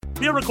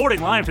We are recording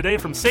live today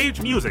from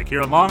Sage Music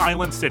here in Long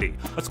Island City,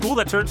 a school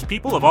that turns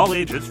people of all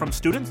ages from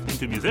students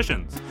into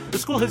musicians. The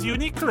school has a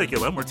unique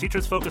curriculum where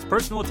teachers focus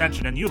personal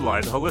attention and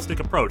utilize a holistic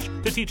approach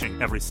to teaching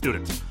every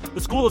student.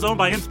 The school is owned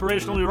by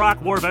inspirational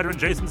Iraq War veteran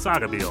Jason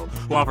Sagabil,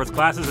 who offers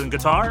classes in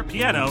guitar,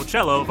 piano,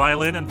 cello,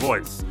 violin, and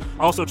voice.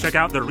 Also check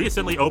out their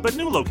recently opened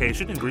new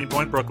location in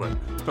Greenpoint, Brooklyn.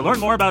 To learn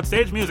more about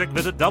Sage Music,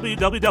 visit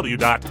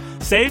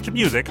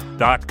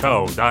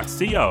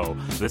www.sagemusic.co.co.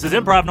 This is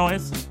Improv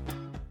Noise.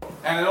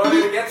 And in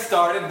order to get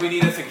started, we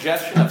need a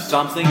suggestion of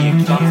something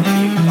you.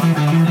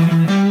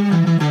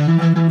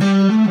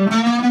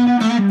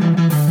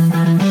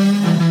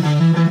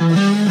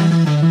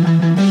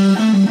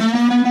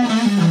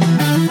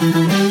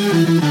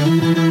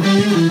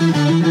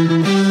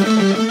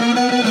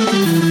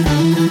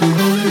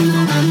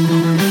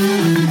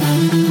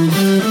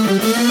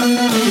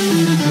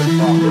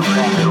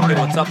 Hey,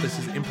 what's up? This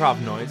is Improv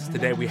Noise.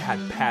 Today we had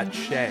Pat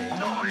Shea.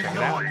 Check it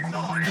out.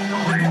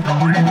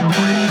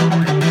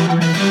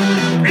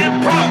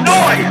 Improv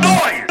Noise!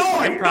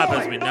 Improv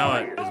as we know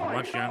it is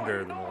much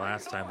younger than the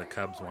last time the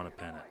Cubs won a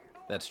pennant.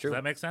 That's true. Does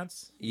that make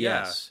sense?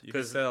 Yes. You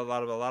could say a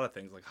lot of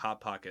things like Hot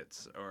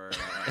Pockets or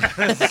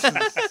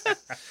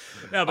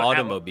No, but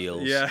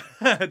Automobiles.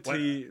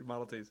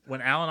 Model Ts.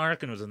 When Alan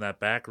Arkin was in that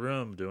back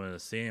room doing a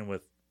scene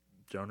with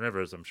Joan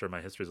Rivers, I'm sure my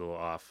history's a little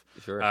off.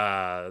 Sure.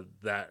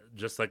 That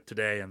just like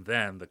today and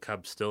then, the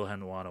Cubs still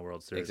hadn't won a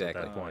World Series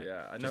Exactly. at that point.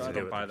 Yeah, I Just know. to I give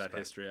don't it buy some that respect.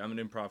 history. I'm an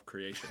improv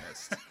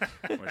creationist.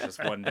 Which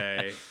just one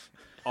day,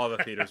 all the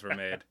theaters were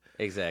made.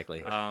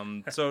 Exactly.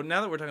 So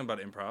now that we're talking about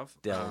improv,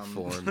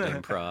 Dell-formed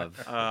improv.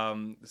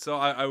 So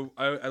I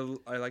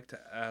like to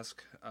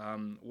ask,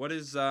 what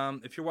is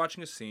if you're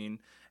watching a scene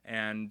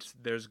and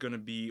there's going to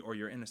be, or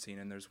you're in a scene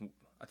and there's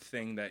a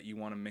thing that you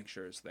want to make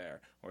sure is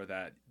there, or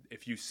that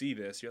if you see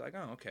this, you're like,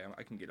 oh, okay,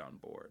 I can get on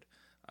board,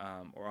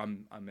 or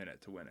I'm in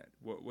it to win it.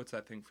 What's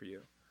that thing for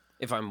you?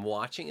 If I'm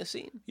watching a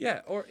scene?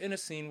 Yeah, or in a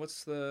scene,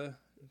 what's the?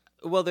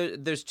 Well,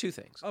 there's two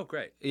things. Oh,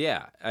 great.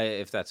 Yeah,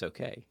 if that's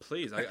okay.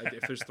 Please,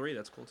 if there's three,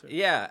 that's cool too.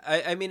 Yeah,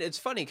 I mean, it's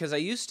funny because I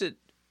used to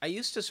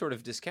sort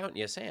of discount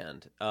Yes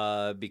and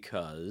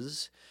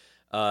because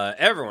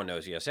everyone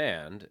knows Yes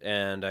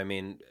and I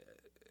mean,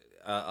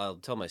 I'll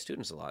tell my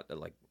students a lot,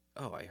 like,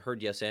 oh, I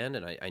heard Yes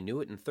and I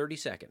knew it in 30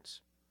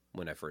 seconds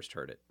when I first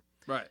heard it.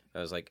 Right. I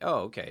was like,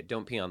 oh, okay,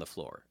 don't pee on the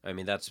floor. I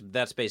mean, that's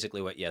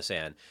basically what Yes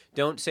and.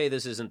 Don't say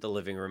this isn't the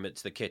living room,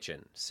 it's the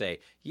kitchen.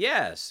 Say,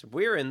 yes,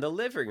 we're in the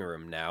living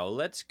room now.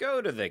 Let's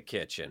go to the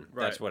kitchen.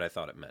 Right. That's what I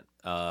thought it meant.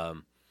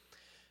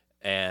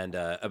 And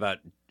about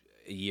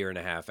a year and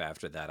a half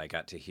after that, I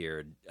got to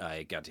hear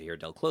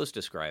Del Close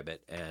describe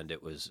it, and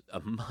it was a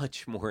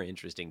much more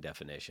interesting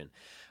definition.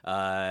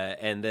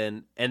 And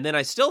then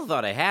I still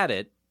thought I had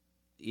it,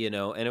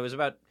 and it was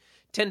about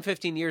 10,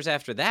 15 years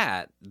after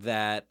that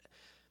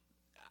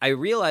I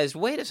realized,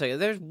 wait a second,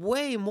 there's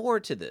way more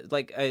to this.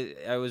 Like,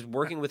 I was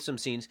working with some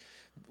scenes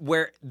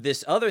where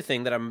this other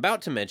thing that I'm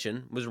about to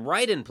mention was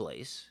right in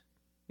place,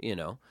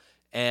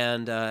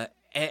 and the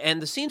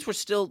scenes were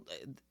still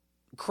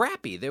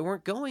crappy. They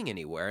weren't going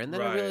anywhere. And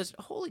then I realized,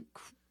 holy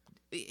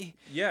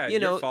Yeah,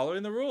 you're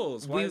following the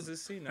rules. Why is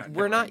this scene not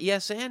we're not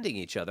yes-anding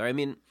each other. I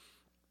mean,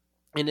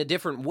 in a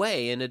different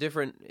way, in a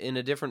different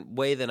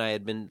way than I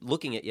had been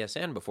looking at yes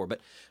and before.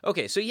 But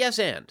okay, so yes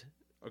and.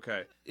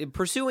 Okay.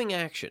 Pursuing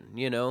action,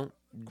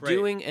 Great.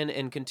 doing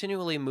and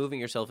continually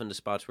moving yourself into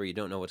spots where you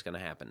don't know what's going to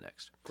happen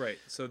next. Great.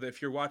 So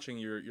if you're watching,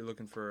 you're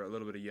looking for a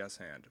little bit of yes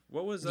and.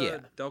 What was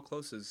Del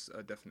Close's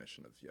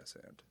definition of yes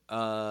and?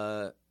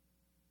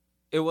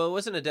 It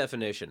wasn't a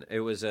definition.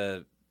 It was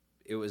a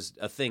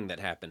thing that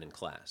happened in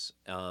class.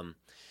 And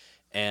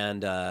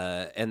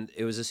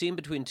it was a scene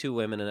between two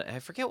women, and I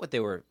forget what they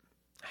were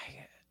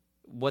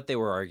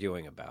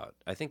arguing about.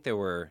 I think they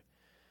were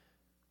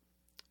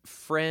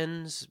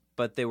friends,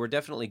 but they were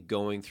definitely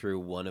going through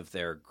one of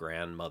their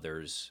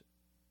grandmother's,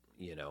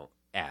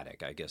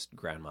 attic. I guess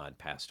grandma had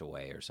passed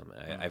away or something.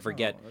 I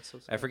forget. That's so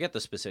sad. I forget the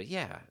specific.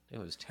 Yeah, it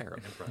was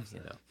terrible.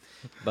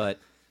 But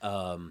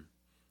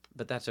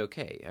that's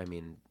okay. I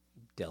mean,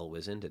 Del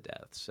was into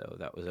death, so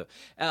that was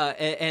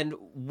and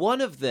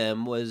one of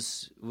them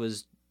was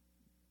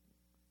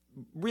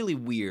really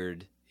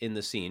weird in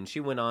the scene. She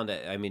went on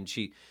to. I mean,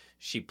 she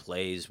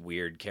plays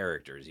weird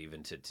characters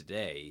even to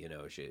today.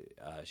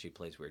 She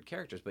plays weird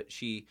characters, but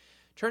she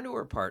turned to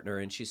her partner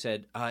and she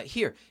said,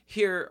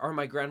 here are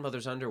my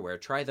grandmother's underwear,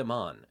 try them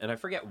on. And I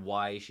forget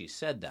why she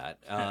said that.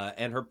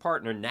 And her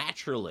partner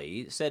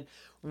naturally said,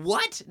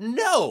 what?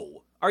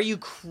 No! Are you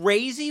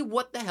crazy?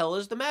 What the hell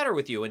is the matter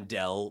with you? And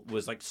Del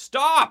was like,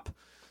 stop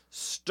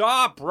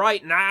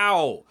right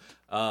now.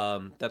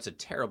 That's a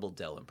terrible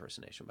Del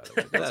impersonation, by the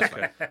way. But that's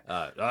fine.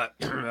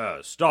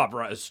 Stop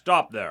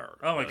there.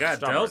 Oh my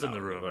God, Dell's in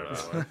the room.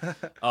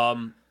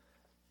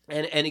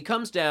 And he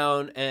comes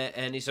down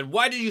and he said,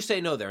 why did you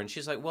say no there? And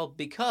she's like, well,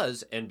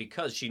 because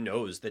she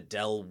knows that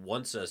Del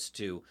wants us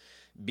to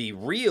be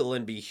real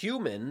and be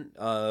human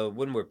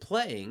when we're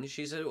playing.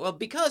 She said, well,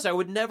 because I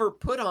would never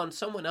put on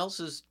someone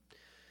else's,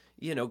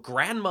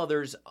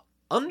 grandmother's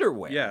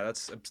underwear. Yeah,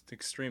 that's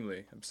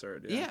extremely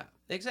absurd. Yeah,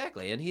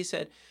 exactly. And he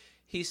said,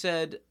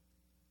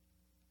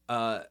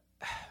 boy,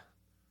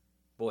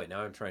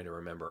 now I'm trying to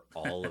remember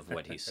all of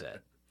what he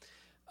said.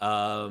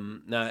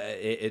 Now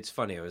it's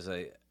funny. It was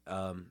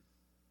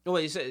well,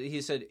 he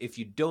said if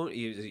you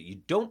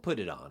don't put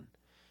it on,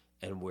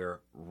 and we're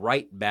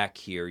right back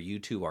here, you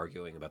two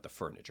arguing about the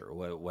furniture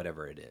or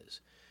whatever it is.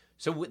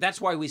 So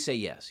that's why we say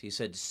yes. He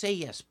said, say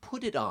yes,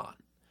 put it on,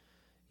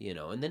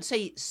 and then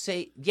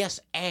say yes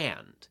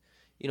and,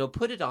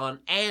 put it on,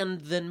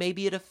 and then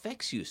maybe it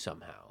affects you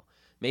somehow.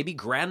 Maybe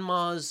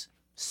grandma's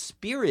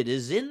spirit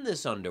is in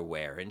this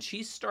underwear, and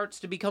she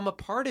starts to become a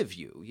part of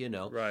you,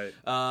 Right.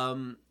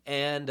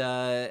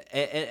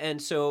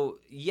 And so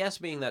yes,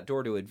 being that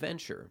door to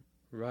adventure,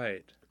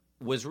 Right.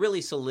 was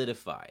really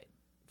solidified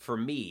for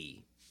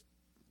me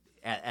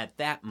at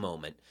that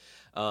moment,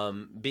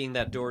 being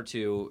that door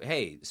to,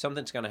 hey,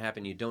 something's going to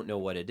happen, you don't know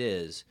what it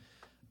is,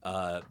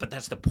 but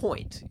that's the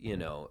point,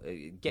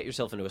 get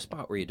yourself into a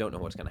spot where you don't know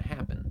what's going to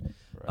happen.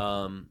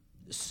 Right.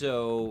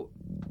 So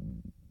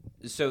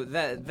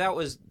that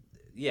was,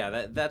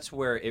 that's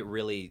where it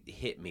really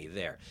hit me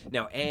there.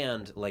 Now,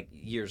 and like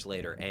years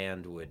later,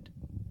 and would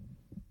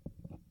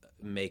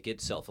make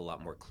itself a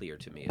lot more clear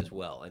to me as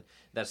well. And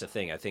that's the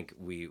thing. I think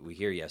we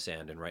hear yes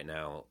and right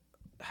now,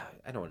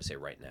 I don't want to say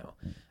right now.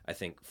 I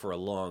think for a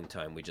long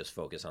time we just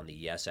focus on the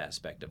yes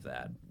aspect of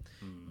that,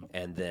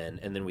 and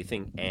then we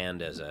think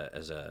and as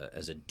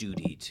a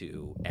duty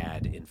to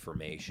add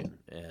information,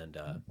 and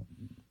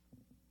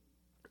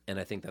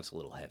I think that's a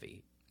little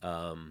heavy,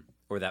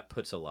 or that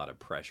puts a lot of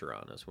pressure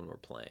on us when we're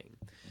playing.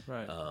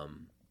 Right.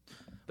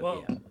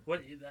 Well,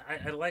 what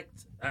I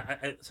liked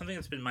something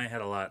that's been in my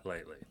head a lot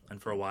lately, and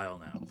for a while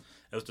now.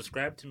 It was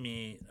described to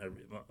me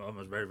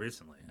almost very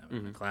recently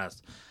in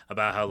class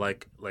about how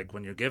like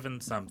when you're given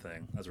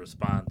something as a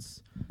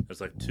response, there's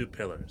like two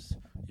pillars.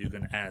 You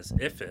can as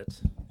if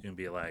it. You can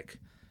be like,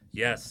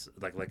 yes,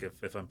 like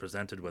if I'm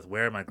presented with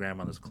wear my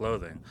grandmother's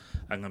clothing,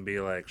 I'm gonna be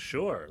like,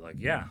 sure, like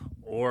yeah.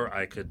 Or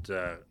I could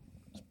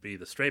be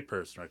the straight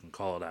person. I can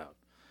call it out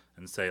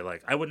and say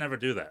like, I would never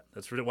do that.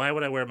 That's really, why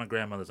would I wear my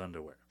grandmother's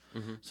underwear?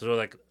 Mm-hmm. So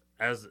like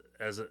as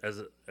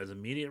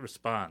immediate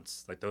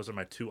response, like those are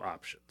my two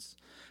options.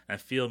 And I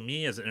feel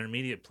me as an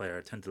intermediate player,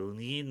 I tend to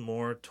lean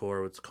more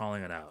towards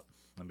calling it out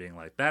and being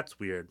like, that's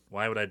weird.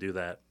 Why would I do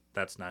that?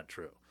 That's not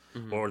true.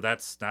 Mm-hmm. Or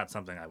that's not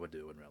something I would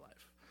do in real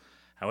life.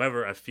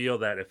 However, I feel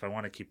that if I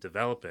want to keep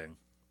developing,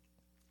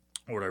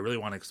 or what I really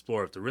want to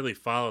explore, to really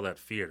follow that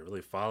fear, to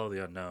really follow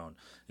the unknown,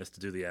 is to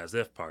do the as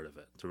if part of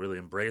it, to really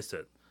embrace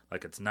it.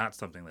 Like it's not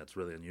something that's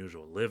really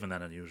unusual. Live in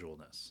that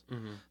unusualness.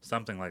 Mm-hmm.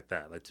 Something like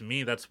that. Like to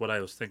me, that's what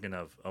I was thinking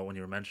of when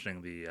you were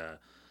mentioning the, I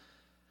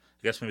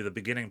guess maybe the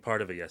beginning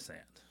part of a yes and,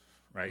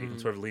 right? Mm-hmm. You can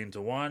sort of lean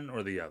to one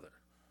or the other.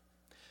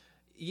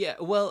 Yeah,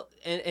 well,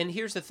 and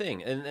here's the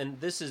thing, and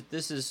this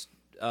is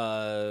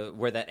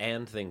where that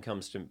and thing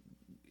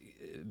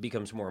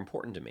becomes more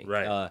important to me.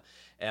 Right.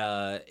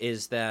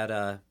 Is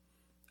that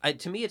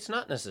to me it's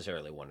not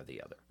necessarily one or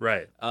the other.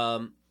 Right.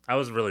 I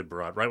was really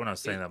broad right when I was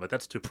saying that, but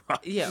that's too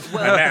broad. Yeah,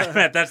 well, I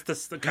meant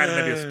that's the kind of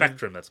maybe a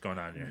spectrum that's going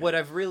on here. What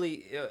I've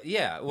really,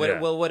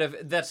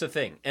 that's the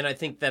thing, and I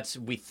think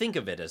we think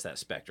of it as that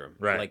spectrum,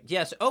 right? Like,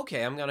 yes,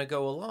 okay, I'm going to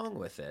go along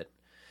with it,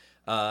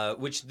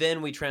 which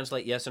then we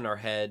translate yes in our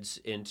heads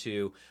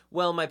into,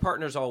 well, my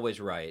partner's always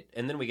right,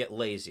 and then we get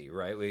lazy,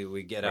 right?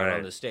 We get out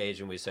on the stage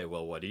and we say,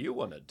 well, what do you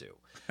want to do?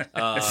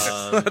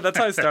 That's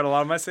how I start a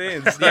lot of my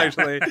scenes,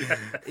 actually.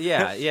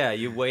 Yeah.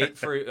 You wait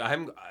for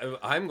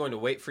I'm going to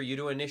wait for you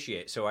to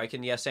initiate so I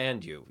can yes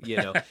and you,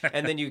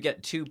 and then you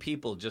get two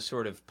people just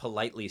sort of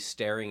politely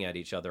staring at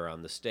each other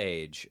on the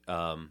stage,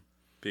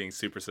 being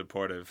super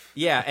supportive.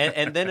 Yeah,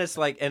 and then it's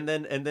like, and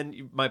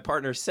then my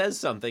partner says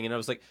something, and I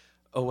was like,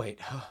 oh wait.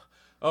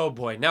 Oh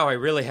boy, now I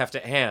really have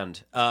to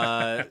and.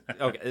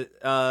 Okay,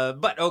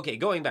 but okay,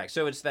 going back.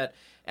 So it's that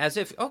as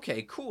if,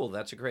 okay, cool,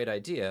 that's a great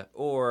idea.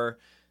 Or,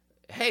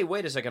 hey,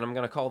 wait a second, I'm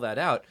going to call that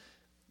out.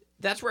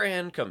 That's where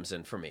and comes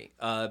in for me,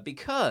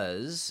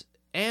 because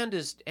and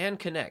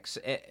connects,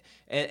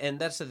 and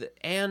that's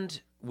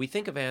and we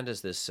think of and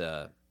as this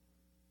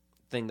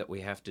thing that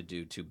we have to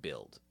do to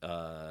build.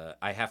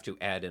 I have to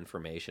add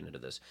information into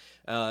this,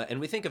 and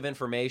we think of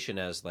information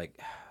as like,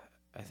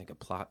 I think a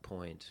plot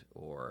point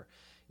or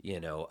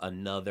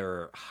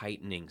another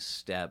heightening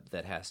step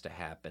that has to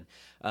happen.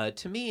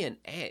 To me,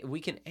 we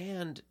can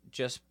and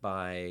just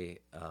by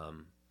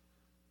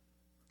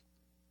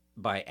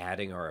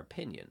adding our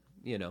opinion.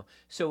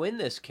 So in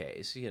this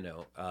case,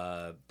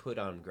 put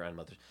on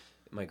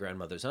my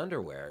grandmother's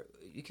underwear.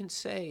 You can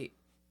say,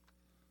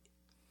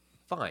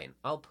 fine,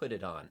 I'll put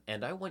it on,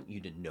 and I want you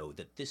to know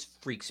that this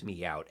freaks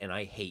me out, and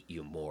I hate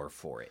you more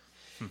for it.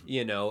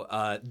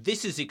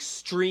 This is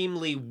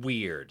extremely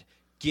weird.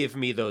 Give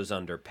me those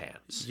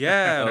underpants.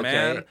 Yeah, okay?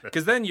 Man.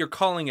 Because then you're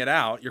calling it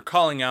out. You're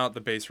calling out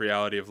the base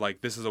reality of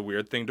like, this is a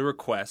weird thing to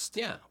request.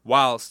 Yeah.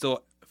 While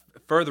still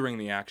furthering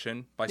the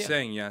action by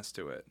saying yes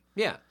to it.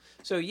 Yeah.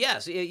 So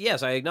yes,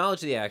 I acknowledge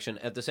the action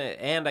at the same,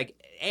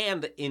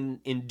 and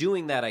in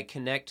doing that, I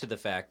connect to the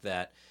fact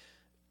that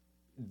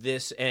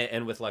this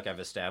and with Luck, I've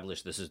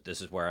established this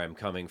is where I'm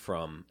coming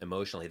from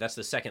emotionally. That's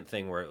the second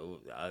thing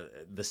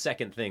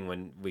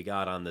when we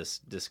got on this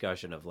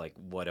discussion of like,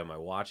 what am I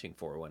watching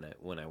for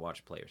when I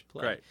watch players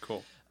play? Right.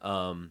 Cool.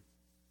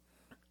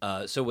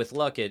 So with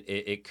Luck,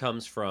 it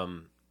comes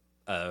from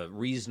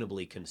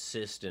reasonably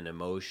consistent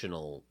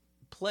emotional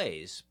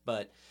plays,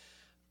 but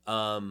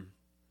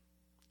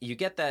you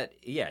get that,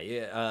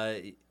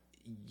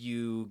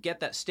 you get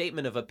that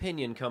statement of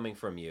opinion coming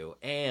from you,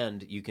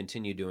 and you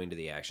continue doing to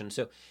the action.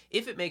 So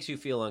if it makes you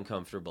feel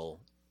uncomfortable,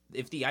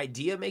 if the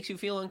idea makes you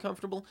feel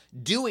uncomfortable,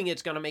 doing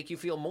it's going to make you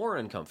feel more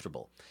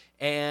uncomfortable.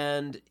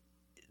 And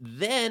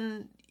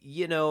then,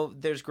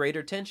 there's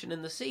greater tension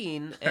in the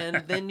scene,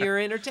 and then you're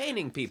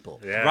entertaining people.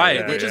 Yeah, Right,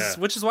 yeah,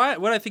 which is why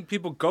what I think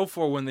people go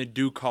for when they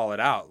do call it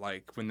out.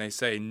 Like when they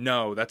say,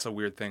 "No, that's a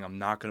weird thing. I'm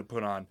not going to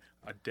put on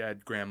a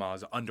dead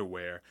grandma's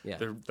underwear." Yeah.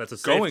 That's a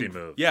safety going,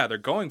 move. Yeah, they're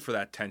going for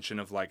that tension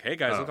of like, "Hey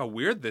guys, look how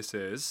weird this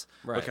is.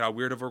 Right. Look how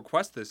weird of a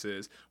request this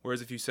is."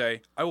 Whereas if you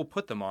say, "I will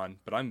put them on,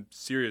 but I'm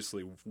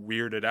seriously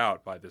weirded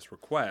out by this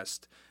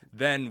request,"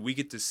 then we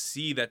get to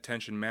see that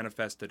tension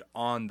manifested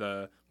on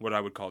the what I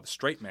would call the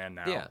straight man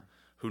now. Yeah.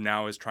 Who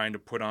now is trying to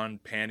put on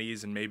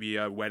panties and maybe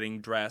a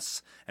wedding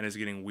dress and is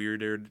getting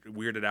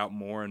weirded out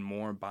more and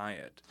more by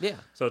it. Yeah.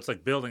 So it's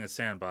like building a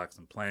sandbox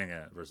and playing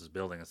it versus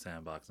building a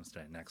sandbox and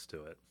staying next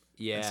to it.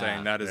 Yeah. And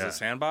saying that is Yeah. a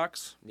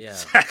sandbox, Yeah.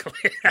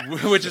 Exactly.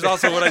 which is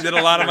also what I did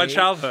a lot of my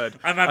childhood.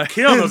 I'm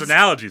killing those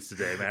analogies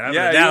today, man. I'm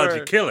Yeah, an you analogy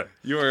are- killer.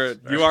 You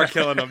are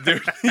killing them,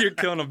 dude. You're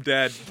killing them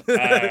dead.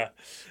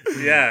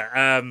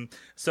 Yeah.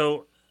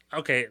 So,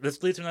 okay,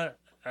 this leads to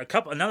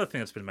another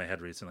thing that's been in my head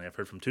recently. I've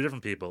heard from two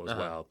different people as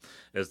well,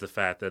 is the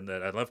fact that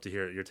I'd love to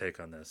hear your take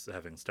on this,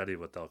 having studied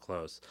with Del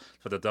Close.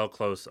 So that Del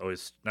Close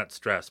always, not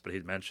stressed, but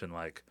he'd mention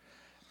like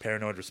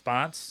paranoid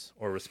response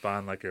or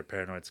respond like you're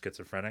paranoid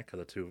schizophrenic are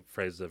the two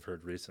phrases I've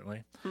heard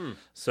recently.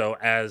 So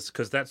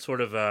because that's sort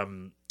of,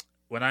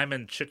 when I'm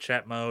in chit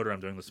chat mode or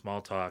I'm doing the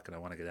small talk and I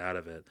want to get out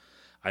of it,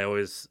 I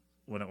always,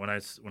 when I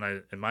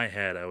in my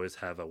head, I always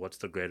have a what's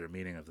the greater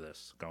meaning of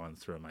this going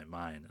through my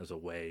mind as a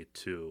way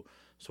to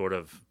sort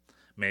of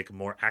make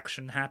more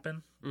action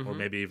happen, or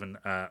maybe even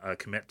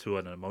commit to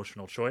an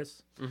emotional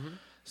choice.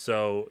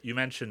 So you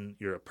mentioned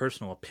your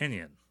personal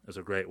opinion is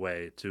a great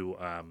way to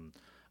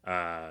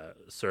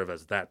serve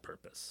as that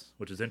purpose,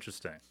 which is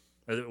interesting.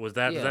 Does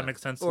that make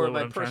sense? Or what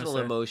my I'm trying to personal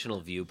say? emotional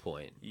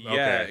viewpoint. Yeah,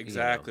 Okay.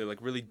 exactly. Like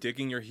really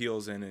digging your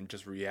heels in and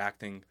just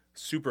reacting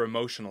super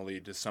emotionally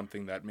to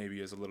something that maybe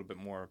is a little bit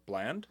more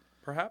bland,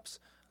 perhaps.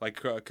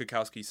 Like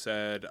Kukowski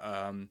said,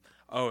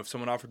 if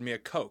someone offered me a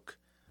Coke,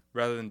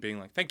 rather than being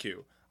like, "Thank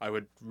you," I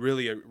would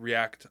really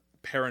react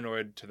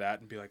paranoid to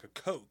that and be like, "A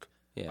Coke?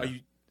 Yeah.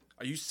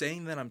 Are you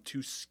saying that I'm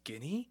too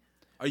skinny?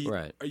 Are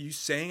you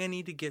saying I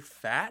need to get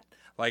fat?"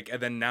 Like,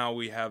 and then now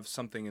we have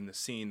something in the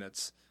scene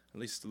that's at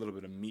least a little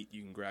bit of meat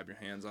you can grab your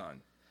hands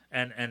on.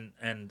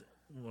 And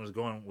what I was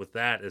going with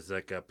that is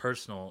like a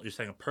personal. You're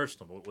saying a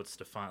personal. But what's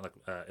Stefan like?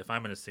 If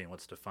I'm in a scene,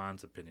 what's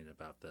Stefan's opinion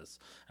about this,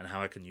 and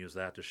how I can use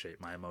that to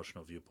shape my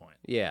emotional viewpoint?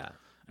 Yeah.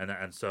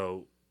 And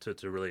so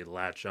to really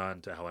latch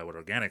on to how I would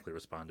organically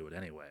respond to it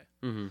anyway,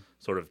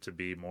 sort of to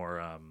be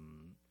more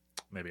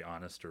maybe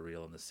honest or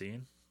real in the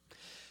scene.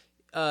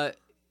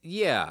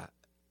 Yeah.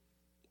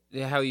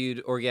 How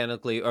you'd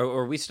organically, or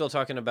are we still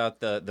talking about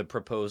the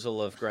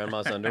proposal of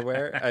Grandma's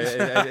underwear?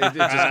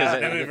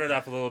 Then we veered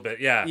off a little bit.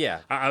 Yeah. Yeah.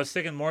 I was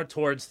thinking more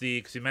towards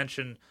because you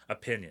mentioned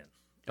opinion.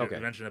 Okay.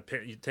 You mentioned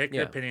you take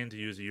your opinion to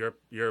use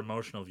your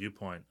emotional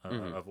viewpoint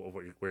of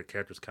where your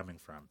character's coming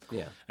from.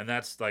 Yeah. And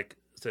that's like,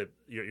 so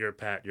you're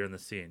Pat, you're in the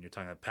scene. You're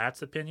talking about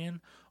Pat's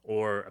opinion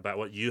or about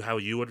how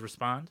you would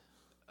respond?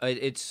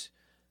 It's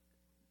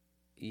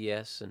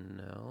yes and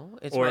no.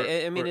 It's Or-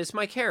 it's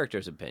my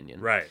character's opinion.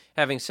 Right.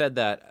 Having said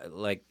that,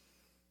 like,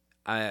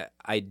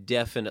 I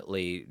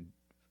definitely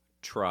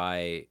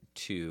try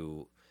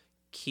to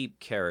keep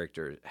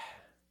characters. I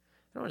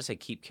don't want to say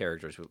keep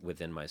characters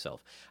within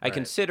myself. I Right.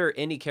 consider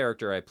any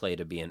character I play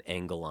to be an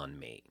angle on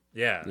me.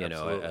 Yeah.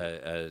 Absolutely.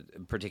 absolutely. A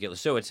particular.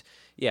 So it's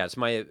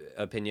my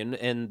opinion,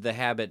 and the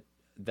habit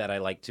that I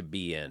like to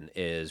be in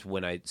is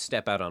when I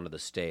step out onto the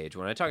stage.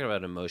 When I talk about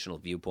an emotional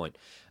viewpoint,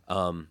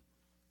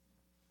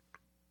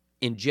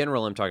 in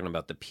general, I'm talking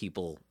about the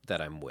people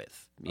that I'm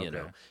with. You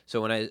know,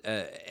 so when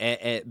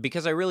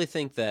because I really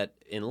think that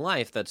in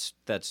life, that's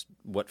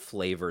what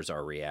flavors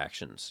our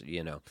reactions.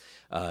 You know,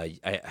 I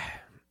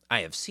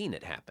have seen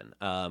it happen.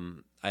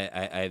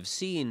 I've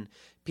seen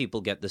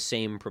people get the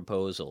same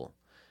proposal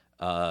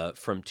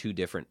from two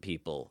different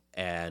people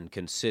and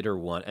consider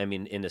one,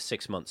 in a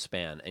 6-month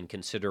span, and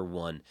consider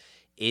one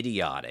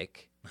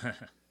idiotic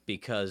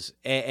because,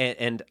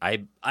 and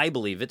I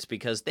believe it's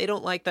because they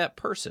don't like that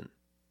person.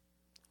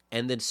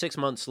 And then 6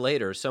 months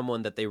later,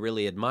 someone that they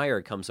really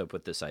admire comes up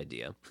with this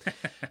idea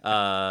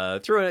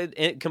through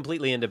a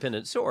completely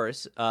independent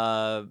source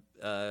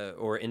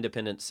or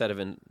independent set of,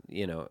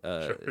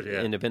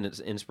 independent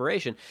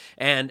inspiration,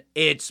 and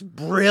it's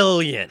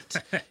brilliant,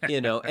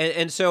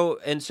 And so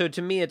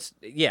to me, it's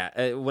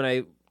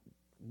when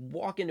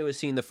walk into a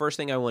scene, the first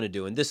thing I want to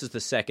do, and this is the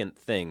second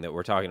thing that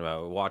we're talking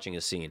about, watching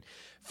a scene.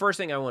 First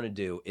thing I want to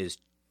do is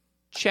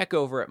check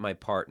over at my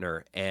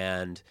partner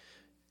and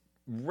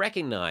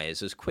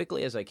recognize as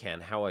quickly as I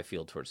can how I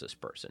feel towards this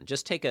person.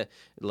 Just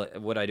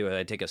what I do is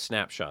I take a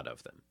snapshot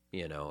of them,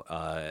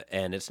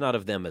 and it's not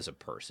of them as a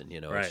person,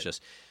 Right. It's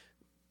just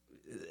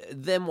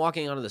them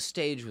walking onto the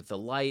stage with the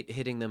light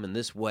hitting them in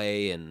this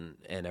way and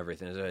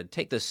everything. So I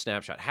take this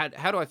snapshot.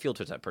 How do I feel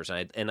towards that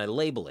person? I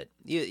label it,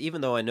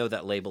 even though I know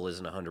that label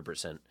isn't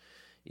 100%,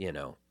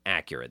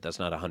 accurate. That's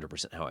not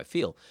 100% how I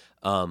feel.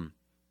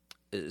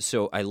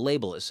 So I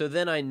label it. So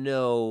then I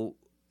know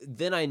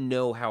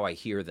how I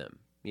hear them.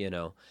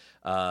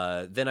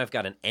 Then I've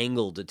got an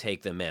angle to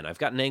take them in. I've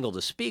got an angle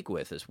to speak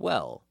with as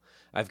well.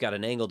 I've got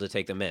an angle to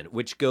take them in,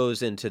 which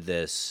goes into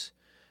this,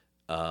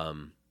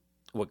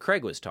 what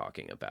Craig was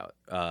talking about,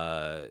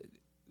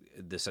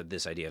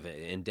 this idea of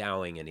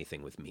endowing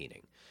anything with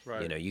meaning.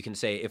 Right. You can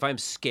say, if I'm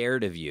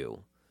scared of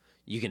you,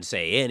 you can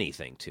say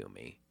anything to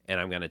me, and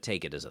I'm going to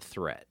take it as a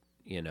threat.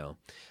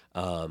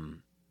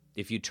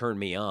 If you turn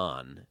me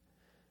on.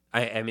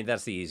 I mean,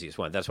 that's the easiest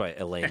one. That's why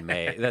Elaine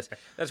May.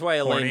 That's why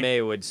Elaine Horny.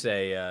 May would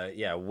say,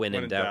 when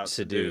in doubt,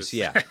 seduce.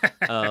 Yeah,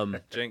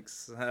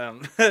 Jinx.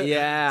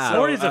 yeah.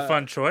 Horny's a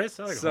fun choice.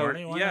 I like So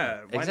horny. Why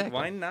yeah, not? Exactly.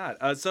 why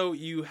not? So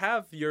you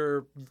have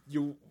you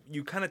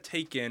kind of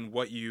take in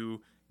what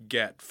you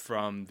get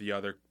from the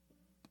other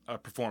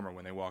performer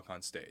when they walk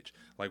on stage.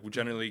 Like, we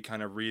generally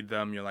kind of read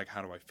them. You're like,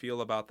 how do I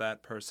feel about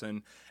that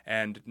person?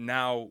 And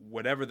now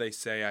whatever they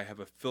say, I have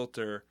a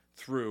filter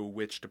through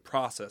which to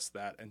process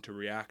that and to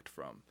react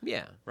from.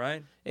 Yeah,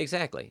 Right?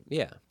 exactly.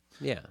 Yeah.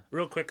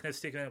 Real quick,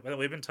 we've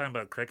been talking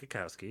about Craig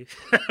Kukowski.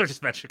 We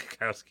just mentioned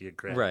Kukowski and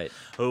Craig, Right.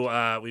 who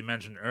we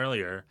mentioned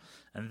earlier.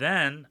 And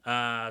then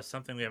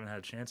something we haven't had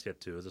a chance yet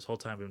to is this whole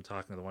time we've been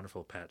talking to the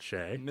wonderful Pat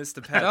Shea.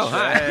 Mr. Pat Oh,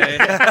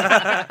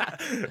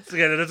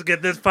 Shea. Let's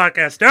get this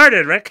podcast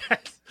started, right,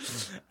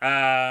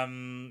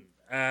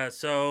 guys?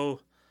 So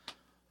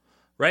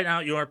right now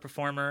you are a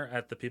performer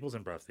at the People's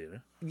Improv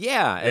Theater.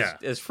 Yeah,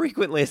 as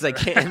frequently as I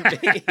can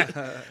be.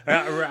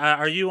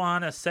 Are you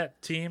on a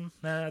set team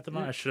at the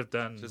moment? I should have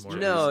done more research.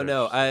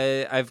 No.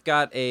 I've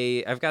got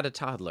a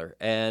toddler,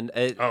 and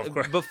of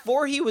course.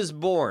 before he was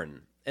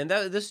born, and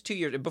this is 2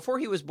 years before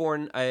he was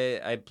born.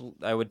 I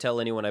would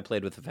tell anyone I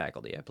played with the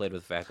faculty. I played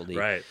with the faculty,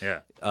 Right, yeah.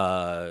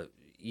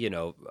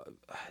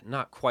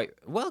 Not quite.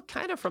 Well,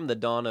 kind of from the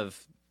dawn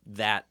of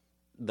that,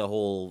 the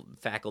whole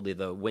faculty,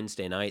 the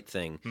Wednesday night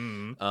thing.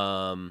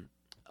 Mm-hmm.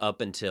 Up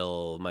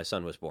until my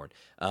son was born.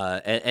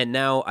 And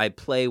now I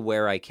play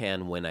where I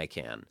can, when I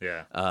can.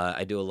 Yeah.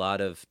 I do a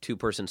lot of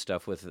two-person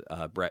stuff with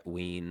Brett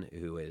Ween,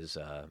 who is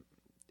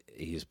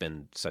he's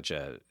been such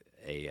a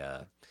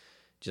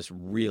just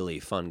really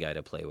fun guy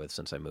to play with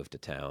since I moved to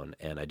town.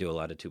 And I do a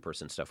lot of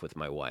two-person stuff with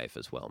my wife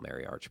as well,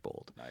 Mary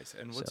Archbold. Nice.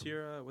 And what's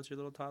your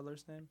little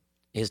toddler's name?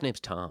 His name's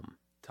Tom.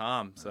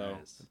 Tom. So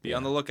Nice. be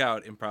on the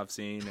lookout, improv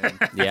scene. In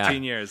Yeah.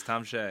 15 years,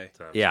 Tom Shea.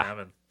 So, Yeah.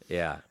 Kevin,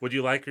 Yeah. would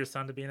you like your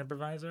son to be an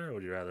improviser, or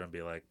would you rather him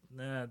be like,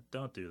 nah,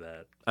 don't do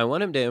that? I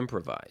want him to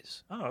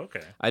improvise. Oh,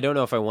 okay. I don't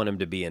know if I want him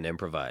to be an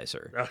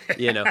improviser.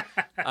 Okay.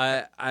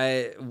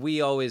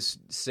 We always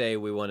say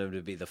we want him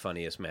to be the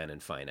funniest man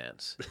in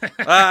finance.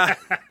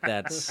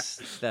 That's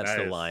the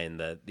Nice. line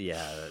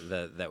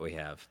that we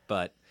have.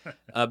 But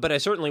I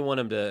certainly want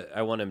him to.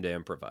 I want him to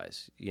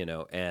improvise.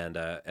 And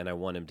I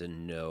want him to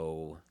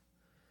know.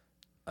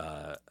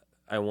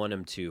 I want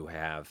him to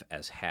have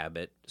as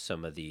habit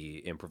some of the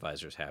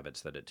improviser's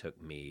habits that it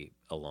took me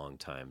a long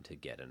time to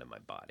get into my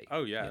body.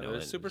 Oh yeah, and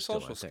there's super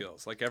still social I think.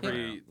 skills. Like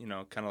every,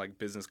 kind of like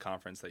business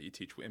conference that you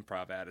teach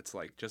improv at, it's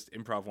like just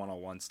improv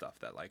 101 stuff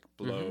that like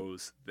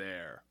blows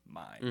their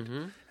mind.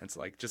 Mm-hmm. It's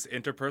like just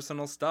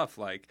interpersonal stuff,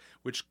 like,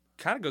 which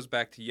kind of goes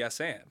back to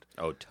yes and.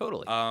 Oh,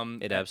 totally.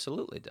 It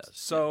absolutely does.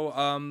 So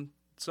I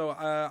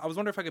was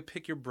wondering if I could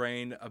pick your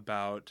brain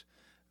about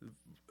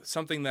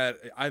something that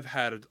I've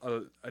had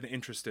an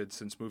interest in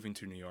since moving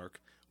to New York,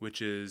 which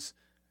is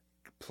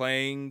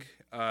playing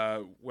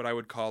what I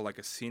would call like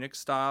a scenic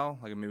style,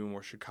 like a maybe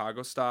more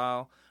Chicago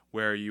style,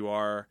 where you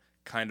are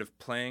kind of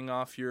playing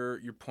off your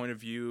point of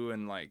view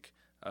and like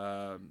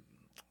I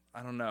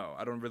don't know.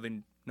 I don't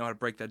really know how to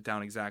break that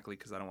down exactly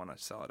because I don't want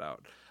to sell it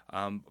out.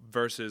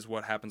 Versus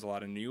what happens a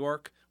lot in New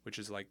York, which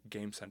is like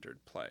game-centered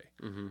play,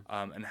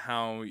 and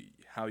how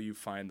you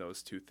find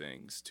those two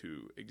things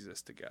to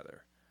exist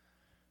together.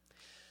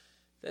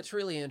 That's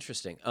really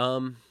interesting.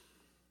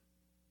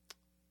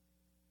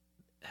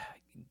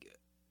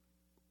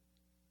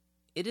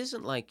 It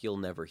isn't like you'll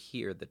never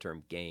hear the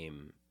term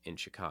game in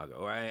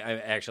Chicago.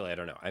 I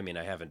don't know. I mean,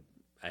 I haven't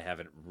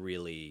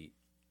really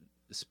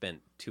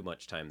spent too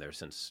much time there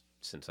since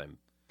I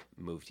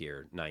moved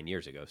here 9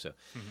 years ago. So,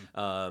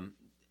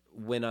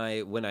 when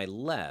I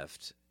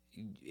left,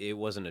 it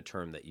wasn't a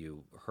term that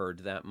you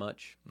heard that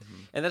much.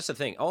 And that's the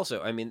thing.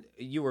 Also, I mean,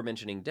 you were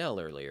mentioning Del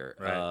earlier,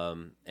 Right.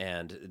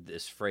 and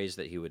this phrase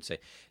that he would say.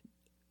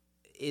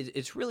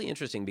 It's really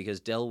interesting because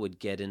Del would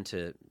get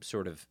into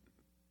sort of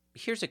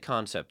here's a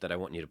concept that I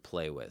want you to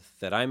play with,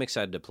 that I'm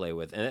excited to play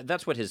with. And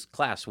that's what his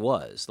class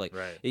was. Like,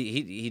 Right.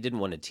 he didn't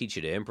want to teach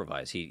you to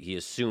improvise. He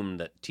assumed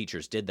that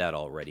teachers did that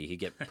already. He'd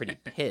get pretty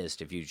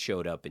pissed if you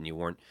showed up and you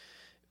weren't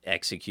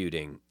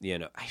executing,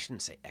 I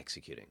shouldn't say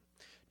executing,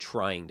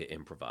 trying to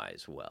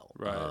improvise well.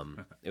 Right.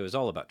 It was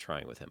all about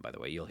trying with him, by the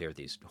way. You'll hear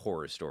these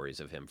horror stories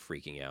of him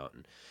freaking out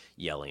and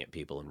yelling at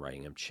people and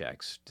writing them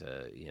checks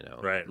to,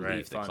 Right, right.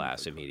 leave the Fun.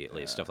 class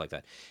immediately, Yeah. stuff like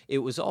that. It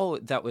was all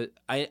that was.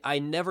 I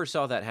never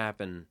saw that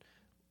happen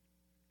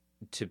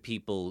to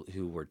people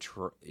who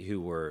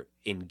were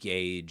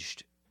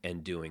engaged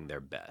and doing their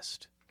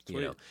best.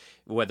 Sweet.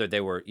 Whether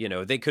they were,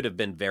 they could have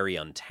been very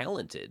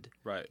untalented,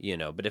 Right.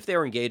 but if they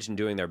were engaged and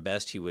doing their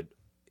best, he would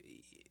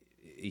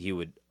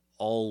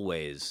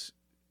always,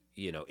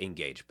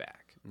 engage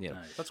back.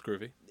 Nice. That's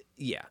groovy.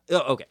 Yeah.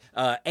 Oh, okay.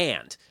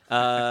 And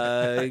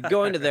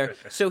going to there,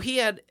 so he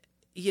had,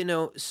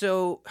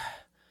 so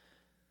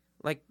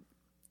like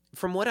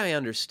from what I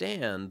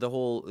understand, the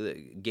whole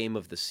game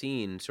of the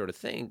scene sort of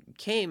thing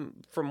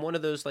came from one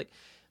of those like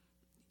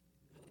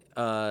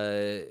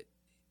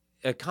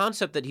a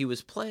concept that he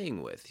was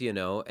playing with,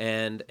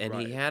 and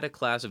Right. he had a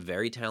class of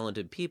very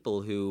talented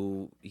people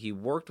who he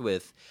worked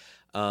with,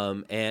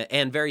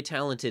 and very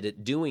talented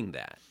at doing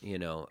that,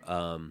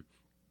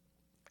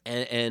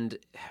 and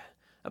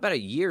about a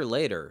year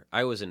later,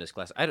 I was in his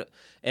class.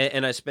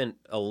 And I spent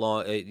a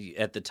long.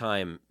 At the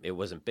time, it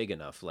wasn't big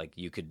enough. Like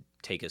you could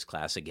take his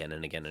class again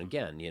and again and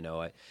again.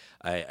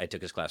 I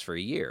took his class for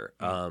a year,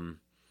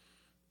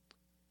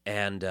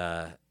 and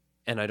I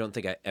don't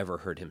think I ever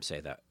heard him say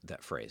that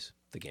phrase,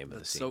 the game of the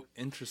That's scene. so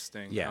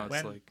interesting. Yeah.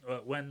 how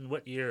it's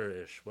What year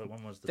ish?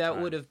 When was the That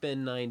time? would have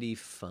been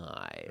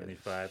 95.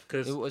 95.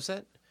 Because Was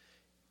that?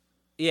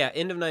 Yeah,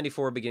 end of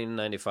 94, beginning of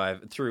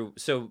 95,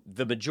 so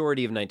the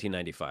majority of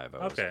 1995.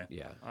 Okay.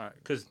 Yeah. all right.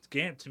 Because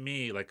game to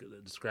me, like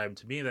described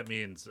to me, that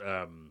means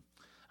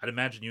I'd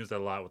imagine use that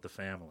a lot with the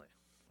family.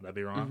 Would I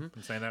be wrong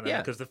in saying that?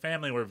 Yeah. Because the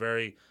family were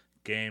very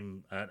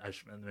game.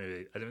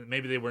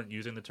 Maybe they weren't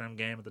using the term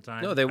game at the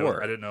time. No, they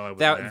were. I didn't know I was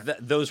there.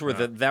 Those were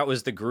that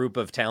was the group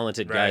of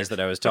talented guys Right. that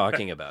I was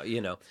talking about,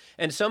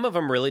 And some of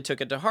them really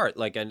took it to heart.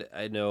 Like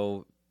I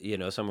know,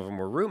 some of them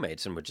were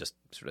roommates and would just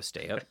sort of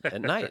stay up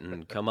at night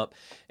and come up.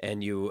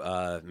 And you,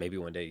 maybe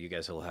one day you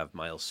guys will have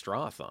Miles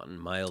Stroth on.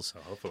 Miles,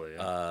 Hopefully,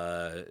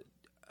 yeah.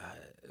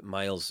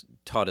 Miles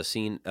taught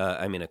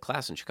a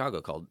class in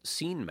Chicago called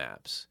Scene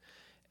Maps.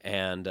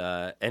 And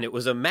it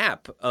was a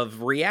map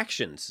of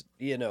reactions,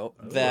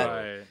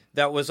 Right.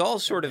 that was all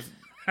sort of,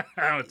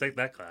 I would take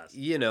that class.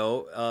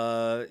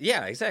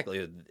 yeah,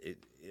 exactly.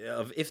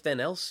 Of if then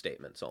else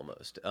statements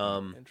almost.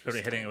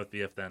 Everybody hitting it with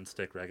the if then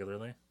stick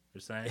regularly.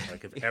 You're saying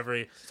like if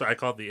every so I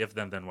call it the if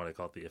then what I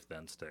call it the if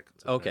then stick.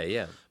 Okay,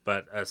 yeah.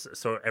 But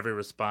so every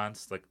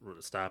response like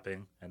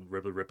stopping and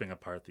ripping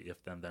apart the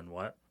if then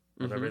what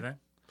of everything.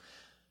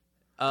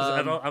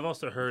 'Cause I've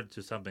also heard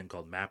to something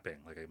called mapping,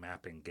 like a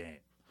mapping game.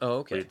 Oh, Where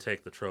okay. you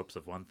take the tropes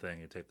of one thing,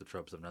 you take the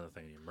tropes of another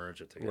thing, and you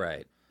merge it together.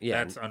 Right.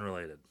 Yeah. That's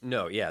unrelated.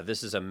 No, yeah,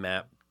 this is a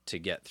map to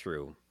get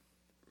through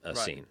a Right.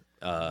 scene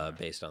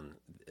based on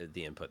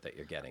the input that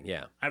you're getting.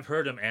 Yeah. I've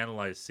heard him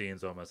analyze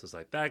scenes almost as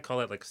like that. I call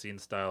it like scene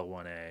style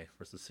 1A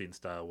versus scene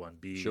style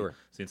 1B. Sure.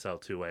 Scene style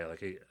 2A.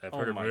 Like I've Oh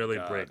heard him my really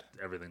God. break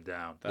everything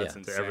down. That's to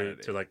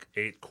insanity. to like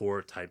 8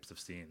 core types of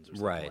scenes or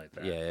something Right. like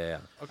that. Yeah.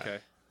 Okay.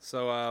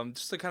 So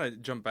just to kind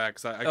of jump back,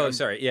 'cause I Oh,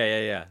 sorry.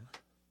 Yeah.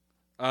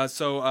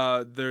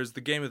 So there's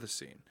the game of the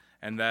scene,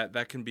 and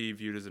that can be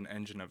viewed as an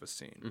engine of a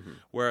scene.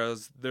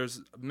 Whereas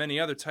there's many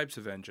other types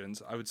of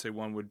engines. I would say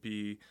one would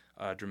be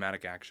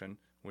dramatic action,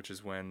 which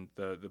is when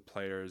the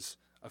players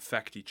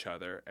affect each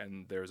other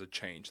and there's a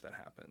change that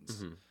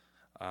happens.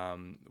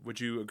 Would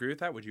you agree with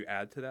that? Would you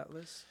add to that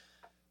list?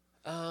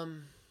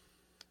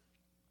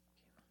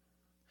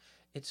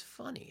 It's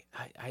funny.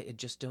 I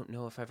just don't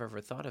know if I've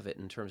ever thought of it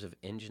in terms of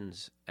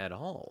engines at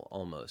all,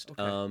 almost.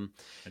 Okay.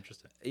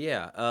 Interesting.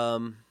 Yeah.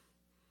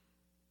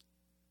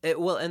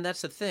 Well, and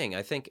that's the thing.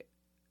 I think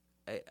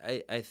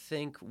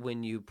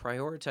when you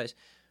prioritize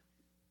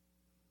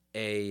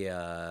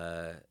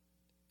a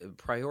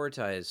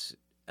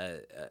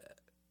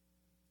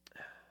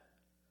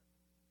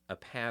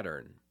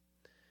pattern.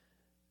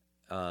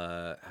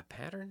 A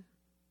pattern?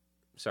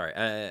 Sorry,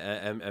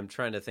 I'm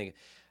trying to think.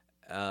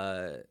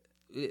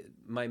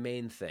 My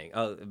main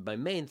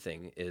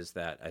thing is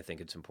that I think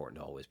it's important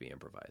to always be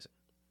improvising.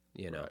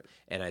 Right.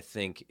 And I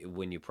think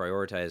when you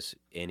prioritize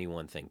any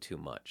one thing too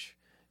much,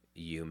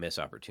 you miss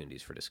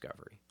opportunities for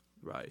discovery.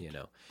 Right.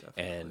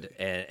 And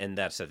Definitely. and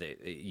that's the thing.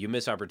 You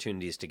miss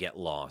opportunities to get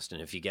lost,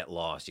 and if you get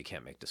lost, you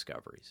can't make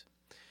discoveries.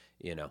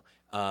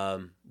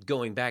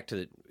 Going back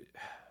to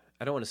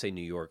I don't want to say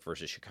New York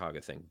versus Chicago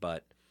thing,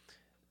 but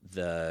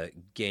the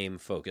game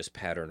focused,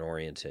 pattern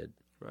oriented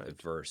Right.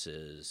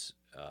 versus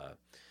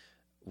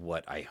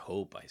what I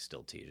hope I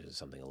still teach is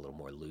something a little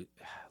more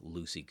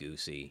loosey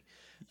goosey.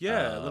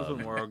 Yeah, a little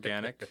bit more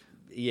organic.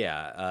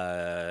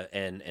 Yeah,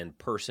 and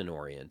person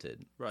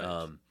oriented.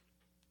 Right.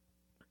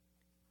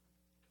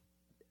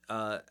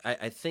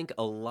 I think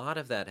a lot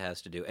of that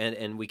has to do,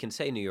 and we can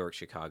say New York,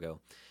 Chicago.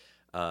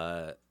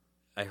 I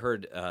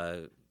heard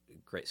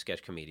great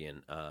sketch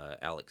comedian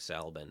Alex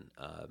Zalbin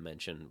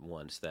mention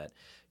once that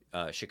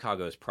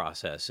Chicago is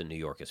process and New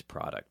York is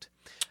product.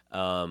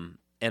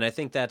 And I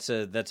think that's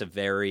a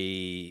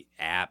very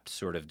apt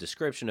sort of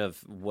description of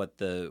what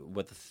the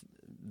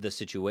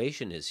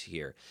situation is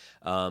here.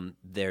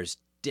 There's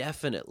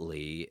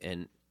definitely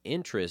an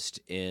interest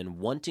in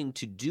wanting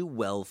to do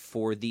well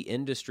for the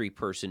industry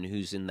person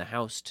who's in the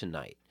house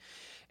tonight,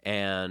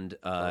 and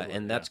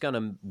that's going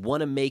to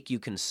want to make you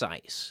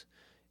concise,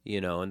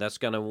 and that's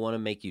going to want to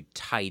make you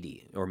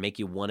tidy or make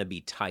you want to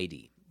be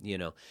tidy,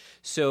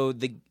 So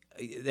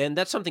and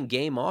that's something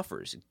Game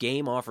offers.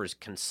 Game offers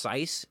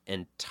concise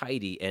and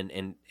tidy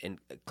and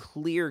a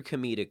clear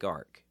comedic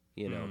arc,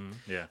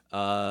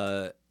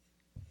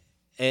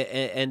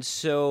 And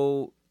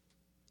so,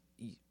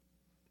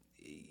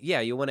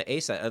 yeah, you want to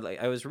ace that.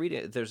 I was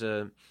reading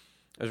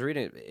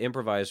an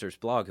improviser's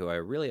blog who I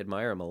really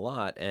admire him a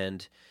lot,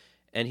 and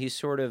he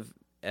sort of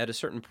at a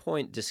certain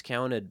point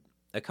discounted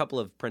a couple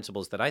of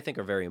principles that I think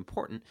are very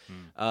important,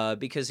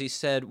 because he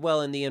said,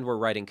 well, in the end, we're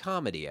writing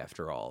comedy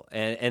after all.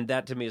 And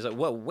that to me is like,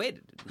 well, wait,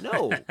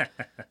 no,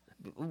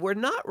 we're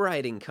not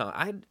writing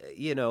I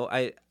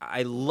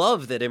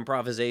love that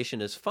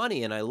improvisation is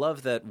funny, and I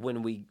love that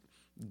when we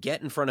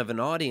get in front of an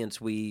audience,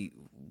 we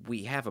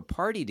have a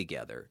party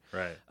together.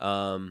 Right.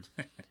 I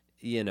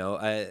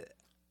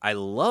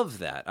love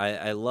that.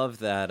 I love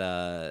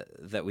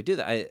that we do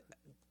that.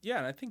 Yeah,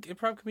 and I think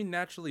improv can be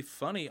naturally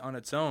funny on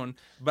its own,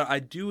 but I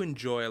do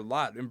enjoy a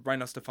lot. And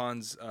Brian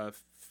Estefan's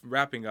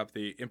wrapping up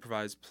the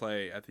improvised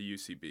play at the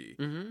UCB,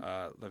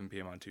 11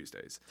 p.m. on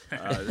Tuesdays.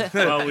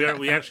 Well,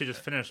 we actually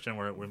just finished, and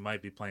we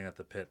might be playing at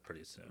the Pit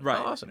pretty soon. Right.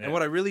 Oh, awesome. And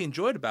what I really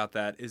enjoyed about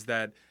that is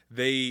that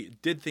they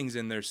did things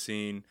in their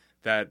scene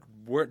that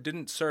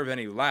didn't serve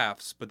any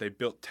laughs, but they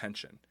built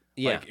tension.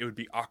 Yeah. Like, it would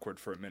be awkward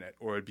for a minute,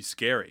 or it'd be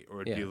scary,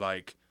 or it'd be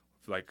like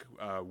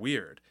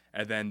weird.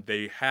 And then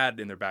they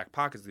had in their back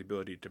pockets the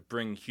ability to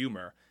bring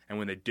humor, and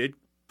when they did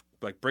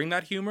bring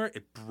that humor,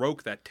 it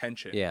broke that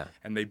tension. Yeah.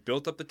 And they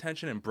built up the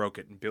tension and broke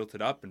it, and built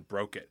it up and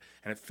broke it,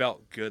 and it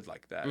felt good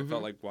like that. It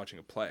felt like watching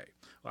a play.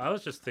 Well, I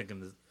was just thinking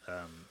this,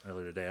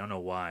 earlier today. I don't know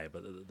why,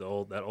 but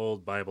that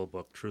old Bible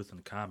book, Truth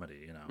and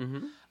Comedy.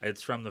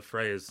 It's from the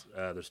phrase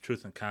 "There's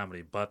truth in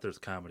comedy, but there's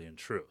comedy in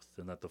truth."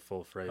 Isn't that the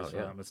full phrase? If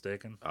I'm not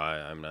mistaken. Yeah,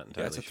 I'm not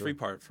entirely it's a sure.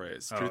 3-part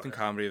phrase. Truth and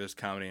comedy, there's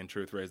comedy and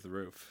truth. Raise the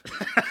roof.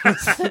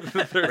 Raise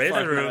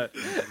the roof.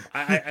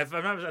 I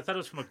thought it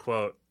was from a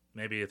quote.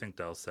 Maybe I think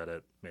Dell said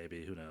it.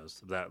 Maybe, who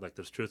knows? That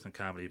there's truth in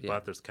comedy,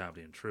 but there's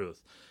comedy and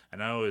truth.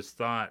 And I always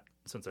thought,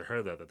 since I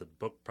heard that the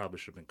book probably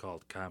should have been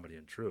called Comedy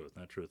and Truth,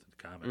 not Truth and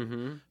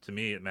Comedy. To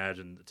me,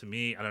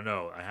 I don't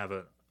know. I have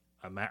a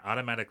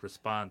automatic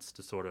response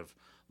to sort of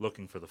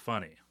looking for the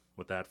funny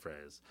with that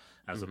phrase,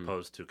 as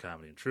opposed to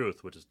Comedy and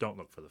Truth, which is don't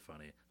look for the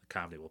funny. The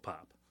comedy will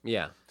pop.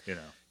 Yeah.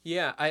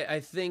 Yeah,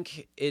 I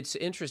think it's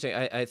interesting.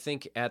 I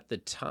think at the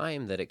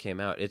time that it came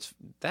out,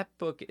 that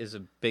book is a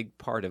big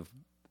part of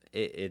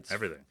it's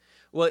everything.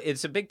 Well,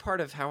 it's a big part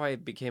of how I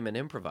became an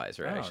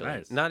improviser.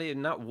 Actually, nice.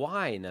 Not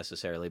why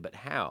necessarily, but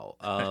how.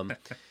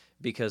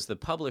 Because the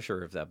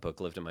publisher of that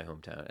book lived in my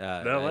hometown.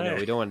 No way. I know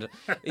we don't want to.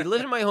 He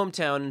lived in my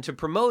hometown, and to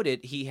promote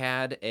it, he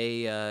had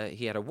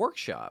a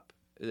workshop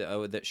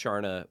that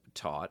Sharna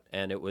taught,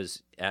 and it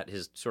was at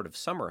his sort of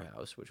summer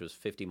house, which was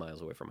 50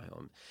 miles away from my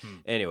home.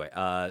 Anyway,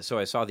 so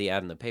I saw the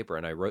ad in the paper,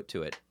 and I wrote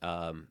to it,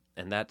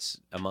 and that's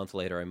a month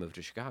later I moved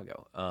to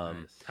Chicago.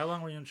 Nice. How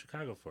long were you in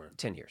Chicago for?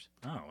 10 years.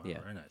 Oh, wow,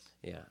 Yeah. very nice.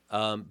 Yeah.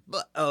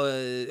 But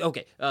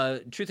okay,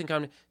 Truth and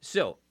Comedy.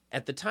 So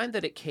at the time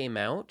that it came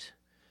out,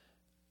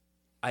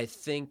 I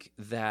think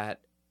that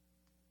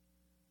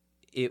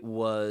it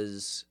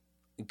was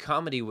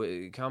comedy.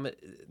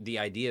 The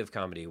idea of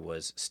comedy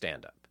was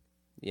stand-up.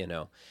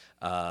 Am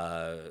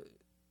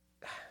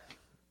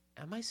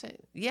I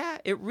saying? Yeah,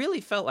 it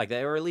really felt like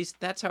that, or at least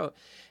that's how.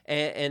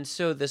 And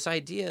so this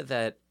idea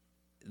that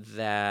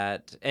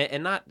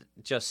and not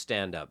just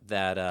stand up,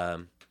 that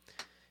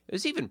it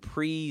was even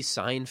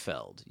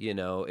pre-Seinfeld.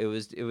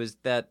 It was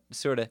that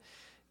sort of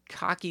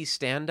cocky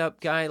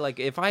stand-up guy. Like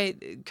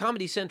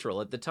Comedy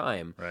Central at the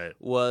time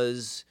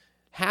was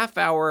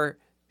half-hour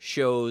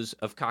shows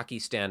of cocky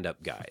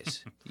stand-up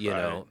guys,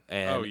 Right.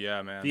 And Oh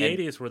yeah, man. The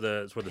 80s were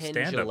the Penn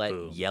stand-up Jillette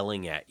boom.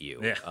 yelling at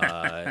you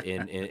Yeah.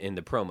 in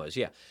the promos.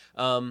 Yeah,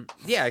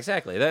 yeah,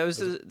 exactly. That was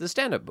the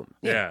stand-up boom.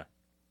 Yeah.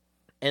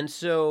 And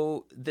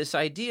so this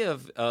idea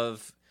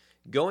of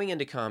going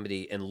into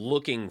comedy and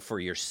looking for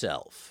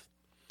yourself,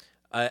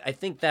 I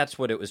think that's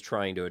what it was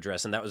trying to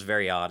address, and that was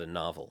very odd and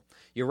novel.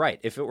 You're right.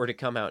 If it were to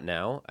come out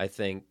now, I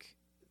think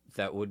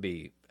that would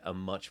be a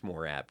much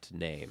more apt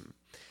name.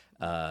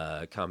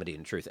 Comedy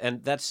and Truth.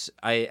 And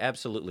I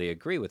absolutely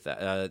agree with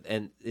that.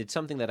 And it's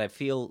something that I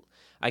feel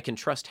I can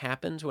trust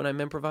happens when I'm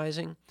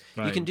improvising.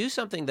 Right. You can do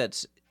something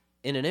that's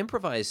in an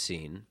improvised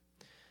scene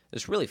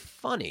that's really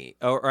funny,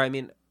 or I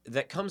mean,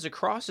 that comes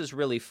across as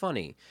really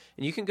funny.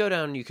 And you can go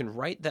down and you can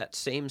write that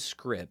same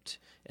script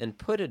and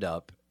put it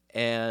up,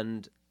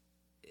 and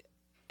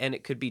and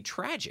it could be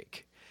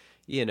tragic.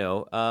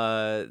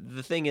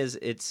 The thing is,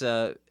 it's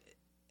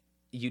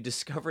you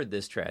discovered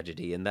this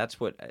tragedy, and that's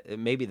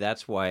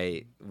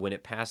why when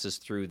it passes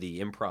through the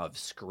improv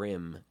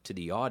scrim to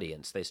the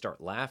audience, they start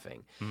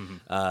laughing,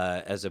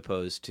 as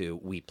opposed to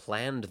we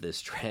planned this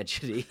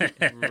tragedy.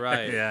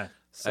 Right. Yeah.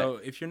 So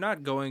if you're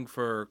not going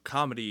for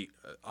comedy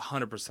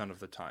 100% of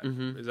the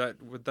time,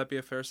 would that be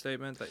a fair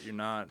statement that you're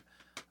not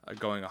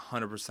going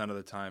 100% of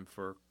the time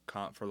for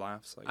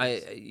laughs?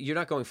 You're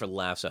not going for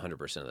laughs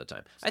 100% of the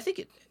time. I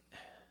think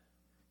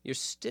you're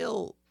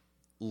still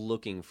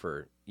looking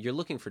for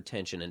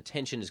tension, and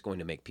tension is going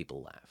to make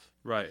people laugh.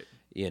 Right.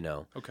 Okay.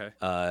 Okay.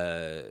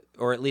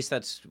 Or at least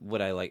that's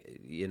what I like.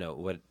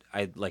 What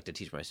I like to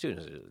teach my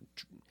students: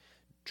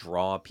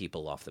 draw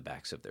people off the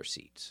backs of their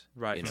seats.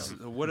 Right. So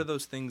what are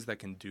those things that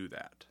can do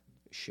that?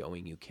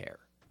 Showing you care.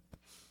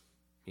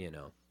 You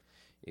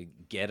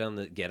get on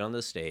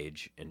the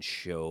stage and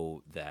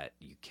show that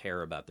you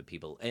care about the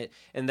people,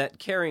 and that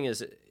caring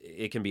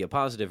it can be a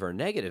positive or a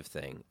negative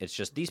thing. It's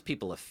just these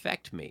people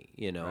affect me,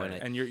 Right.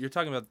 And you're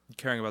talking about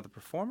caring about the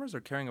performers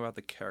or caring about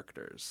the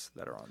characters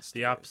that are on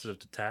stage. The opposite of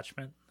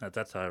detachment.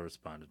 That's how I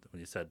responded when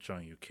you said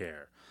showing you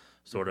care.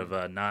 Sort of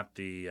not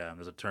the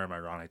there's a term,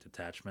 ironic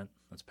detachment,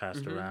 that's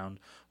passed around,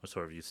 or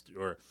sort of used to,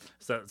 or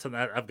so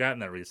that, I've gotten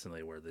that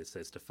recently where they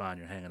say, Stefan,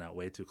 you're hanging out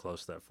way too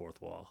close to that fourth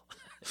wall.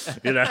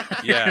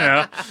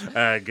 Yeah.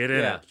 Get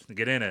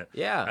in it.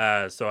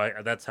 Yeah. So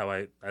that's how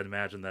I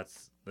imagine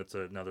that's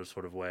another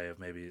sort of way of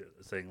maybe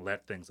saying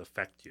let things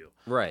affect you.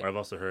 Right. Or I've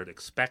also heard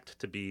expect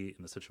to be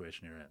in the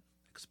situation you're in.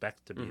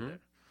 Expect to be there.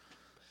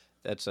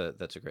 That's a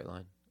great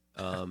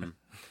line.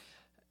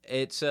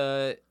 It's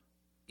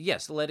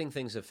yes, letting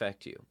things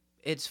affect you.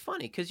 It's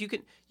funny because you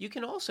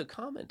can also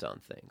comment on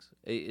things.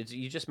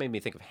 You just made me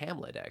think of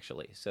Hamlet,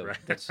 actually. So Right.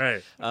 that's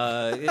Right.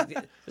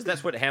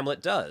 that's what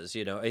Hamlet does.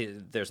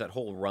 There's that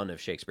whole run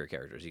of Shakespeare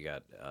characters. You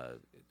got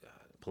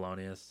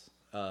Polonius.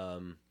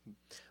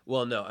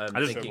 well, no,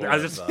 I'm thinking I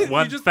of, just You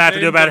one just fact to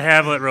do named about the-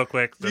 Hamlet real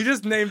quick. You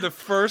just named the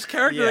first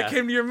character Yeah. that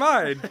came to your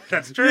mind.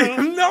 That's You true.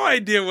 have no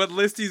idea what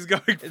list he's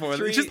going for.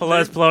 Three- It's just-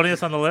 Is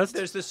Polonius on the list?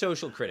 there's the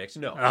social critics.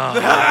 No, Oh,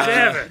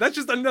 damn it. That's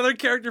just another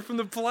character from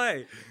the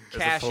play.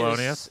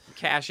 Polonius?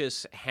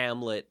 Cassius,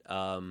 Hamlet.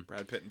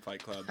 Brad Pitt in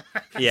Fight Club.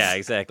 Yeah,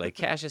 exactly.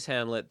 Cassius,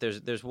 Hamlet.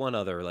 There's one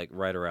other like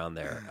right around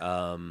there.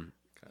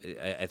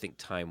 I think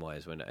time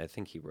wise, when I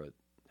think he wrote.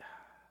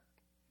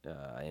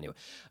 Anyway,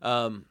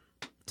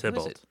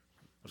 Tybalt. it?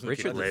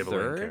 Richard Labeling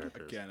III?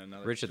 characters. Again,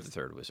 another. Richard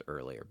III was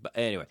earlier, but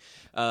anyway,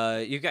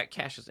 you've got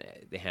Cassius,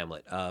 the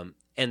Hamlet,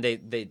 and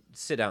they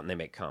sit out and they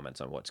make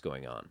comments on what's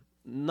going on.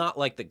 Not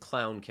like the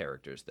clown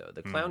characters, though.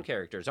 The clown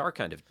characters are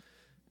kind of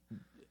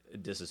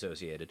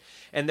disassociated,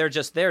 and they're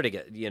just there to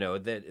get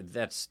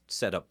that's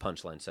set up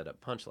punchline.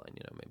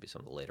 Maybe some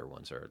of the later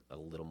ones are a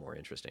little more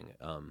interesting.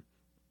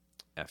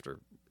 After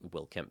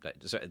Will Kemp died,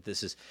 so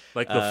this is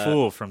Like the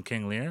fool from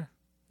King Lear.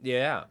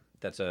 yeah,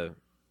 that's a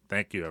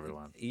Thank you,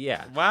 everyone.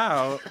 yeah.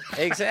 Wow.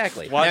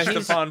 Exactly. Watch Now,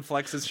 he's- Stefan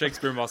flex his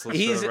Shakespeare muscles for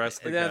the rest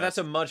of the cast. that's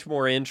a much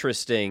more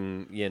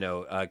interesting,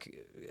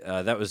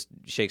 that was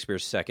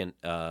Shakespeare's second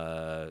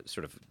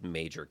sort of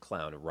major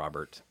clown,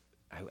 Robert.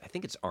 I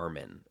think it's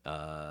Armin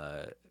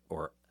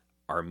or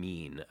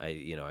Armin.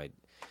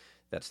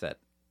 That's that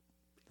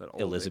That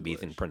old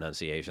Elizabethan English.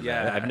 pronunciation.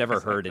 Yeah. I've never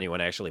heard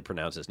anyone actually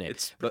pronounce his name.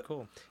 It's pretty But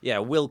cool. yeah,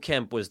 Will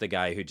Kemp was the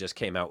guy who just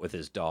came out with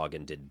his dog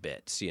and did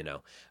bits,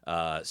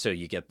 So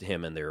you get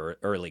him in their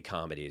early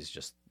comedies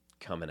just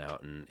coming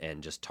out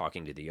and just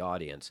talking to the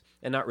audience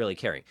and not really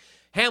caring.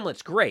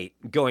 Hamlet's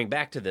great, going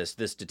back to this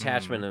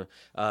detachment,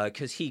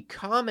 because he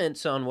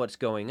comments on what's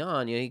going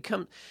on.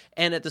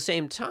 And at the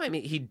same time,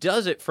 he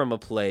does it from a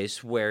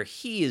place where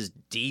he is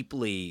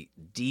deeply,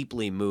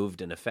 deeply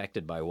moved and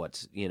affected by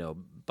what's,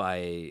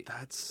 by...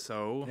 That's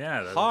so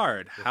Yeah,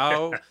 hard.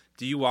 How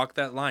do you walk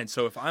that line?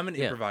 So if I'm an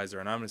Yeah. improviser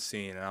and I'm in a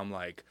scene and I'm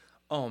like,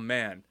 oh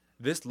man,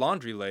 this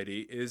laundry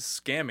lady is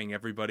scamming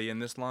everybody in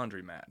this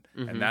laundromat.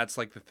 And that's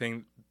like the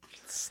thing.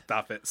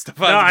 Stop it.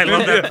 Stefan. No, I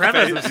love that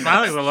premise. I'm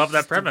smiling 'cause I love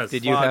that premise.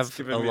 Did you Fonz have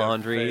giving a me a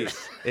laundry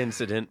face.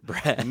 incident,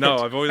 Brad? No,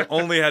 I've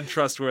only had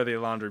trustworthy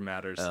laundry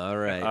matters. All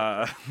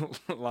right.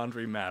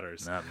 Laundry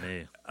matters. Not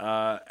me.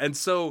 And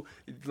so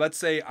let's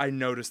say I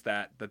notice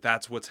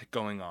that's what's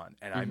going on,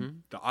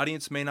 and the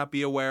audience may not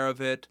be aware of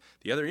it.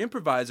 The other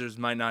improvisers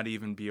might not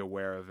even be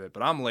aware of it,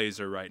 but I'm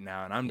laser right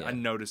now, and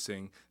I'm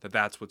noticing that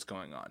that's what's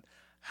going on.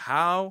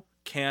 How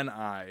can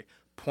I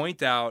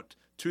point out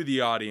to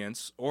the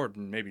audience, or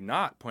maybe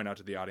not point out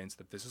to the audience,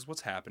 that this is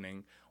what's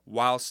happening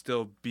while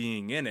still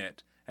being in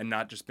it and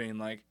not just being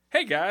like,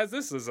 hey guys,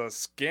 this is a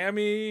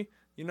scammy,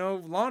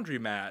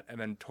 laundromat, and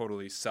then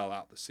totally sell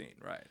out the scene,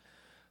 right?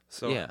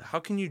 So Yeah. how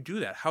can you do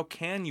that? How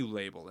can you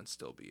label and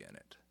still be in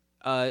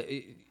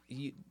it?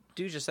 You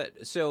do just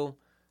that. So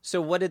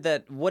what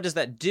does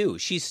that do?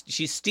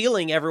 She's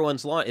stealing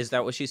everyone's lawn. Is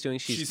that what she's doing?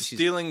 She's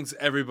stealing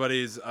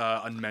everybody's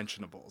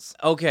unmentionables.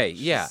 Okay,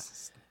 yeah.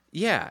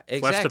 Yeah, Flesh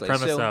exactly. the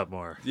premise So out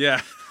more. Yeah.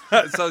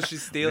 So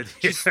she's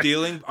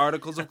stealing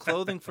articles of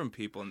clothing from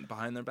people and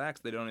behind their backs.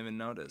 They don't even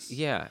notice.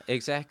 Yeah,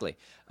 exactly.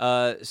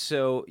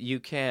 So you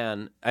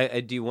can.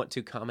 Do you want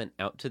to comment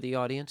out to the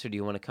audience, or do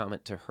you want to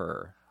comment to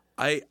her?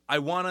 I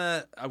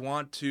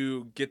want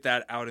to get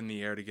that out in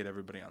the air to get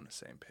everybody on the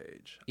same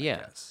page. I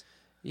guess.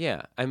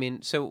 Yeah. I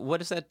mean, so what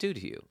does that do to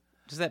you?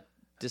 Does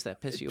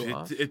that piss you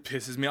off? It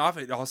pisses me off.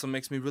 It also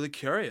makes me really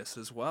curious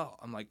as well.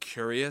 I'm like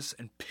curious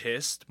and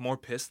pissed, more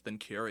pissed than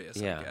curious,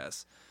 I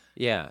guess.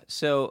 Yeah.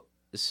 So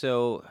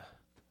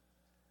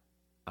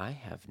I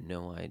have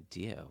no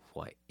idea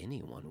why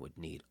anyone would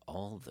need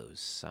all those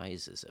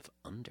sizes of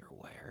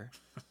underwear.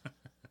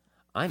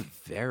 I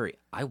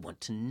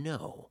want to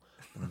know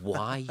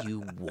why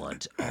you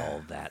want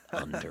all that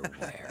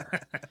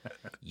underwear.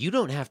 You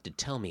don't have to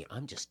tell me.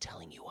 I'm just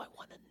telling you I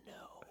want to know.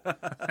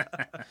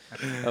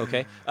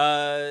 Okay.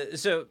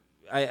 So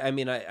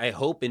I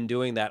hope in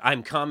doing that,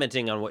 I'm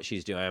commenting on what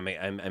she's doing.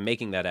 I'm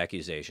making that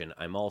accusation.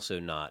 I'm also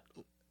not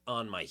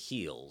on my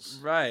heels.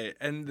 Right.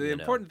 And the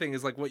important thing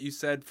is like what you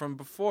said from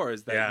before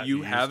is that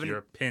you haven't your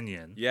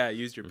opinion. Yeah,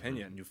 used your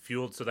opinion. You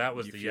fueled. So that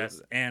was the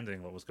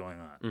yes-anding what was going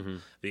on. Mm-hmm.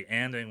 The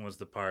anding was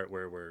the part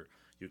where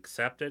you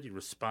accepted, you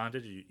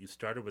responded, you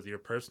started with your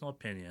personal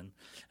opinion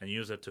and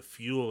used it to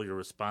fuel your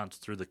response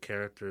through the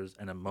characters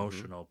and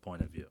emotional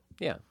point of view.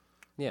 Yeah.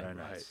 Yeah. Very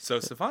nice. Right. So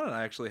Stefan and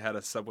I actually had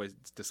a Subway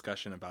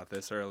discussion about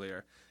this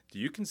earlier. Do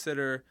you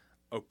consider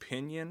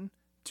opinion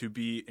to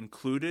be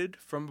included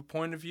from a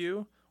point of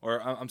view? Or,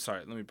 I'm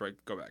sorry, let me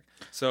go back.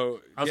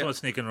 So I also want to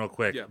sneak in real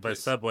quick. Yeah, By please.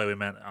 Subway, we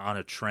meant on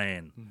a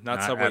train,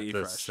 Not Subway at Eat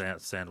the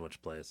Fresh.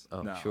 sandwich place.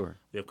 Oh, No. sure.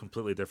 We have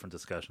completely different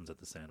discussions at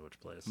the sandwich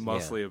place.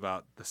 Mostly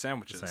about the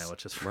sandwiches.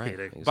 Sandwiches for Right.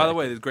 eating. Exactly. By the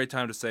way, it's a great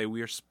time to say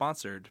we are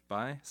sponsored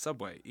by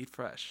Subway. Eat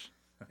fresh.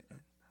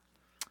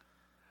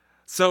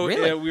 So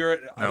Really? we were.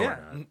 No, yeah.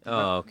 we're not.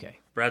 Oh, okay.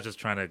 Brad's just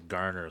trying to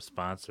garner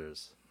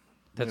sponsors.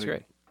 That's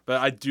great.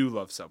 But I do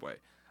love Subway.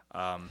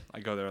 I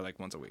go there like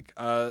once a week.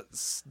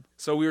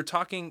 So we were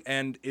talking,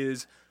 and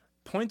is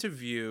point of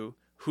view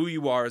who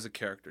you are as a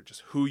character,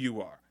 just who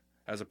you are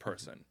as a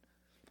person,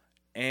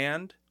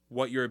 and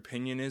what your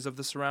opinion is of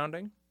the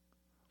surrounding,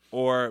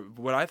 or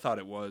what I thought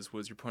it was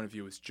your point of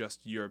view is just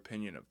your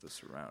opinion of the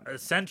surrounding.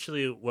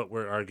 Essentially, what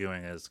we're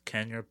arguing is,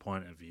 can your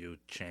point of view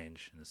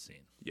change in the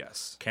scene?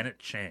 Yes. Can it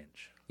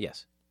change?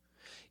 Yes.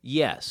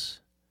 Yes.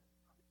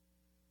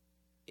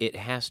 It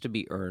has to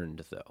be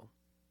earned, though.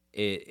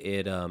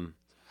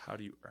 How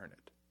do you earn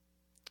it?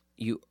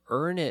 You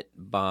earn it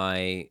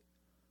by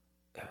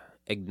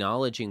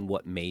acknowledging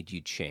what made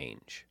you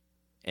change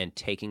and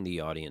taking the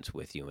audience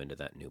with you into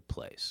that new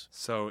place.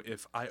 So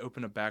if I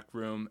open a back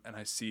room and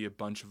I see a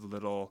bunch of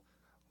little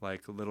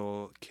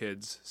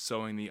kids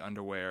sewing the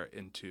underwear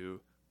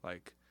into,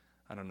 like,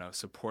 I don't know,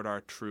 support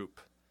our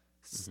troop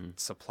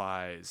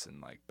supplies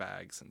and like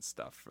bags and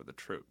stuff for the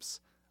troops,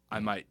 I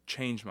might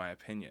change my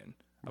opinion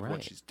of Right.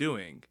 what she's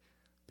doing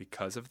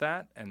because of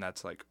that, and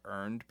that's like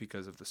earned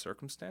because of the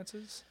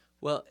circumstances.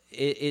 Well,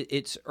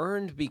 it's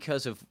earned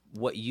because of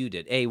what you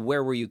did.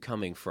 Where were you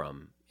coming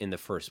from in the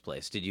first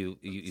place? Did you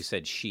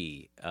said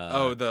she?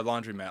 The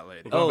laundromat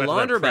lady. Oh, Going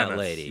back to that laundromat premise.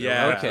 lady.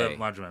 Yeah. Okay.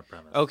 The laundromat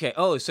premise. Okay.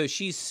 Oh, so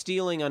she's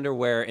stealing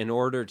underwear in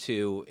order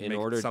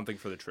Make something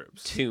for the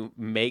troops. to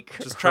make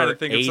Just her trying to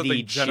think of 80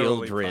 something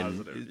generally children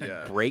positive,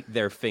 yeah. break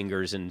their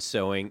fingers in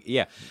sewing.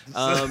 Yeah.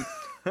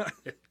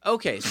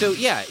 Okay. So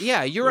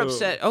yeah, you're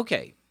upset.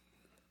 Okay.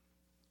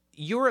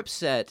 You're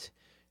upset.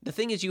 The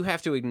thing is, you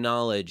have to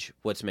acknowledge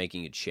what's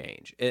making you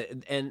change,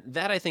 and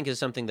that I think is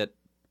something that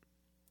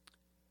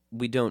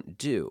we don't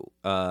do.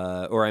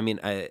 Or I mean,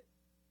 I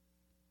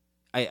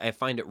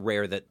find it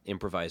rare that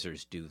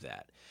improvisers do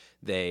that.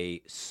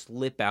 They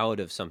slip out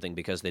of something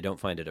because they don't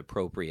find it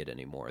appropriate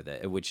anymore,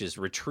 which is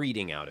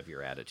retreating out of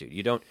your attitude.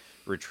 You don't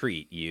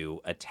retreat,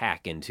 you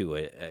attack into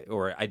it.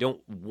 Or I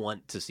don't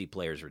want to see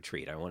players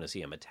retreat. I want to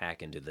see them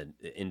attack into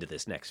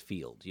this next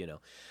field, you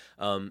know.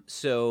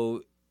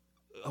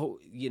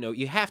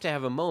 You have to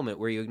have a moment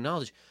where you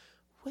acknowledge,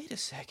 wait a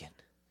second,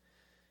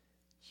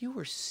 you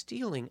were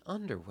stealing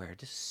underwear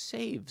to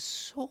save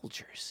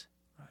soldiers.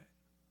 Right.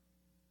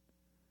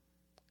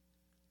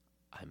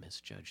 I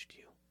misjudged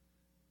you.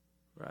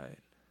 Right.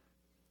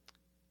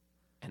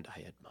 And I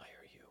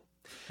admire you.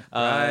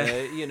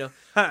 Right. You know,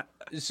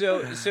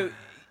 so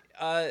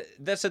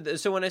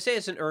when I say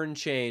it's an earned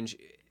change,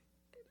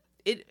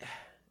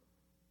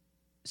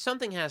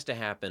 something has to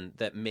happen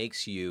that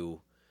makes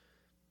you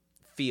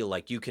feel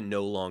like you can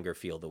no longer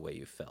feel the way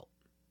you felt.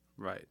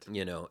 Right.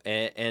 You know,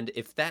 and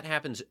if that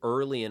happens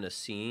early in a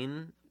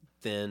scene,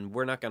 then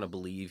we're not going to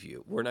believe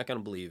you. We're not going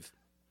to believe.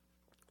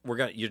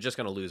 You're just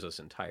going to lose us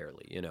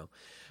entirely. You know.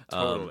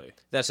 Totally.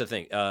 That's the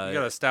thing. You got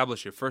to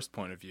establish your first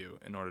point of view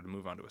in order to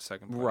move on to a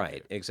second point of Right,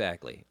 view.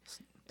 exactly.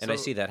 And I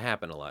So- see that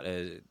happen a lot.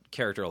 A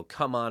character will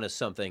come on as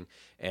something,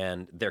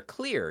 and they're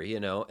clear, you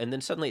know, and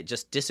then suddenly it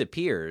just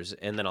disappears,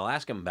 and then I'll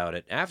ask them about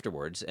it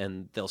afterwards,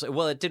 and they'll say,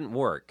 well, it didn't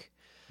work.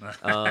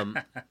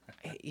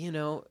 You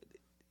know,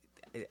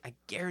 I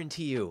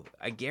guarantee you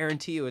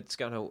it's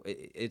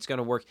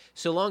gonna work,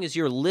 so long as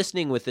you're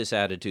listening with this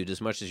attitude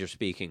as much as you're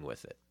speaking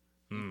with it.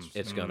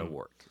 it's going to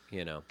work.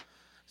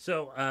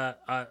 So,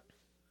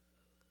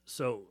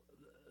 so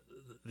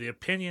the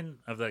opinion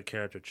of that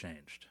character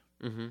changed.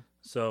 Mm-hmm.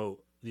 So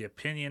the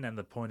opinion and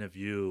the point of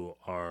view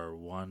are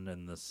one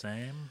and the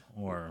same,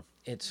 or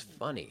It's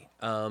funny.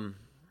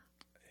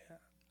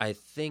 I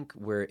think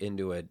we're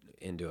into a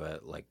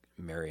like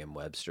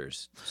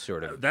Merriam-Webster's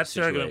sort of. that's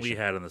the argument we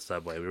situation. had on the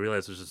subway. We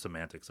realized it was a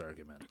semantics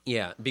argument.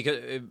 Yeah,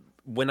 because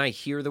when I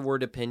hear the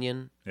word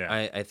opinion,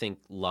 Yeah. I think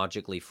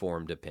logically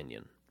formed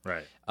opinion.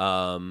 Right.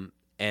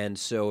 And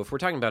so if we're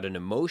talking about an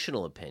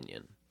emotional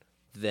opinion,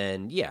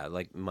 then yeah,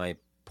 like my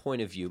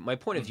point of view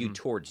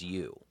towards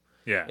you.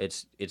 Yeah.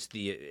 It's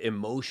the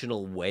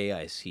emotional way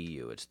I see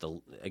you. It's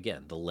the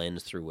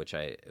lens through which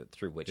I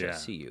Yeah.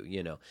 see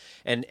you,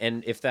 And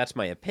if that's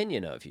my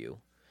opinion of you,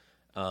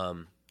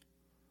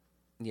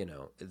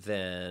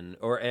 then,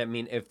 or I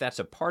mean, if that's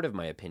a part of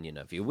my opinion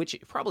of you, which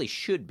it probably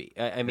should be.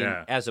 I mean,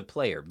 Yeah. as a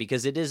player,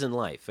 because it is in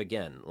life.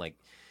 Again, like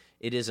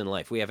it is in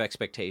life. We have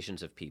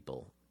expectations of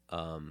people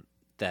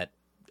that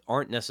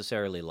aren't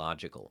necessarily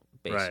logical.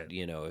 Based, Right.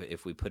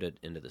 if we put it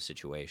into the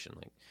situation,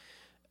 like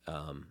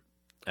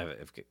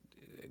I've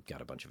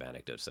got a bunch of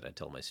anecdotes that I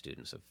tell my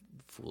students of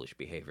foolish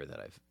behavior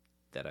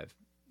that I've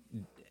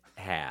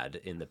had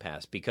in the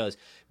past because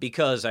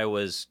I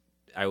was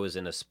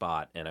in a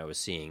spot and I was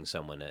seeing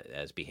someone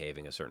as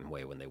behaving a certain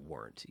way when they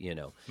weren't,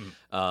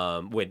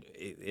 when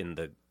in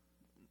the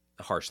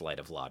harsh light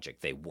of logic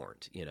they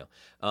weren't,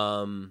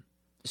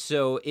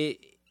 so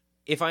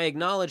if I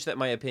acknowledge that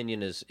my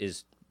opinion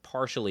is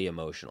partially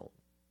emotional,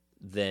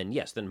 then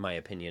yes, then my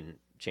opinion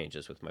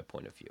changes with my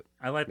point of view.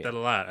 I like that a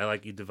lot. I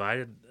like you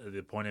divided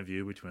the point of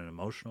view between an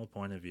emotional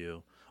point of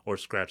view, or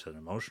scratch that,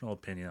 emotional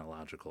opinion and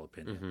logical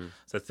opinion.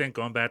 So I think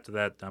going back to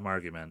that dumb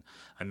argument,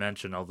 I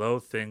mentioned although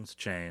things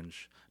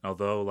change,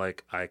 although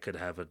like I could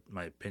have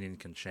my opinion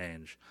can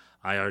change,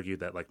 I argued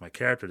that like my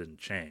character didn't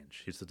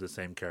change. He's the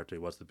same character he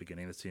was at the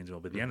beginning of the scene, he will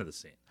be the end of the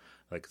scene.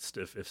 Like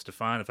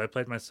if I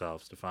played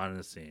myself, Stefan in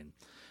a scene,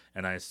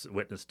 and I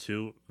witnessed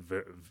two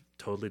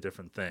totally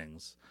different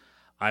things,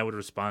 I would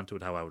respond to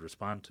it how I would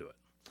respond to it.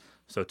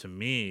 So to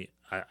me,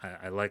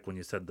 I like when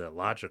you said the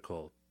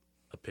logical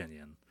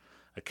opinion.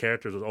 A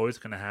character is always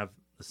going to have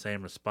the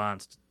same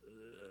response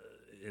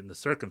in the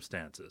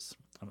circumstances.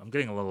 I'm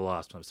getting a little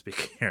lost when I'm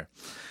speaking here.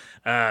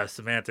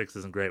 Semantics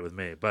isn't great with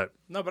me, but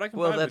No, but I can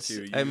Well, vibe that's-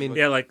 with you. I mean-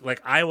 yeah, like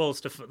I will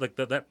like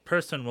that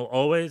person will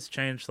always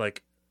change.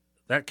 Like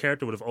that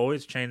character would have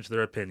always changed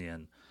their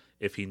opinion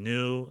if he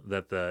knew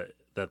that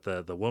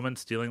the woman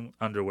stealing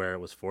underwear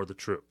was for the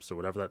troops or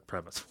whatever that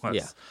premise was.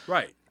 Yeah.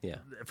 right. Yeah.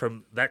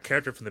 From that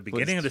character from the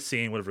beginning of the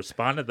scene would have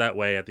responded that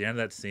way at the end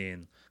of that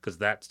scene because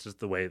that's just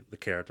the way the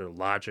character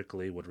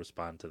logically would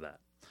respond to that.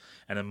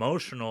 An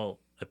emotional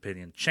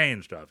opinion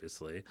changed,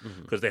 obviously,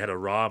 because they had a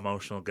raw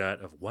emotional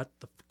gut of what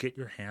the get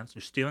your hands,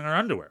 you're stealing our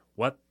underwear.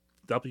 What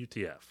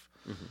WTF?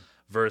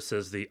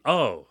 Versus the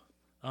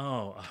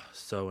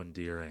so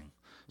endearing.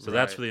 So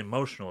that's Right. where the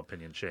emotional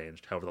opinion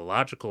changed. However, the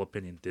logical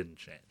opinion didn't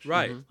change.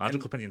 Right.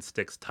 Logical opinion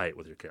sticks tight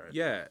with your character.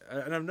 Yeah,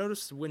 and I've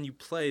noticed when you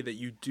play that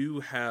you do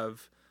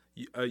have,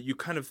 you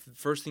kind of,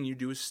 first thing you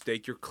do is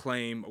stake your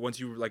claim. Once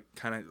you like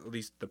kind of, at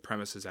least the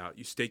premise is out,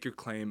 you stake your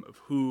claim of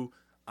who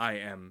I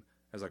am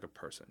as like a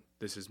person.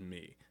 This is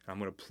me. I'm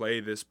going to play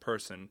this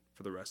person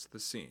for the rest of the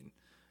scene.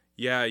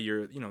 Yeah,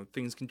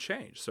 things can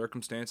change.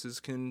 Circumstances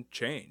can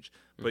change.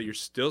 But you're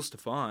still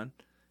Stefan.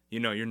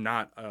 You're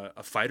not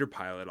a fighter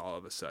pilot all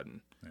of a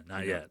sudden.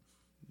 Not yet.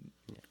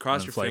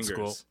 Cross I'm in your flight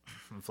fingers. school.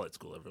 I'm in flight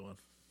school, everyone.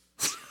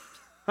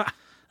 That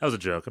was a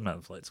joke. I'm not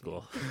in flight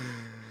school.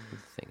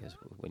 The thing is,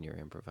 when you're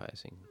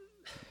improvising,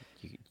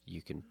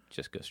 you can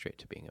just go straight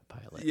to being a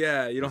pilot.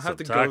 Yeah, you don't That's have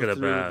what to I'm go talking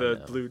through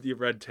about. the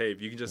red tape.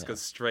 You can just go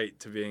straight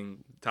to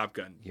being Top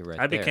Gun. You're right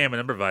I there. became an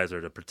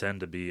improviser to pretend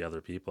to be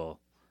other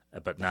people,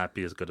 but not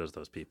be as good as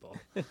those people.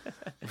 You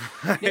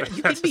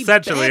can That's be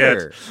essentially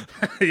better.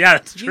 it. Yeah,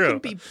 that's You true. can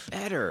be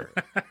better.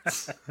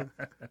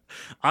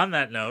 On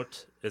that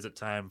note, is it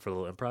time for a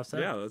little improv set?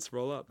 Yeah, let's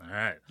roll up. All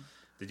right.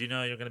 Did you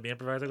know you're going to be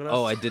improvising with us?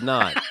 Oh, I did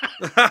not.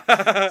 Sorry,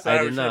 I we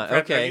did should not.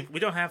 prep- Okay.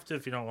 We don't have to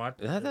if you don't want.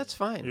 That's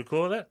fine. You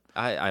cool with it?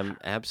 I'm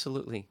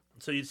absolutely.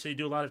 So you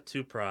do a lot of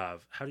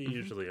two-prov. How do you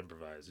usually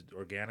improvise?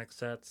 Organic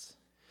sets?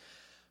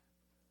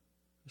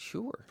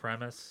 Sure.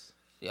 Premise?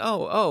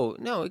 Oh,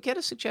 no. Get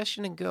a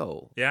suggestion and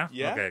go. Yeah?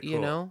 Yeah? Okay, cool. You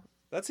know?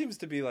 That seems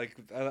to be like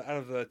out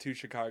of the two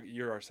Chicago.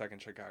 You're our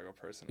second Chicago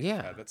person.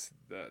 Yeah. That's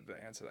the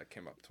answer that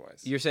came up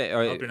twice. You're saying.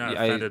 hope you're not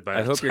offended by I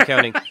it. hope you're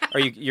counting.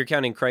 You're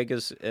counting Craig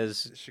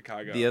as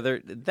Chicago. the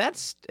other?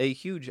 That's a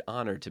huge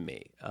honor to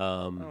me.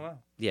 Oh wow,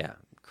 Yeah,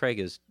 Craig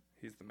is.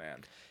 he's the man.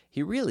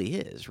 He really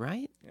is,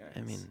 right? Yeah, I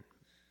he's- mean,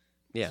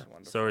 yeah. He's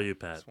wonderful. So are you,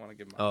 Pat. Just want to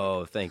give him.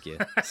 Oh, thank you,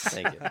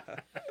 thank you.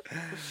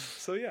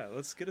 So yeah,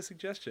 let's get a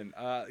suggestion.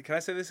 Can I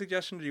say the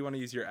suggestion, or do you want to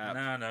use your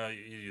app? No,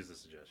 you use the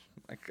suggestion.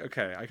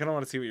 Okay, I kind of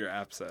want to see what your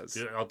app says.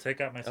 I'll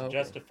take out my Oh.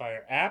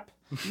 Suggestifier app.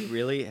 You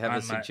really have On a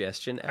my-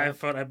 suggestion I app?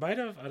 thought I might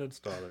have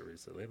uninstalled it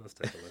recently. Let's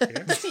take a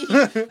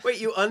look here. Wait,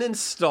 you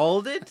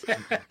uninstalled it?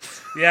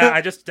 Yeah,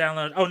 I just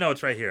downloaded. Oh no,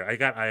 it's right here. I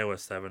got iOS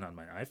 7 on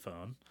my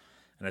iPhone,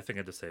 And I think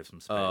I had to save some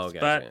space. Oh,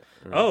 gotcha.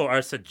 But,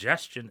 our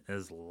suggestion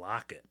is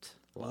Locket.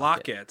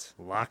 Locket.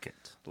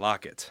 Locket.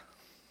 Locket.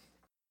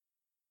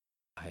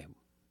 I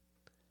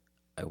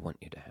want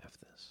you to have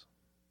this.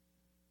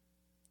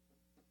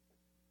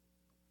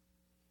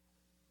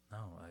 No,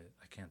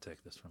 I can't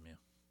take this from you.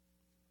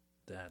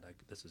 Dad,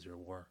 this is your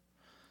war.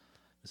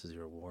 This is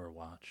your war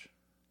watch.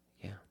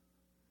 Yeah.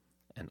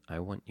 And I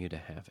want you to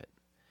have it.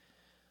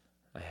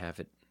 I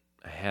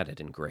had it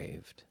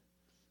engraved.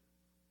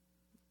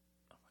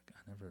 Oh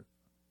my God,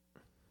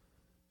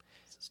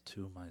 This is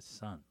to my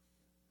son.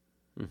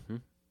 Mm-hmm.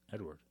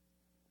 Edward.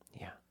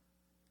 Yeah.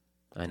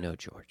 I know,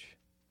 George.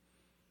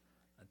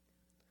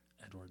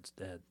 Edward's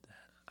dead, Dad.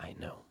 I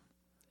know.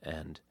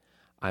 And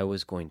I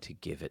was going to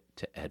give it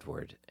to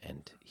Edward,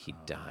 and he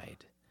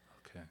died.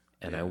 Okay.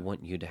 And I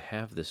want you to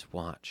have this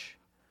watch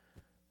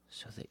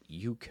so that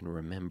you can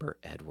remember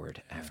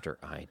Edward after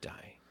I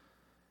die.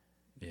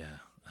 Yeah,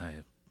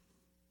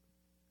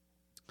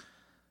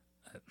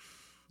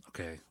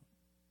 okay.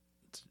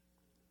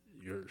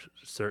 You're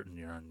certain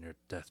you're on your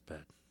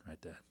deathbed, right,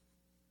 Dad?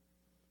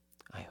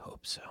 I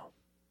hope so.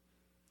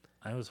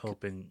 I was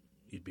hoping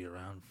you'd be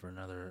around for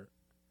another.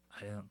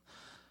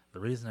 The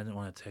reason I didn't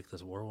want to take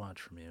this war watch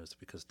from you is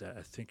because, Dad,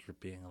 I think you're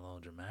being a little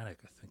dramatic.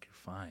 I think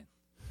you're fine.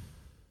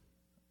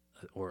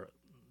 Or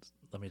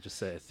let me just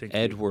say, I think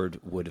Edward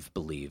would have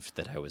believed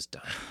that I was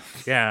dying.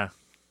 Yeah.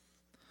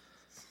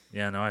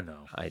 Yeah, no, I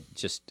know.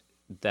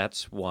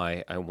 That's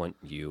why I want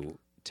you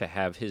to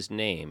have his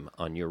name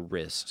on your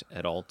wrist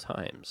at all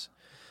times,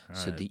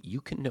 so that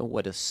you can know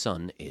what a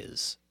son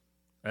is.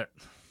 Dad,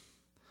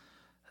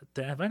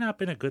 have I not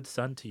been a good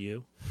son to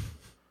you?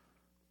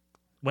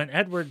 When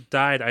Edward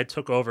died, I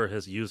took over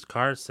his used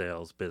car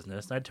sales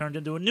business, and I turned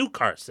into a new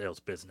car sales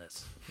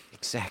business.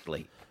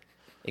 Exactly.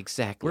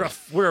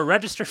 We're a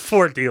registered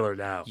Ford dealer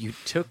now. You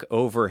took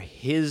over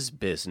his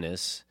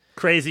business.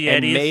 Crazy and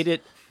Eddie's. made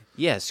it,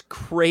 yes,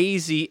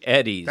 Crazy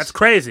Eddie's. That's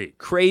crazy.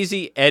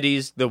 Crazy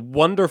Eddie's, the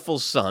wonderful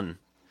son.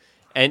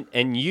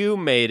 And you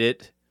made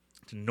it.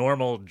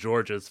 Normal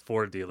George's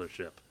Ford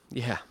dealership.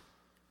 Yeah.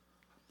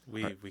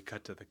 We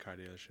cut to the car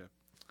dealership.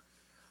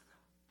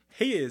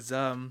 Hey, is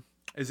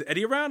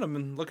Eddie around?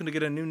 I'm looking to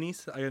get a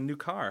new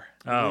car.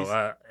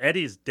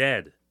 Eddie's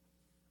dead.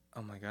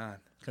 Oh my God.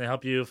 Can I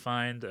help you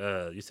find,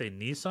 you say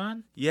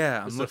Nissan?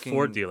 Yeah, This is a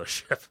Ford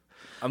dealership.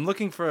 I'm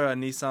looking for a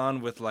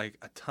Nissan with like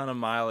a ton of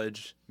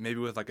mileage, maybe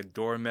with like a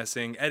door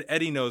missing.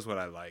 Eddie knows what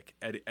I like.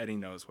 Eddie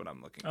knows what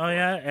I'm looking for. Oh,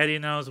 yeah? Eddie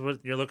knows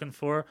what you're looking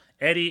for?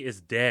 Eddie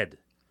is dead.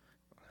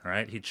 All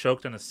right? He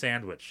choked on a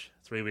sandwich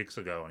 3 weeks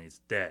ago, and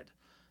he's dead.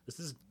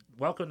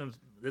 Welcome to...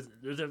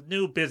 There's a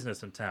new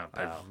business in town,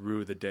 I pal.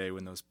 rue the day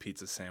when those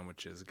pizza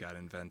sandwiches got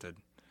invented.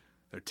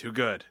 They're too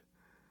good.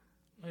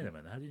 Wait a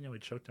minute. How do you know he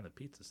choked on a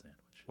pizza sandwich?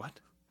 What?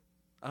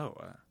 Oh,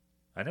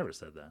 I never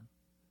said that.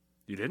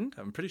 you didn't?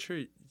 I'm pretty sure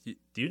you...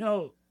 Do you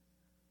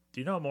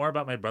know more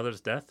about my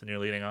brother's death than you're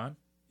leading on?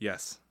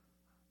 Yes,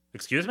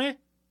 Excuse me?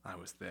 I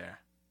was there.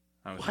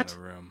 I was What? in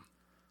the room.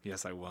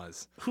 Yes, I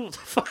was. Who the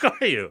fuck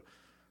are you?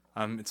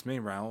 It's me,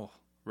 Raul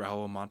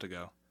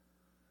Montego.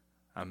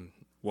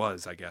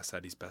 Was, I guess,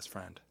 Eddie's best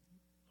friend.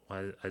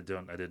 Why I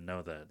didn't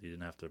know that. You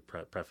didn't have to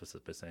preface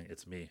it by saying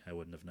it's me. I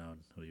wouldn't have known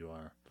who you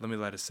are. Let me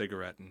light a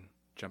cigarette and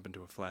jump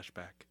into a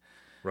flashback.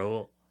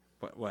 Raul,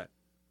 What?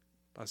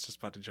 I was just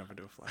about to jump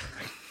into a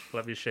flashback.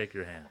 let me shake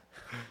your hand.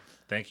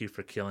 Thank you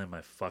for killing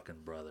my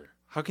fucking brother.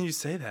 How can you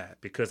say that?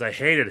 Because I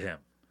hated him.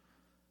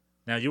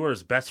 Now, you were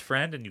his best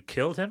friend and you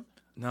killed him?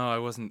 No, I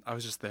wasn't. I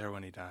was just there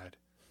when he died.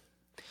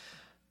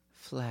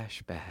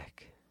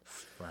 Flashback.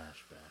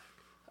 Flashback.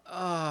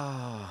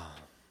 Oh.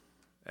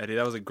 Eddie,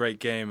 that was a great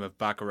game of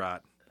Baccarat.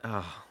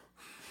 Oh.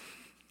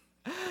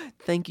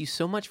 Thank you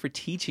so much for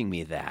teaching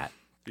me that.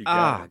 You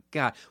got it.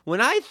 God. When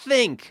I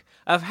think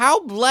of how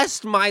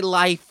blessed my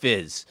life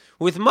is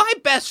with my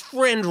best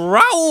friend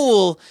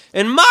Raul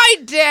and my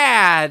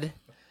dad.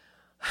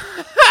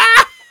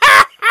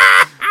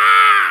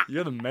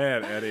 You're the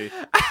man, Eddie.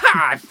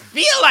 I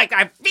feel like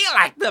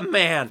the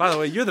man. By the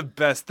way, you're the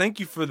best. Thank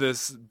you for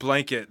this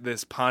blanket,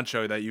 this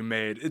poncho that you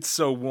made. It's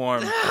so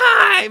warm.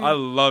 I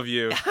love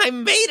you. I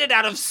made it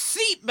out of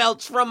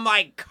seatbelts from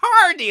my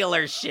car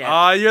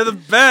dealership. You're the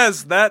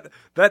best. That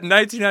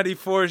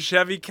 1994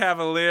 Chevy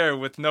Cavalier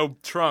with no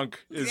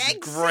trunk is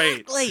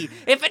great. Exactly.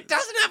 If it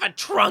doesn't have a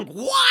trunk,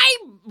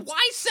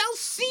 why sell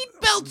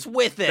seatbelts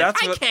with it?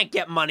 I can't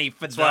get money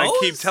for those. So I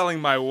keep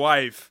telling my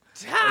wife.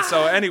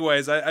 So,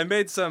 anyways, I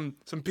made some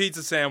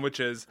pizza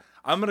sandwiches.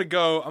 I'm gonna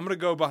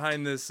go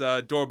behind this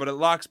door, but it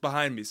locks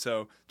behind me.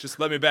 So just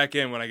let me back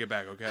in when I get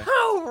back, okay?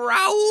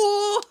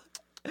 Oh,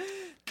 Raul,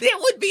 that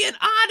would be an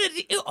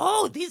oddity.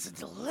 Oh, these are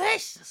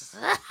delicious.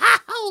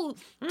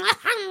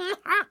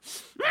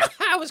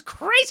 I was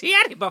crazy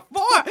Eddie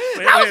before.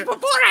 That was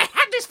before I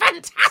had these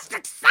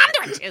fantastic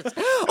sandwiches.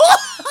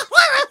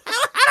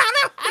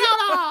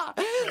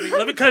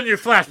 Let me cut in your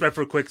flashback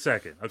for a quick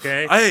second,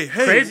 okay? Hey.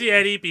 Crazy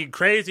Eddie being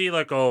crazy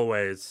like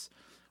always.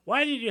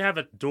 Why did you have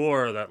a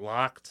door that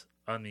locked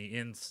on the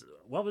ins?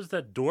 What was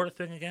that door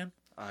thing again?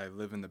 I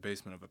live in the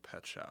basement of a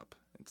pet shop.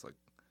 It's like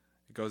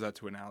It goes out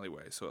to an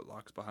alleyway, so it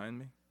locks behind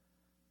me.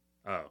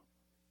 Oh.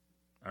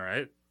 All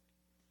right.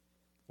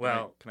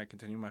 Well, Can I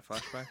continue my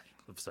flashback?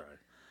 I'm sorry.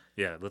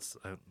 Yeah, let's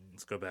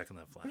go back in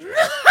that flash.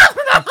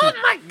 Oh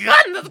my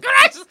goodness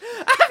gracious!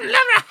 I've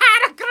never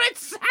had a great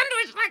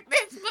sandwich like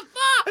this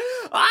before!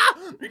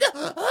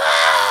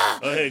 Oh,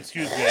 hey,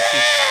 excuse me.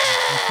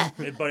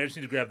 Hey, buddy, I just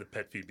need to grab the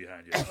pet feed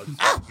behind you.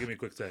 Give me a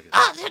quick second.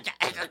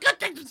 It's a good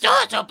thing the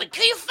door's open.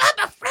 Can you find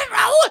my friend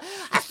Raul?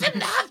 I seem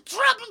to have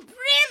trouble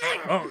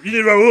breathing. Oh, you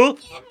need Raul?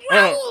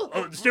 Raul.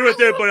 Oh, stay right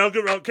there, buddy. I'll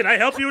get Raul. Can I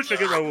help you or should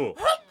I get Raul?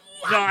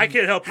 No, I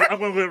can't help you. I'm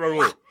going to get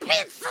Raul.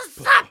 Pizza,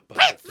 stop!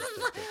 Pizza!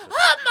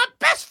 Oh, my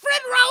best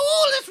friend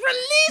Raul is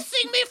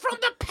releasing me from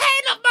the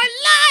pain of my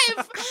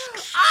life!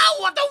 Oh,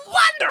 what a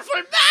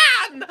wonderful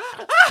man!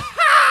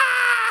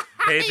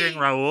 Paging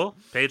Raul.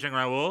 Paging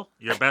Raul.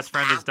 Your best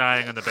friend is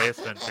dying in the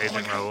basement.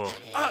 Paging Raul.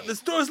 Ah, this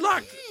door's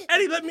locked.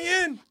 Eddie, let me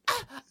in.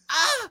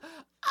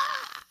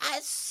 I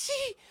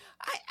see.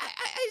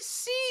 I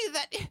see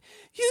that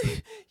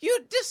you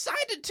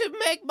decided to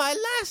make my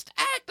last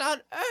act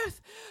on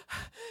Earth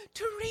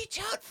to reach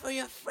out for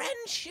your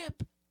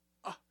friendship.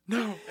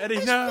 No, Eddie,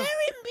 It's no.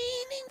 very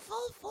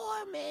meaningful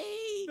for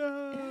me.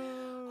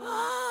 No.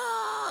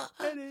 Ah,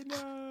 Eddie,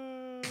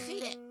 no.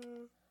 click.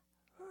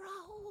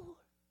 Raul.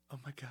 Oh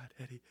my God,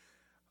 Eddie.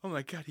 Oh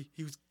my God,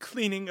 he was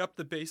cleaning up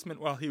the basement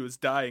while he was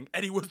dying.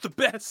 Eddie was the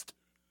best.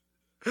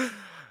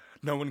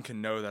 No one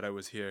can know that I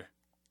was here.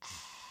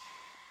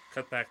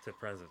 Cut back to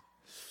present.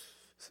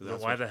 So Then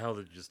that's why what- the hell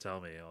did you just tell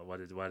me? Why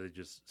did you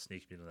just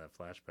sneak me into that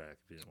flashback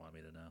if you didn't want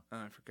me to know?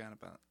 I forgot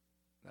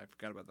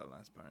about that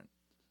last part.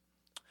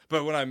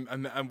 But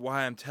what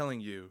why I'm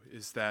telling you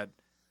is that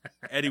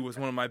Eddie was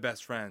one of my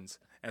best friends,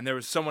 and there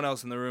was someone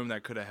else in the room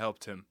that could have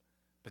helped him,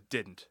 but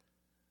didn't.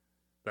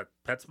 That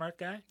PetSmart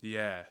guy?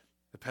 Yeah,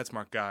 the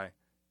PetSmart guy.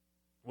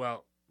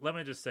 Well, let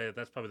me just say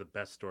that's probably the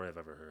best story I've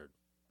ever heard.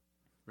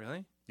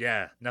 Really?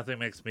 Yeah, nothing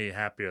makes me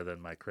happier than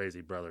my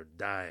crazy brother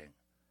dying.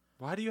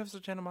 Why do you have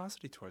such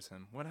animosity towards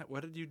him? What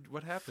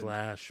happened?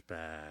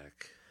 Flashback.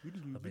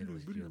 Let me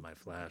review my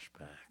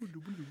flashback.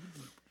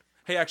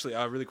 Hey, actually,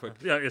 really quick.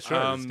 Yeah,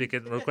 sure. Sneak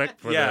in real quick.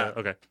 yeah.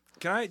 Okay.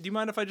 Do you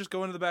mind if I just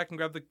go into the back and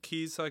grab the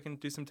keys so I can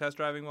do some test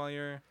driving while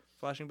you're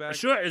flashing back?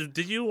 Sure.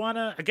 Did you want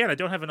to... Again, I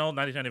don't have an old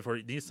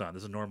 1994 Nissan.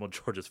 This is a normal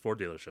George's Ford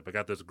dealership. I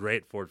got this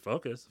great Ford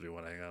Focus if you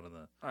want to hang out in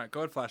the... All right,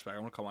 go ahead, flashback. I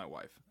want to call my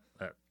wife.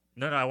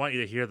 No, I want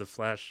you to hear the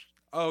flash...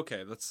 Oh,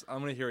 okay, I'm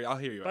gonna hear you. I'll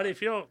hear you. Buddy, out.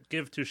 if you don't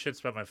give two shits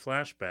about my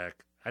flashback,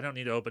 I don't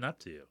need to open up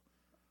to you.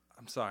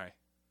 I'm sorry.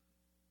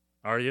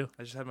 Are you?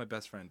 I just had my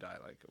best friend die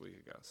like a week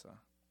ago, so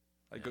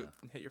go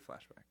hit your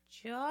flashback.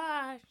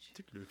 George.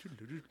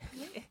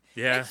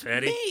 Yeah, It's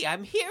Eddie? me.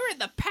 I'm here in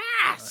the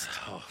past.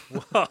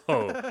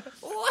 Whoa.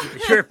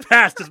 What? Your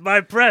past is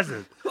my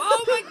present.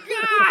 Oh my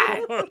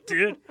God. Oh,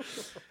 dude.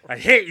 I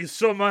hate you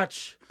so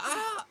much.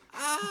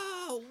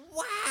 Oh,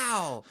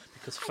 wow.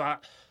 Because Go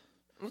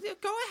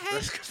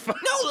ahead. fuck.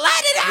 No,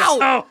 let it out.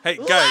 Oh, Hey,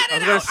 guys, Let I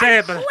was it gonna out. say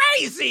I'm it, but-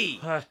 crazy.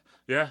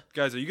 yeah.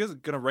 guys, are you guys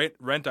gonna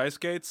rent ice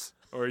skates,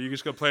 or are you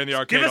just gonna play in the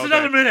arcade? Give us all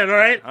another day? minute, all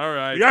right? All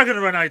right. We are going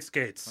to run ice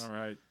skates. All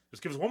right.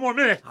 Just give us one more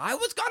minute. I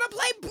was gonna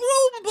play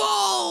broom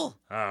ball.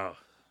 Oh,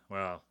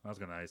 well, I was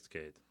going to ice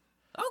skate.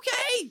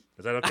 Okay.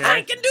 Is that okay?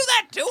 I can do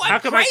that too. I'm How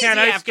come crazy I can't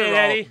ice after skate, all.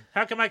 Eddie?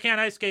 How come I can't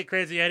ice skate,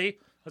 Crazy Eddie?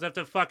 Because I have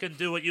to fucking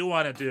do what you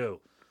want to do.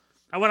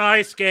 I want to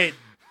ice skate.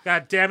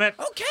 God damn it.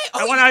 Okay.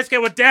 I want to ice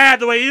skate with Dad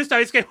the way you used to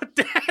ice skate with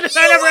Dad. I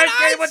never ice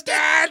skated with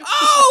Dad.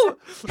 Oh.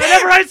 I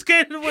never ice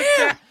skated with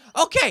Here. Dad.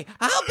 Okay,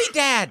 I'll be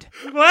Dad.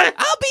 What?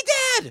 I'll be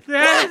Dad.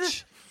 Dad.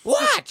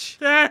 Watch.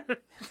 Dad.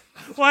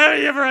 Why don't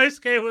you ever ice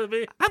skate with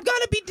me? I'm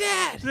gonna be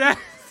Dad. Dad.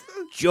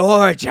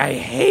 George, I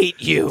hate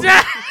you.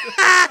 Dad.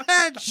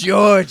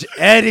 George,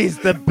 Eddie's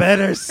the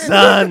better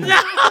son.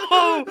 No.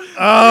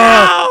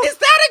 Oh. Is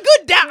that a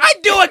good dad? I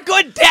do a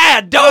good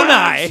dad, don't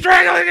I?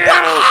 Strangling you.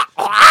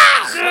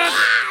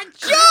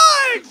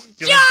 George!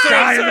 You George!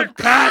 die in the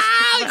past.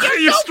 Oh, you're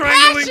You're so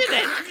strangling.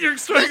 passionate. You're You're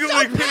so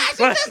strangling. passionate.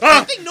 What? There's Oh.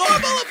 nothing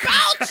normal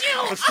about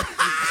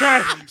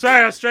you.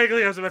 Sorry, I'm strangling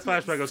you. I was in my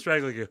flashback. I was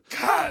strangling you.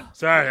 God.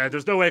 Sorry,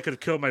 there's no way I could have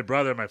killed my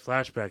brother in my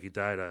flashback. He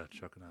died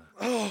choking on it.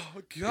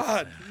 Oh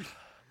God.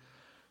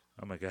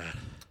 Oh my God.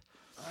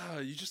 Oh,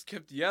 you just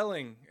kept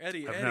yelling,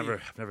 Eddie. I've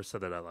never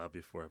said that out loud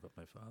before about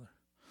my father.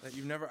 That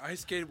you've never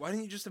ice skated. Why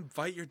didn't you just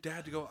invite your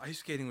dad to go ice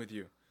skating with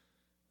you?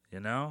 You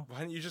know? Why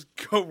didn't you just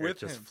go It with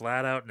just him?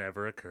 flat out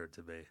never occurred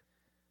to me.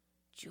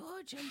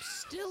 George, I'm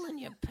still in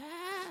your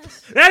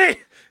past. Eddie!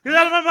 Get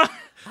out of my mind!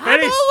 I'm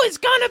Eddie! always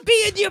gonna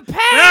be in your No!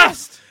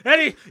 past.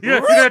 Eddie! You're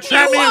gonna Root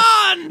trap you me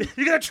on.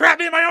 You're gonna trap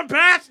me in my own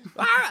past?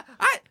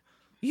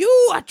 You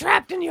are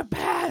trapped in your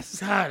past.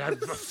 God, I'm a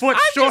foot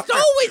I'm short. just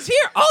always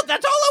here. Oh,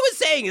 that's all I was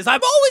saying is I'm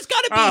always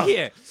gonna Oh, be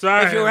here.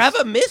 sorry. If you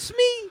ever miss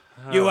me,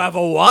 you Oh.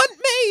 ever want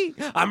me,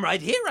 I'm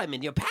right here. I'm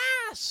in your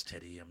past.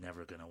 Eddie, I'm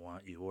never gonna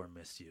want you or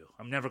miss you.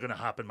 I'm never gonna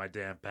hop in my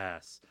damn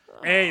past.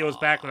 A, it was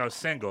back when I was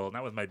single,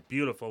 not with my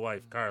beautiful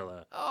wife,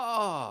 Carla.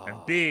 Oh.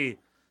 And B,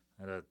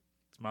 I had a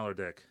smaller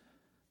dick.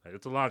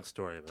 It's a long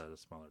story about a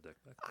smaller dick.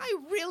 I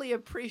really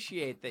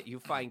appreciate that you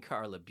find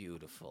Carla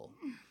beautiful.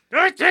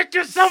 Thank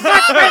you so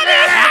much for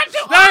that!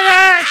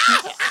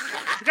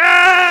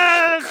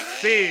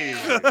 See.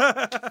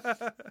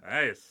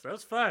 Nice. That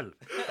was fun.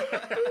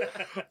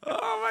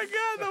 Oh my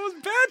god, that was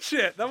bad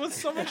shit. That was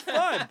so much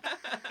fun.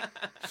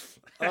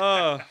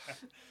 Oh,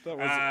 that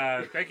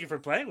was. Thank you for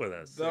playing with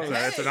us. That was-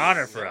 It's an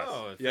honor for us.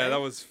 Oh, Yeah,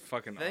 that was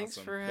fucking Thanks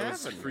awesome. for That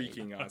was having me.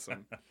 freaking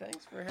awesome.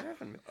 Thanks for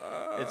having me.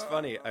 It's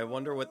funny. I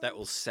wonder what that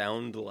will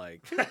sound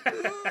like.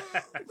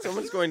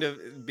 Someone's going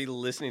to be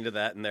listening to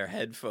that in their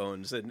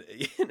headphones, and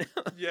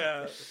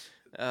Yeah.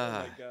 Oh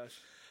uh, my gosh.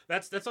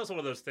 That's also one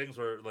of those things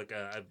where, like,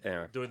 I'm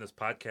Yeah. doing this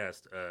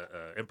podcast,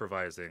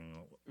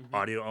 improvising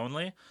audio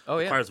only. Oh,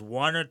 yeah. Requires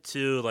one or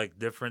two, like,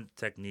 different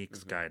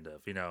techniques, kind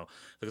of,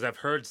 because I've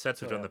heard sets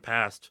we've done in the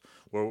past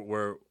where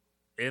we're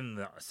in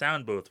the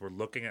sound booth, we're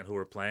looking at who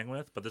we're playing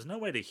with, but there's no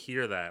way to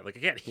hear that. Like,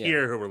 I can't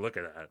hear who we're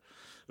looking at.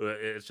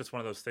 It's just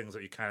one of those things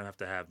that you kind of have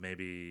to have.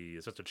 Maybe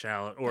it's just a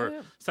challenge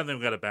or something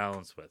we've got to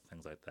balance with,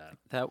 things like that.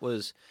 that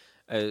was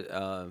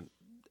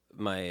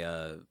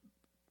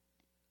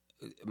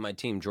my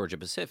team, Georgia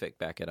Pacific,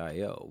 back at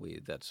I.O.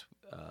 That's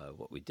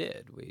what we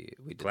did. We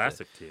did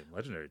Classic team,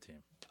 legendary team.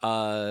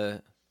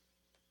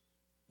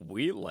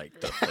 We like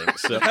to think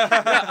so.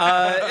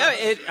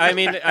 I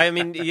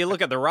mean, you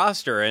look at the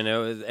roster, and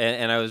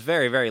I was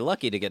very, very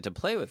lucky to get to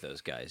play with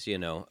those guys.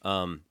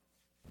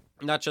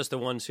 Not just the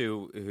ones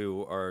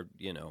who are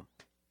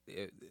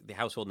the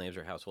household names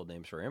are household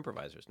names for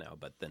improvisers now,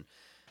 but then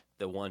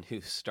the one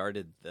who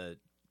started the.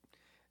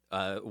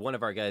 One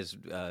of our guys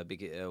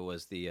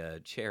was the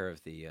chair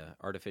of the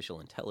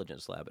Artificial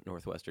Intelligence Lab at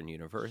Northwestern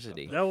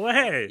University. No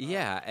way.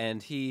 Yeah,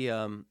 and he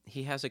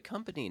has a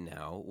company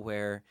now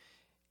where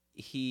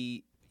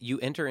you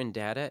enter in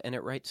data and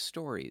it writes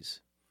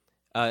stories.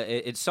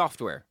 It's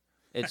software.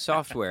 It's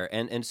software,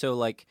 and so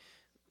like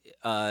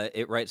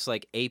it writes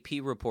like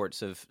AP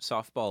reports of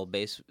softball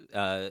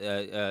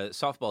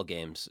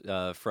games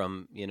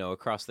from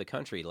across the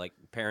country. Like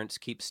parents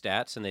keep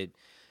stats and they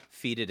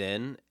feed it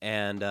in,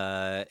 and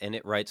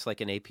it writes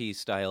like an AP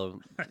style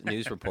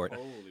news report.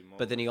 Holy moly.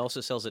 But then he also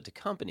sells it to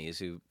companies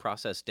who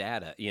process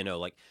data.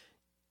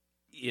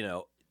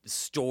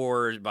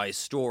 Store by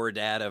store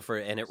data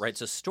and it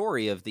writes a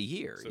story of the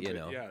year. So,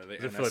 yeah, the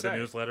Is it for like the NSA.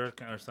 newsletter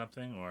or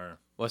something, or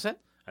What's that?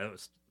 I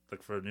don't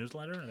like for a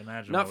newsletter? I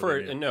imagine Not what for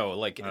would they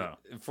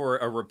do? for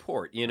a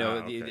report.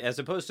 Okay. As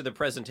opposed to the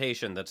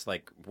presentation that's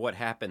like what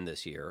happened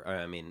this year.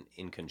 I mean,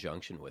 in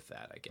conjunction with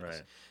that, I guess.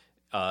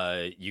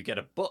 Right. You get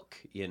a book,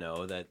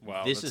 that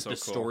Wow, this that's is the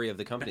so cool. story of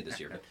the company this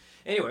year. But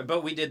anyway,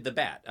 but we did the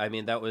bat. I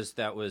mean, that was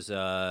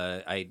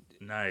I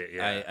Night,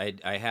 yeah.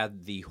 I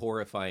had the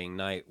horrifying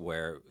night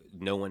where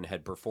no one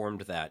had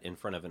performed that in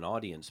front of an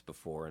audience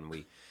before, and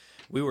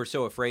we were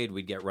so afraid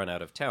we'd get run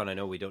out of town. I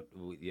know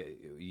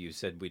you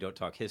said we don't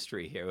talk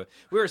history here.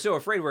 We were so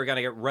afraid we were going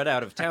to get run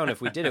out of town if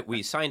we did it.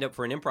 We signed up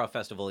for an improv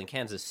festival in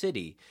Kansas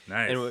City.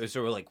 Nice. And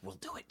so we're like, we'll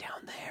do it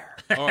down there.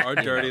 Oh, our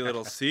dirty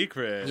little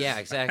secret. Yeah,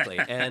 exactly.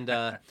 And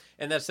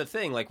that's the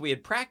thing. Like, we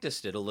had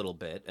practiced it a little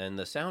bit and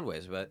the sound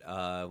waves, but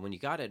when you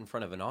got it in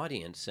front of an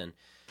audience and,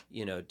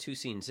 two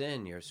scenes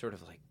in, you're sort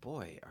of like,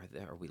 boy,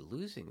 are we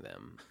losing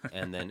them?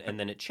 And then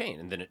it changed,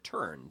 and then it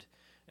turned,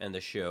 and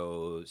the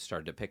show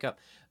started to pick up.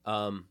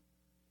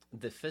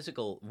 The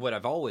physical, what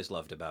I've always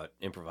loved about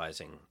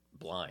improvising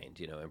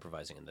blind,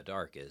 improvising in the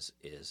dark is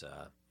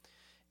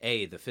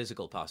the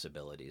physical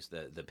possibilities.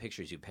 The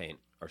pictures you paint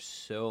are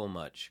so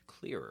much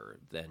clearer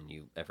than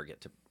you ever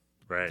get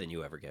Right. when you're,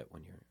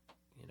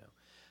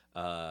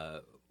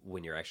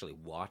 when you're actually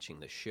watching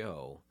the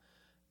show.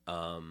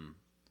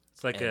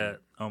 It's like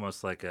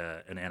almost like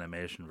an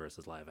animation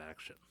versus live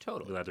action.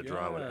 Totally. You have to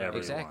draw Yeah. whatever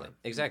Exactly. you want.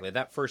 Exactly.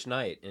 That first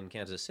night in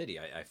Kansas City,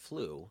 I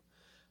flew.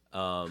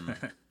 Boy,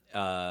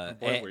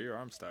 And- were your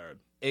arms tired.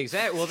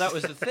 Exactly. Well, that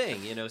was the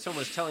thing. Someone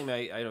was telling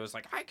me, I was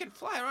like, I can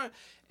fly around.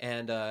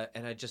 And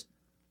I just,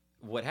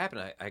 what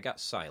happened, I got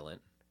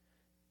silent.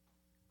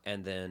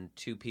 And then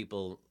two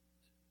people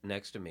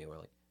next to me were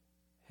like,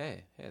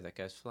 hey, that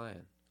guy's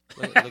flying.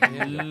 Look at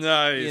him go."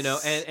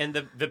 Nice. And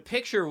the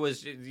picture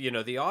was,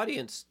 the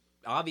audience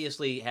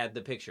obviously had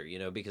the picture,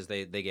 because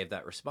they gave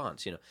that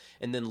response,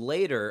 And then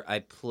later I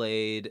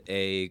played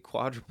a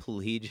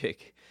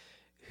quadriplegic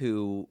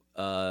who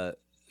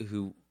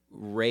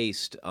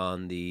raced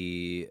on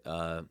the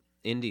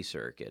Indy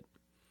circuit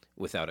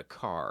without a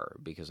car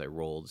because I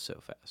rolled so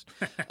fast,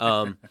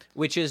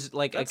 which is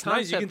like That's a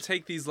concept. nice. You can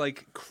take these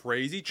like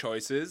crazy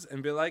choices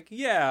and be like,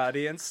 "Yeah,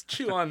 audience,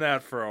 chew on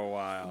that for a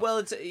while." Well,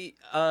 it's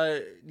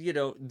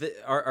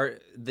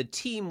the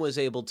team was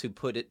able to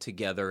put it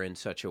together in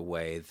such a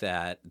way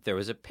that there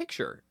was a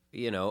picture,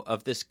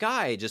 of this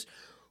guy just,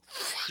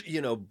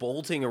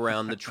 bolting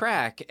around the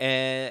track,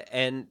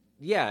 and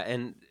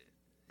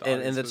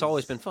that's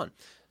always been fun.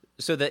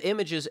 So the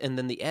images and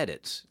then the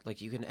edits,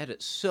 like you can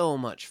edit so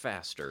much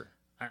faster.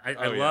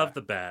 I love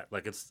the bat.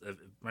 Like it's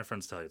my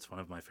friends tell you it's one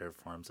of my favorite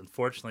forms.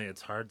 Unfortunately,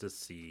 it's hard to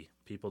see.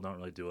 People don't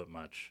really do it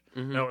much.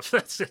 No,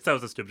 that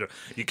was a stupid joke.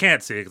 You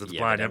can't see it because it's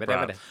blind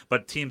improv.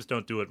 But teams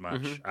don't do it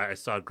much. I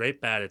saw a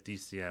great bat at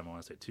DCM. I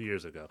want to say 2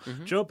 years ago.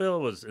 Joe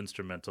Bill was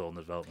instrumental in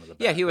the development of the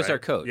bat. Yeah, he was right? our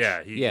coach.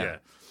 Yeah.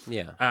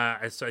 Yeah.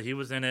 I saw he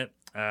was in it.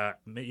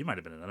 You might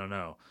have been in it. I don't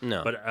know.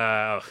 No. But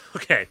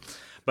okay.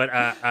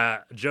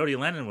 But Jody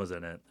Lennon was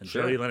in it, and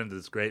Jody Lennon did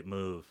this great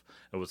move.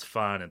 It was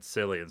fun and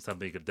silly and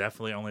something you could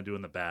definitely only do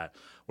in the bat,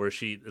 where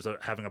she is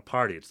having a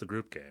party. It's the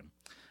group game.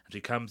 And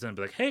she comes in and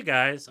be like, hey,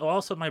 guys. Oh,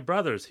 also my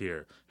brother's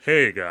here.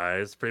 Hey,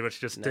 guys. Pretty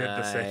much just did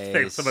the same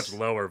thing with so much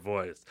lower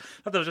voice.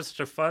 I thought that was just such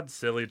a fun,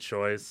 silly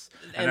choice.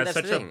 And that's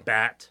such a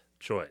bat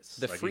choice.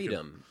 The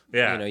freedom.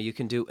 You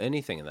can do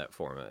anything in that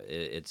format.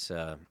 It's...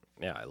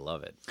 Yeah, I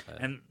love it.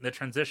 And the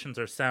transitions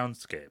are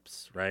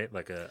soundscapes, right?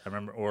 I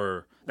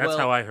remember, that's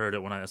how I heard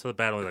it when I saw the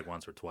bat only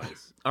once or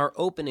twice. Our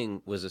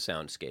opening was a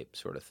soundscape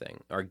sort of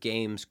thing. Our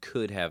games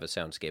could have a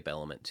soundscape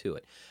element to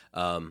it.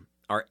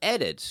 Our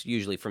edits,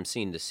 usually from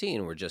scene to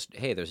scene, were just,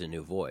 hey, there's a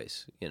new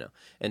voice,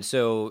 And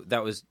so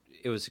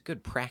it was a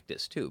good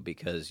practice, too,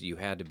 because you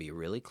had to be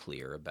really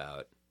clear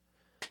about,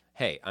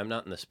 hey, I'm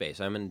not in the space.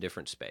 I'm in a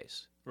different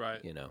space.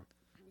 Right.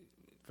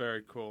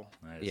 Very cool.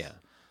 Nice. Yeah.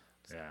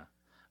 Yeah.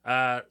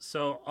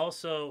 So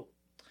also,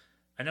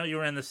 I know you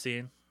were in the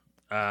scene,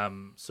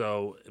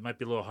 so it might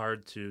be a little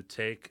hard to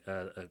take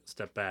a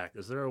step back.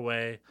 Is there a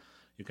way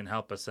you can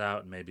help us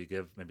out and maybe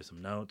give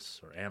some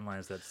notes or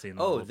analyze that scene?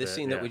 The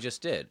scene that we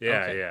just did.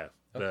 Yeah, okay. yeah.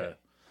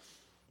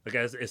 The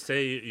guys,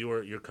 say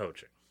you're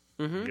coaching,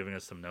 giving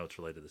us some notes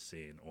related to the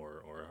scene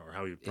or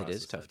how you process it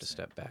is tough to scene.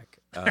 step back.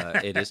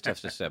 It is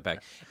tough to step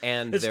back,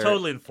 and it's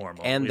totally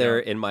informal. And there,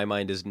 in my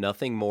mind, is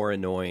nothing more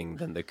annoying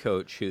than the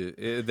coach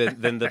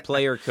than the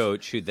player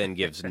coach who then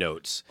gives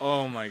notes.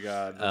 Oh my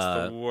God,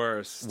 that's the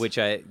worst.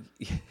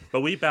 But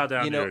we bow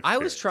down. to your I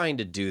was trying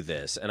to do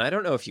this, and I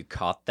don't know if you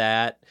caught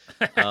that.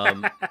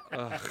 What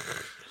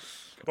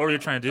were you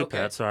trying to do, Okay.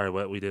 Pat? Sorry,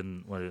 what we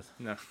didn't. What is?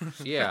 No.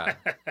 Yeah.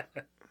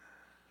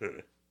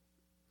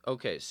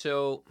 Okay,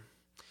 so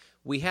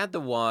we had the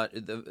watch.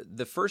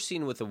 The first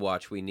scene with the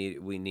watch, we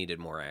needed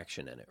more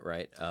action in it,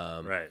 right?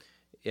 Right.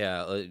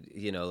 Yeah,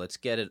 let's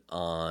get it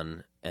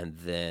on, and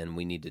then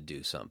we need to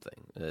do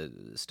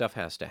something. Stuff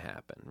has to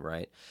happen,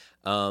 right?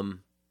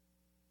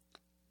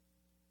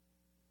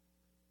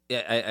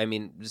 Yeah, I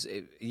mean,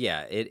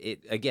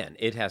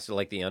 it has to,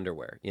 like the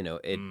underwear,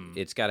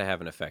 it's got to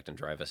have an effect and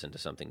drive us into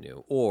something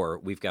new. Or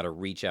we've got to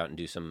reach out and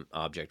do some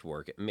object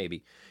work.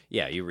 Maybe,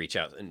 you reach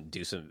out and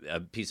do a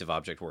piece of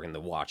object work, and the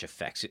watch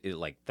affects it,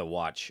 like the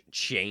watch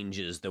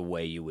changes the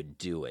way you would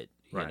do it,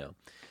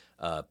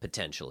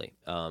 potentially.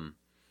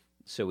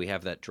 So we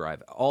have that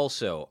drive.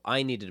 Also,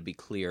 I needed to be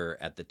clear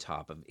at the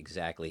top of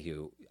exactly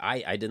who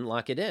I didn't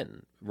lock it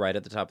in right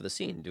at the top of the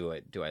scene. Do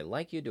I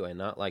like you? Do I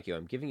not like you?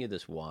 I'm giving you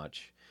this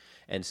watch.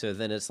 And so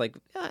then it's like,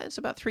 it's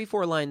about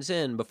 3-4 lines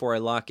in before I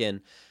lock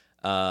in.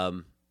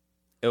 And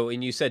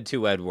you said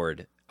to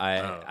Edward,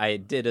 I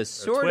did a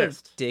sort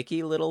of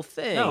dicky little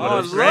thing. No,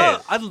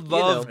 I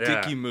love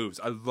dicky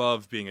moves. I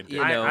love being a dick.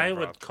 I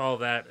would call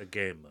that a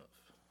game move.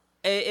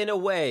 In a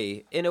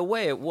way, it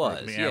was.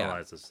 Let me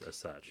analyze this as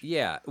such.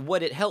 Yeah.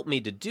 What it helped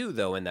me to do,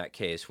 though, in that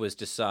case, was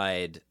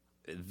decide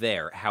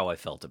how I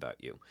felt about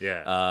you.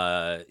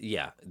 Yeah.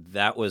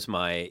 That was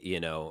my,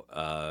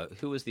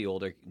 who was the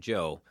older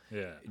Joe?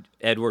 Yeah.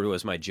 Edward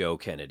was my Joe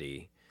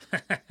Kennedy,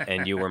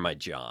 and you were my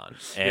John.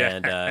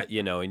 And,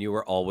 and you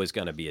were always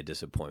going to be a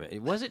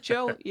disappointment. Was it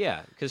Joe?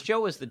 Yeah, because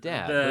Joe was the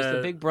dad. Was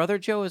the big brother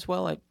Joe as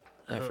well?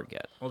 I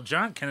forget. Well,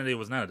 John Kennedy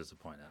was not a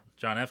disappointment.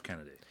 John F.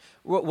 Kennedy.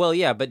 Well,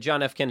 yeah, but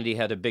John F. Kennedy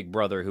had a big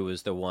brother who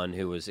was the one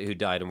who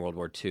died in World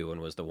War II and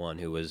was the one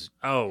who was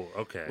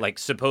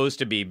supposed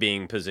to be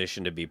being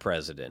positioned to be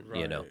president,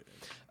 Gustavo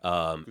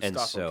and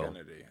so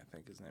Kennedy, I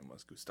think his name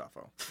was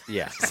Gustavo.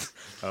 Yeah,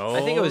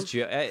 I think it was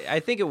Joe. I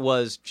think it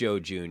was Joe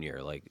Jr.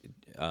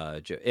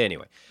 Joe.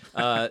 Anyway,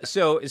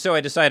 so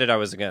I decided I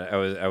was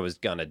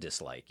gonna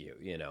dislike you.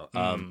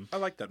 I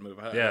like that move.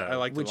 I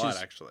liked it a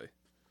lot, actually.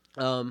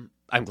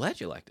 I'm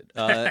glad you liked it.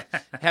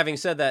 Having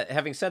said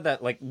that,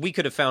 like we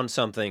could have found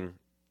something.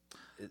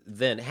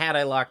 Then, had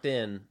I locked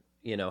in,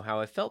 how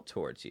I felt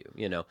towards you.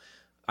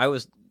 I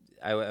was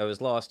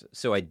lost,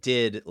 so I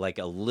did like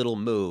a little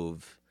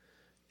move,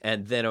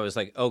 and then I was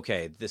like,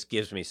 okay, this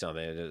gives me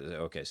something.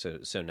 Okay,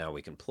 so now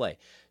we can play.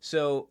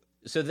 So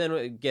then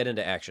we get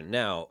into action.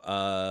 Now,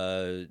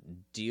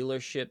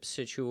 dealership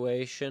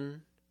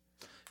situation.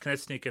 Can I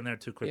sneak in there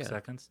 2 quick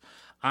seconds?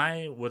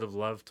 I would have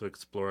loved to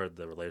explore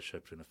the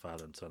relationship between the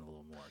father and son a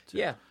little more, too.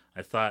 Yeah.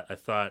 I thought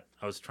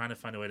I was trying to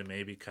find a way to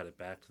maybe cut it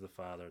back to the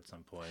father at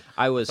some point.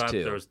 I was, thought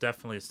too. There was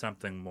definitely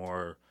something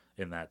more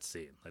in that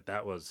scene. Like,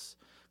 that was...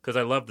 Because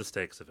I love the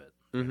stakes of it.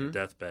 Mm-hmm. Your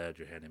deathbed,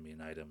 you're handing me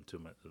an item to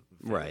my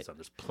right. son.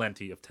 There's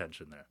plenty of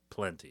tension there.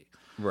 Plenty.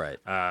 Right.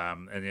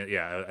 And,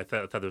 I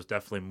thought there was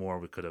definitely more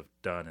we could have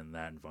done in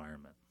that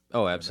environment.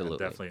 Oh,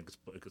 absolutely. And definitely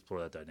explore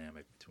that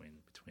dynamic between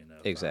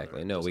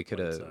exactly. No, we could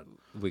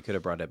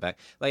have brought it back.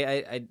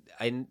 Like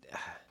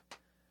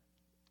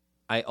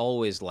I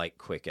always like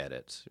quick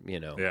edits,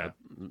 Yeah.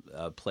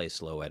 play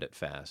slow, edit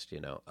fast,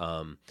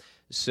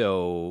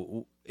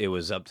 So it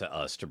was up to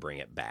us to bring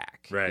it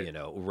back, Right.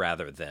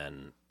 Rather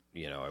than,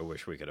 I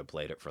wish we could have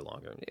played it for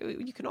longer.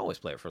 You can always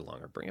play it for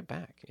longer. Bring it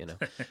back,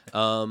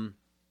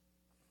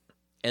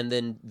 And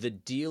then the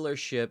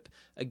dealership,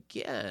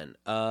 again,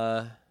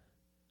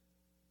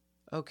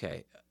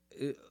 okay.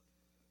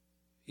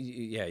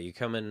 Yeah, you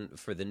come in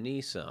for the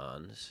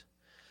Nissans.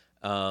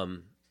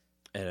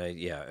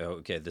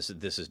 Okay,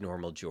 this is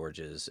normal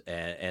George's,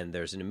 and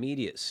there's an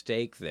immediate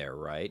stake there,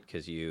 right?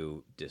 Because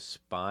you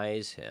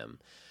despise him,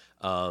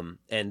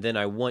 and then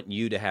I want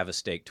you to have a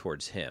stake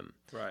towards him.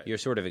 Right. You're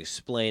sort of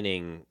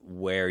explaining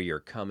where you're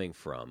coming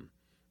from,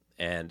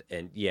 and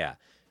yeah,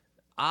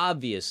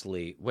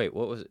 obviously. Wait,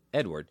 what was it?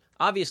 Edward?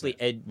 Obviously,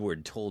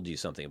 Edward told you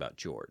something about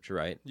George,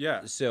 right?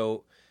 Yeah.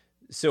 So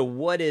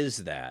what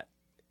is that?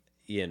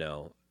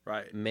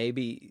 Right.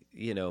 Maybe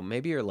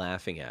you're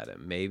laughing at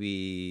him.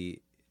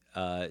 Maybe.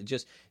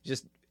 Just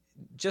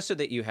so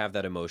that you have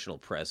that emotional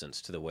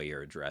presence to the way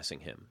you're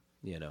addressing him,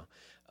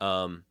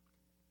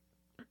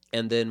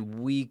 and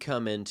then we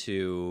come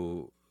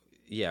into,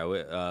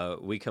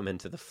 we come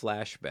into the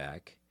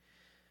flashback.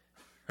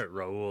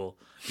 Raoul.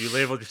 You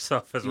labeled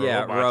yourself as Raoul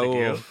Yeah,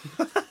 Montague.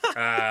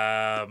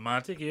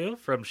 Montague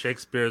from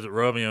Shakespeare's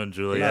Romeo and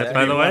Juliet, Yeah.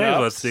 by the way.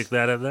 One-ups. Let's sneak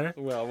that in there.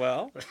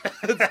 Well.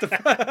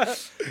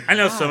 I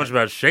know so much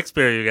about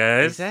Shakespeare, you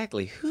guys.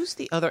 Exactly. Who's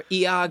the other?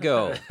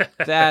 Iago.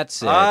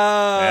 That's it.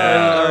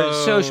 Yeah. Or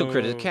social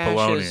critic.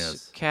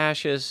 Polonius.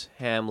 Cassius,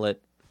 Hamlet,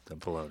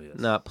 And Polonius.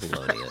 not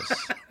Polonius.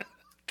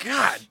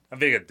 God. I'm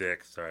being a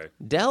dick, sorry.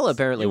 Dell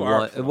apparently You are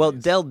won. Polonius. Well,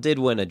 Dell did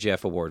win a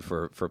Jeff Award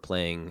for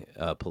playing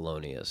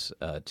Polonius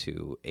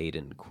to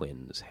Aidan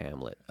Quinn's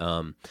Hamlet.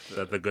 Is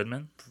that the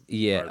Goodman?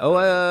 Yeah.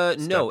 Or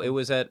the No, Stepper? it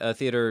was at a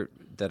theater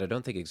that I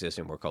don't think exists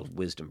anymore called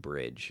Wisdom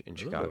Bridge in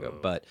Chicago. Ooh.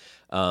 But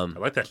I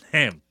like that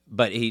name.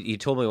 he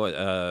told me what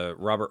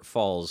Robert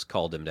Falls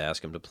called him to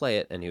ask him to play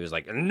it, and he was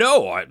like,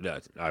 "No,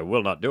 I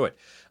will not do it."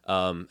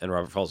 And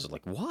Robert Falls was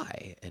like,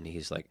 "Why?" And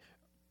he's like,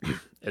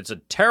 "It's a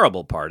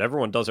terrible part.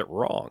 Everyone does it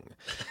wrong."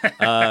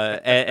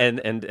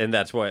 And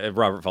that's why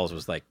Robert Falls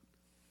was like,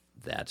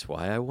 "That's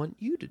why I want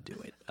you to do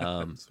it."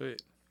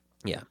 Sweet.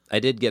 Yeah, I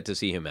did get to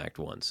see him act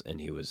once, and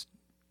he was,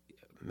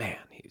 man,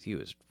 he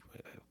was,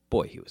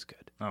 boy, he was good.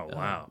 Oh,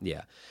 wow.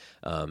 Yeah,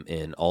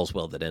 in All's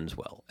Well That Ends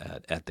Well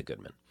at the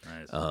Goodman.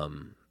 Nice.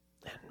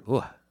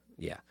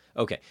 Yeah.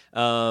 Okay.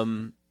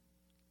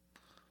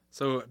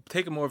 So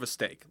take more of a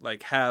stake.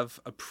 Like have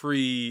a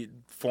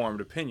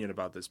pre-formed opinion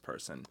about this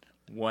person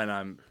when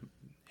I'm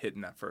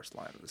hitting that first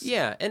line of the scene.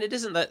 Yeah, and it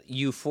isn't that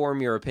you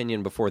form your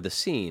opinion before the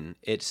scene.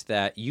 It's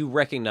that you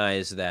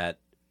recognize that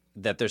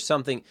there's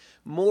something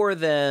more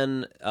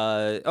than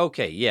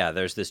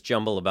there's this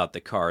jumble about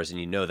the cars, and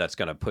you know that's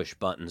going to push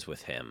buttons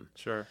with him.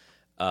 Sure.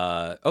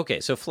 Okay,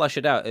 so flush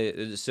it out.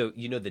 So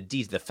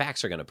the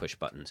facts are going to push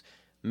buttons.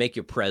 Make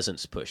your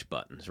presence push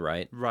buttons,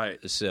 right? Right.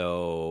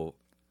 So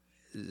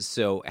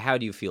how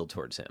do you feel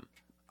towards him?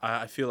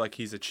 I feel like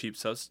he's a cheap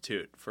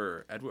substitute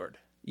for Edward.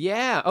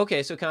 Yeah.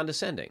 Okay. So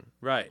condescending,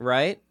 Right.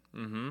 right?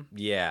 Mm-hmm.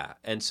 Yeah.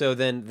 And so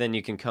then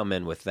you can come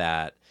in with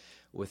that.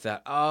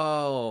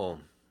 Oh,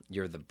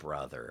 you're the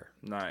brother.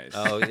 Nice.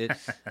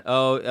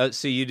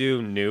 So you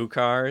do new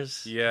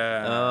cars?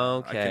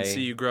 Yeah. Okay. I can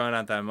see you growing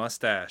out that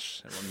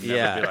mustache. It will never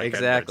Yeah, be like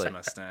exactly.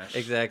 Edward's mustache.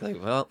 Exactly.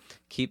 Well,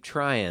 keep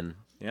trying.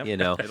 Yep.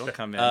 It'll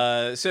come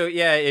in. So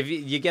yeah, if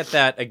you get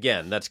that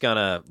again, that's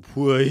gonna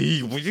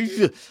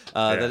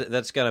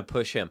that's gonna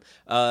push him.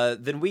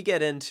 Then we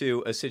get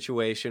into a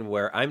situation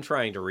where I'm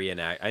trying to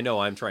reenact. I know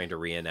I'm trying to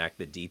reenact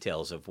the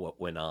details of what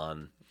went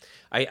on.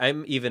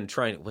 I'm even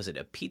trying. Was it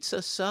a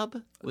pizza sub?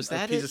 Was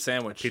that pizza it?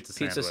 sandwich. Pizza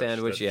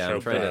sandwich, that yeah, I'm show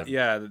trying put. to-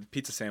 Yeah, the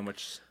pizza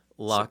sandwich.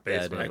 Lock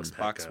that basement. in.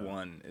 Xbox Pecco.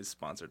 One is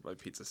sponsored by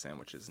pizza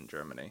sandwiches in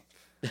Germany.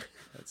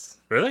 That's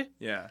Really?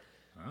 yeah.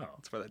 Oh.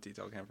 That's where that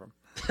detail came from.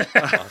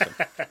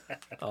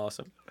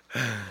 Awesome.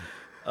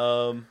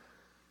 And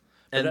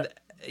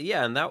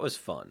that was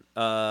fun.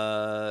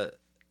 That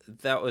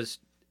was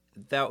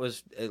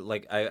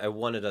like I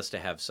wanted us to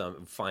have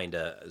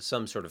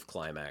some sort of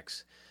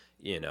climax,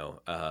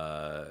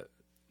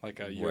 Like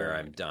a where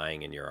I'm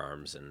dying in your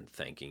arms and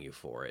thanking you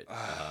for it.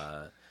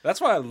 That's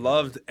why I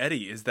loved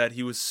Eddie, is that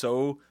he was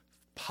so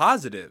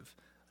positive.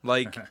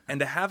 Like, and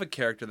to have a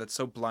character that's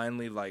so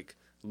blindly like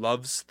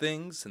loves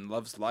things and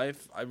loves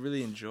life, I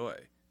really enjoy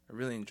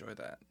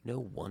that. No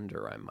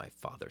wonder I'm my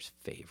father's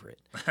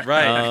favorite.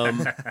 Right.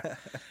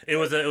 It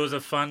was a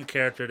fun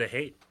character to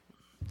hate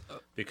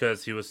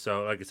because he was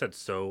so, like I said,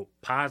 so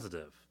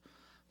positive.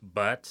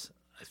 But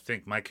I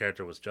think my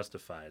character was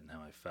justified in how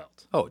I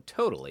felt. Oh,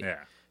 totally.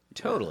 Yeah.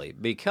 Totally,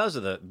 because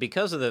of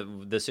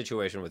the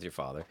situation with your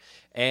father,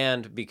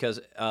 and because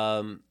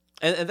and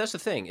that's the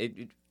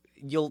thing.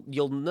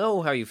 You'll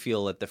know how you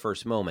feel at the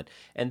first moment,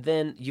 and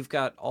then you've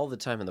got all the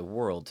time in the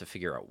world to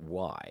figure out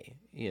why.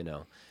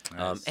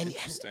 Nice.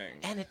 Interesting.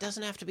 And it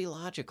doesn't have to be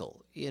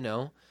logical.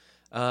 Interesting.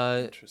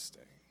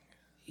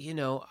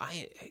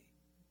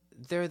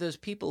 There are those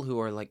people who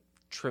are like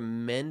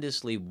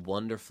tremendously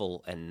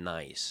wonderful and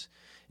nice,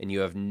 and you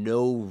have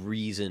no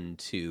reason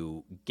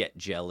to get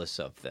jealous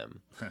of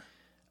them.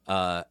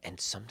 And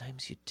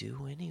sometimes you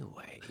do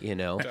anyway, you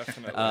know.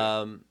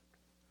 Definitely.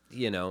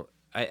 You know,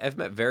 I've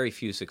met very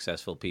few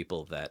successful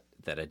people that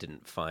I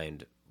didn't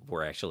find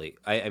were actually,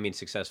 I mean,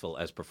 successful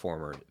as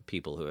performer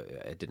people who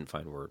I didn't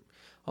find were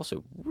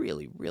also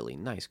really, really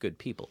nice, good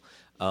people.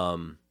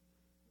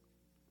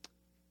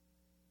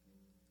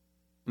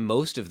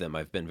 Most of them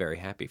I've been very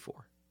happy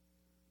for.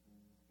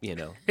 You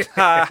know,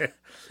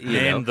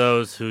 Name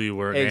those who you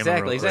were.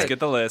 Exactly, Let's get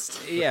the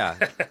list. Yeah,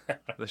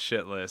 The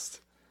shit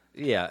list.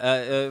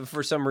 yeah.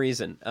 For some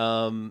reason,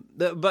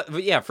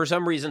 but yeah, for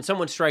some reason,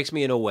 someone strikes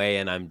me in a way,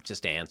 and I'm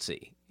just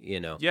antsy. You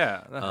know.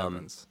 Yeah, that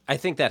happens. I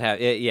think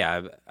that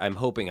yeah. I'm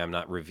hoping I'm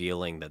not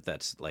revealing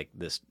that's like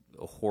this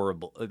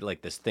horrible,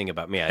 like this thing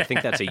about me. I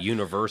think that's a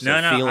universal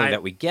feeling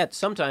that we get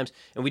sometimes,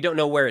 and we don't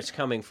know where it's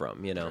coming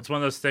from. You know. It's one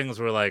of those things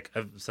where like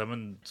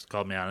someone just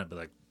called me on it, but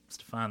like,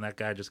 Stefan, that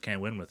guy just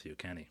can't win with you,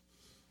 can he?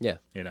 Yeah.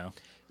 You know.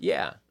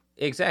 Yeah.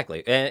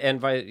 Exactly.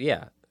 And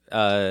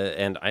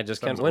I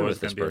just can't win with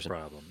this Be a person.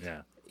 problem.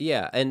 Yeah.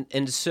 Yeah.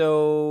 And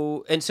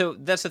so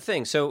that's the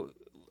thing. So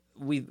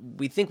we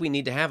think we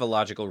need to have a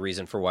logical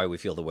reason for why we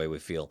feel the way we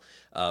feel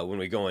when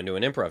we go into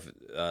an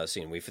improv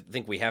scene. We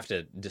think we have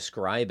to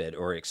describe it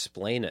or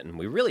explain it, and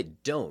we really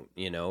don't.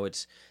 You know,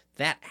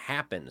 that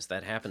happens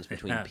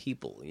between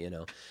people. You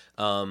know.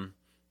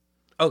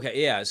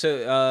 Okay. Yeah.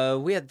 So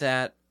we had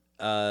that.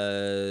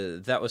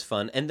 That was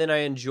fun, and then I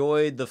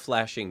enjoyed the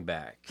flashing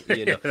back.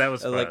 You know, that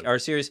was fun. Like our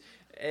series,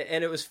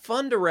 and it was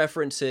fun to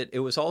reference it. It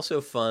was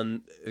also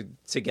fun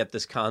to get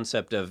this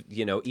concept of,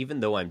 you know,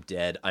 even though I'm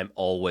dead, I'm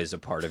always a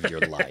part of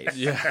your life.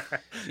 Yeah.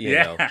 You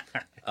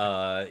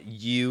know,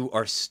 you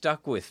are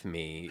stuck with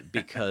me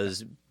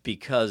because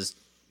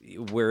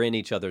we're in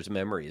each other's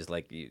memories.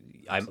 Like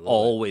I'm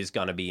always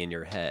gonna be in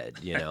your head.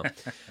 You know,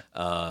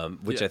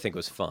 which I think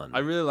was fun. I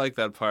really like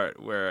that part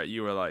where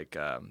you were like,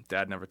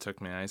 Dad never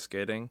took me ice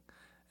skating.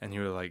 And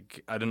you were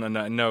like, I don't know,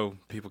 I know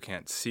people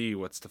can't see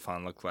what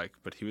Stefan looked like,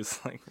 but he was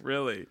like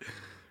really,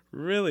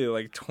 really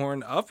like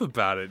torn up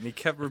about it. And he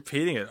kept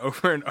repeating it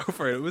over and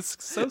over. It was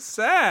so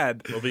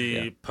sad. We'll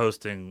be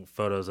posting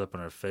photos up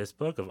on our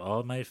Facebook of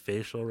all my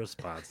facial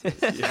responses.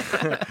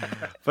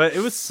 But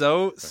it was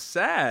so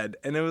sad.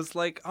 And it was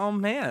like, oh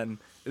man.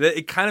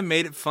 It kind of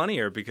made it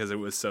funnier because it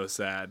was so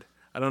sad.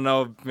 I don't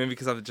know, maybe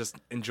because I just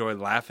enjoy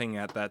laughing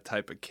at that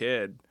type of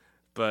kid.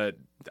 But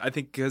I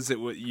think because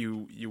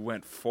you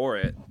went for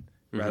it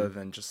rather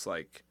than just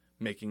like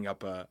making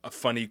up a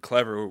funny,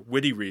 clever,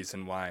 witty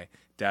reason why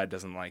Dad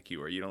doesn't like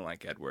you or you don't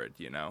like Edward,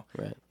 you know?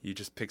 Right. You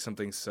just picked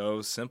something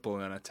so simple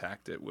and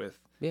attacked it with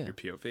your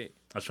POV. I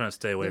was trying to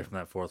stay away from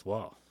that fourth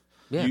wall.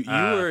 Yeah.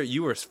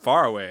 You were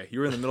far away. You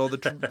were in the middle of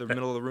the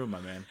middle of the room,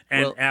 my man.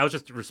 And I was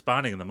just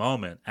responding in the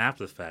moment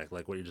after the fact,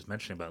 like what you're just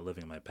mentioning about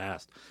living in my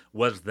past.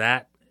 Was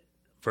that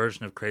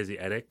version of Crazy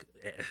Eddie,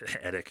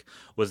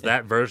 was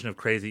that version of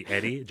Crazy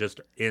Eddie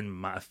just in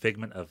my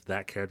figment of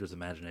that character's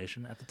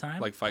imagination at the time?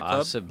 Like Fight Club?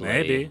 Possibly.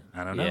 Maybe.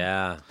 I don't know.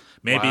 Yeah.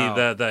 Maybe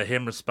Wow. the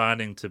him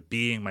responding to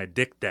being my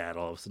dick dad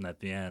all of a sudden at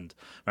the end.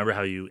 Remember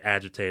how you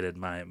agitated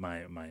my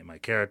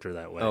character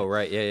that way? Oh,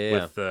 right.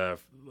 Yeah. With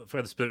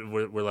for the spirit,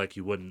 we're like,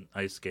 you wouldn't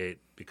ice skate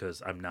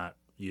because I'm not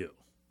you.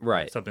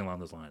 Right. Something along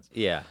those lines.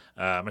 Yeah.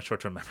 My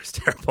short-term memory's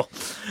terrible.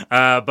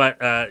 But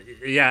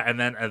yeah, and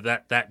then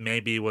that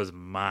maybe was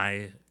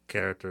my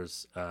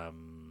character's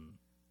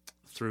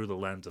through the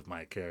lens of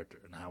my character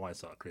and how I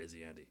saw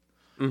Crazy Eddie.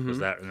 Mm-hmm. Was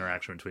that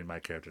interaction between my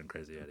character and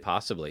Crazy Eddie?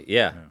 Possibly.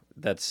 Yeah.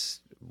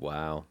 That's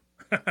wow.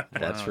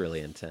 That's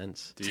really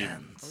intense.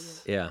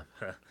 Yeah.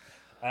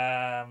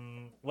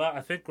 Well,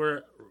 I think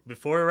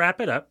before we wrap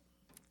it up,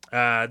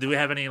 do we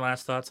have any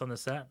last thoughts on the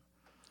set?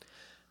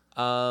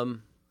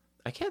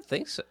 I can't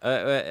think so.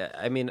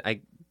 I mean, I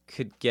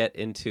could get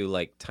into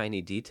like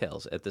tiny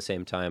details. At the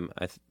same time,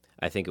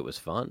 I think it was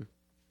fun.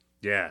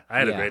 Yeah, I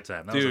had a Yeah. great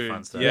time. That Dude, was a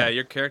fun stuff. yeah,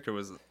 your character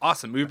was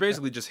awesome. We were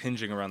basically just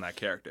hinging around that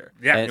character.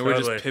 Yeah, And we're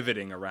totally. just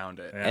pivoting around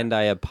it. Yeah. And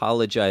I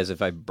apologize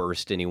if I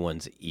burst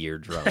anyone's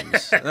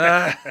eardrums. Good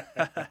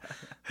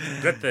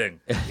thing.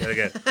 Gotta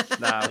get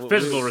Nah,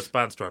 physical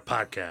response to our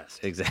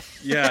podcast.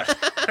 Exactly. yeah.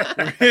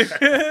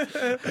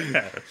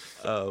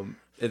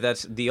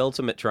 That's the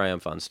ultimate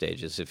triumph on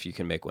stage is if you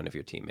can make one of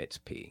your teammates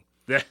pee.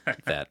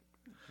 That,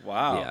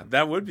 Wow. Yeah.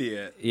 That would be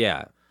it.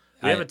 yeah.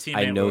 We have a I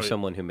teammate know where-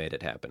 someone who made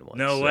it happen once.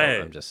 No so way.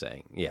 I'm just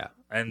saying. Yeah.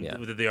 And Yeah.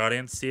 did the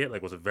audience see it?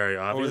 Like, was it very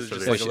obvious? was it or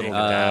just they like a just little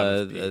needed to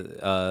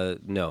dab have-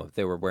 of No,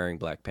 they were wearing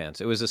black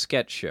pants. It was a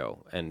sketch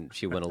show, and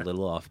she went a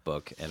little off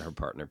book, and her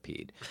partner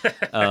peed.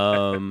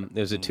 It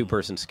was a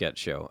 2-person sketch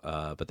show,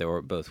 but they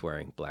were both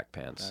wearing black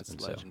pants. That's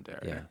and so,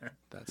 legendary. yeah.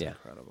 That's Yeah.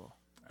 incredible.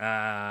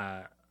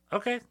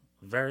 Okay,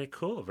 very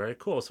cool, very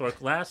cool. So our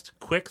last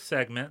quick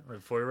segment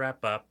before we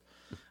wrap up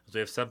is we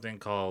have something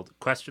called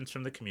Questions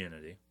from the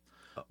Community,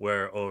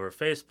 where over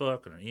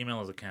Facebook and our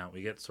emails account,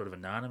 we get sort of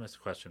anonymous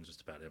questions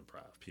just about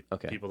improv.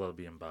 People that are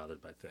being bothered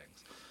by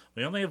things.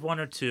 We only have one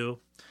or two.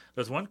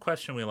 There's one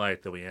question we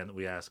like that we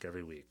ask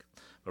every week.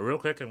 But real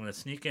quick, I'm going to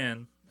sneak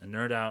in and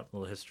nerd out a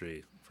little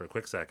history for a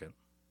quick second.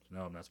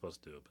 No, I'm not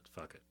supposed to do it,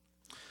 but fuck it.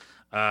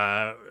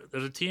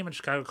 There's a team in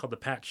Chicago called the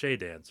Pat Shea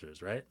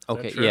Dancers, right? Is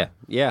Okay, that true?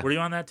 yeah. Were you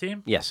on that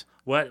team? Yes.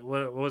 What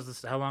was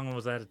this? How long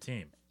was that a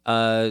team?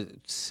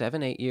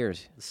 7-8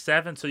 years.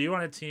 7. So you were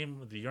on a team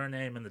with your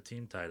name and the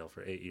team title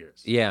for 8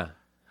 years. Yeah.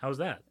 How was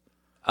that?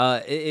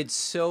 It's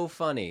so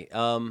funny.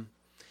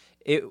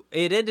 It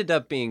ended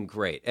up being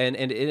great, and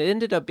it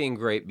ended up being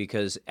great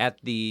because at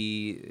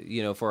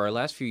the for our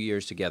last few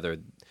years together,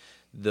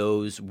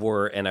 those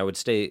were, and I would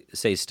say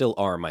still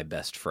are, my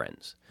best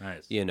friends.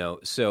 Nice.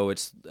 So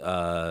it's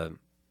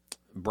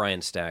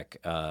Brian Stack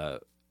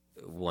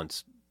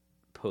once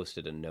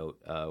posted a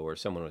note where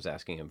someone was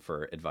asking him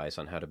for advice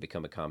on how to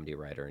become a comedy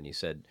writer, and he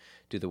said,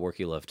 "Do the work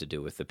you love to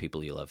do with the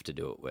people you love to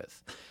do it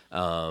with."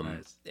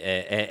 Nice.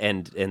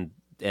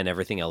 And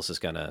everything else is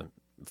gonna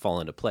fall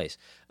into place.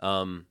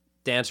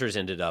 Dancers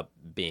ended up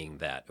being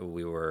that.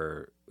 We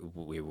were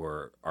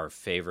our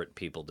favorite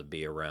people to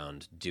be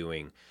around,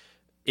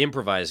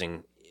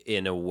 improvising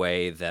in a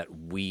way that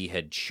we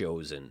had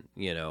chosen,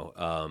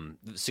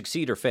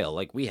 succeed or fail.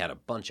 Like, we had a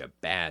bunch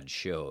of bad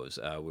shows.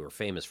 We were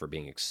famous for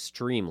being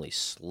extremely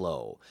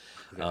slow.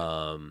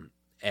 Okay.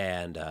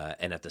 And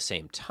at the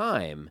same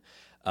time,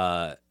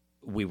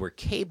 we were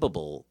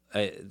capable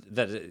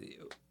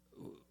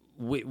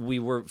we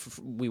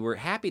were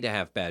happy to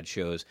have bad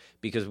shows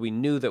because we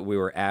knew that we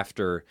were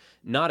after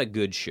not a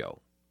good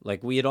show.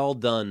 Like, we had all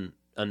done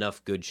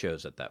enough good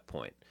shows at that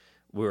point.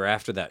 We were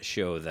after that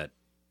show that,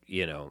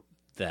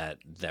 that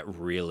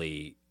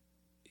really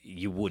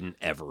you wouldn't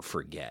ever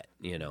forget,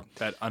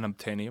 That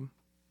unobtainium?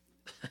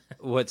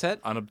 What's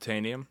that?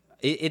 Unobtainium?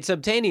 It's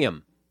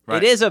obtainium.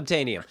 Right. It is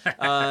obtainium.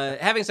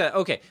 Having said,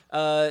 okay,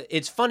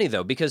 it's funny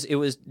though because it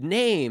was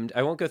named.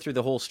 I won't go through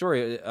the whole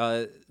story.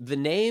 The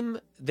name,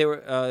 there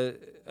were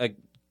a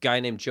guy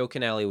named Joe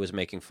Canale was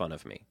making fun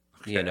of me.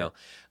 Okay.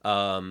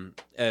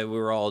 We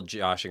were all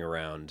joshing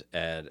around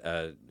at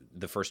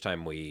the first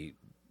time we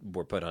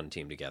were put on a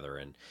team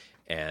together,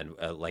 and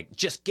like,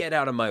 just get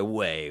out of my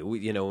way.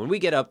 When we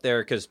get up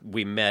there, because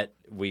we met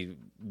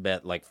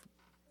like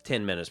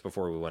 10 minutes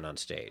before we went on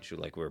stage.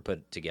 Like, we were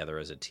put together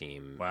as a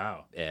team.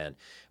 Wow. And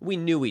we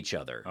knew each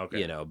other.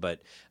 Okay.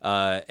 But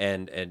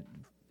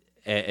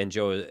and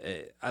Joe,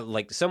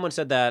 like, someone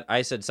said that,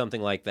 I said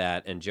something like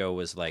that, and Joe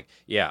was like,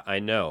 "Yeah, I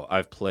know.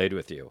 I've played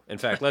with you. In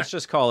fact, let's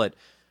just call it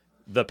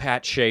the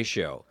Pat Shea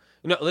Show."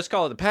 No, let's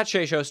call it the Pat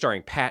Shea Show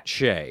starring Pat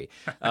Shea.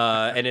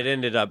 And it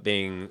ended up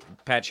being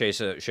Pat Shea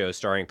Show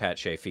starring Pat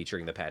Shea,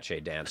 featuring the Pat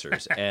Shea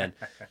Dancers.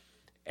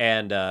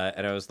 And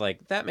I was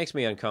like, that makes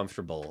me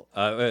uncomfortable.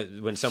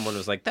 When someone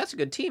was like, "That's a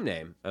good team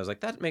name," I was like,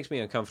 that makes me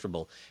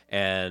uncomfortable.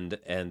 And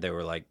they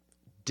were like,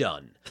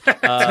 "Done."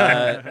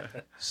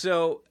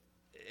 So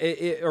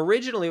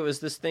originally it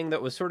was this thing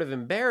that was sort of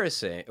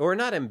embarrassing, or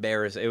not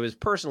embarrassing. It was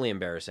personally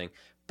embarrassing.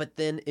 But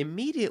then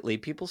immediately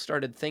people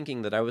started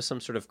thinking that I was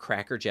some sort of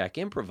crackerjack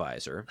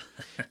improviser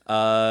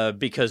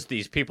because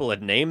these people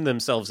had named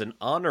themselves in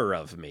honor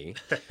of me,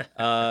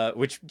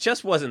 which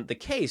just wasn't the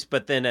case.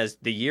 But then as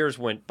the years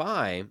went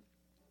by,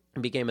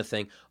 it became a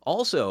thing.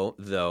 Also,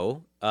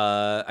 though,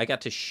 I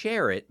got to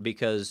share it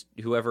because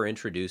whoever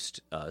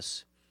introduced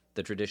us,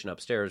 the tradition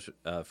upstairs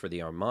for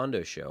the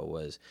Armando show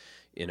was,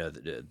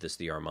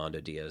 the Armando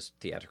Diaz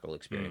theatrical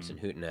experience in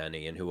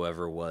Hootenanny, and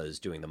whoever was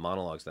doing the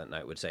monologues that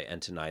night would say,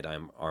 "And tonight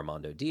I'm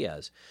Armando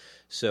Diaz."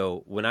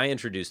 So when I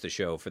introduced the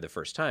show for the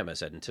first time, I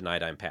said, "And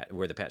tonight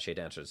we're the Pat Shea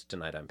Dancers.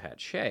 Tonight I'm Pat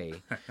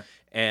Shea."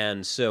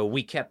 And so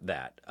we kept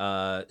that.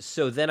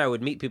 So then I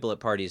would meet people at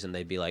parties, and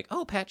they'd be like,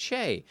 "Oh, Pat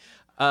Shea.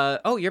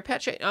 Oh, you're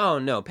Pat Shea? Oh,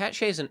 no, Pat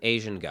Shea's an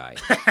Asian guy.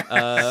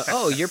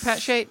 Oh, you're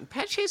Pat Shea?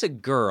 Pat Shea's a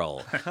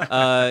girl."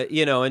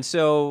 And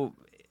so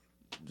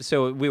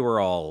we were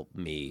all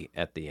me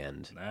at the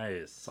end.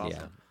 Nice.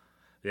 Awesome.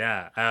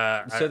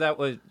 Yeah. So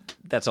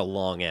that's a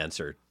long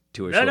answer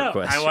to a short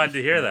question. I wanted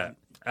to hear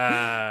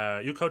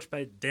that. You coached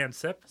by Dan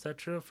Sipp, is that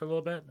true, for a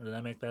little bit? Or did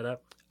I make that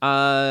up?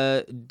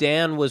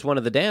 Dan was one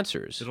of the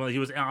dancers. He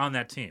was on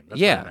that team.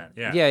 That's Yeah. what I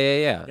meant.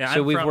 Yeah.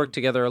 So we've worked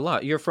together a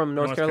lot. You're from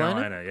North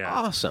Carolina? Yeah.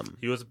 Awesome.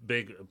 He was a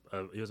big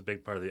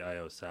part of the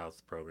IO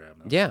South program.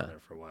 That was Yeah. there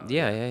for a while.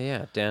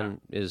 Yeah.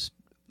 Dan is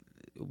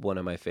one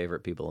of my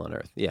favorite people on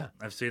earth. Yeah.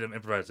 I've seen him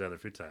improvise together a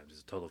few times.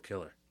 He's a total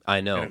killer.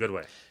 I know. In a good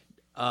way.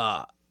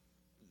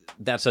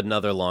 That's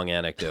another long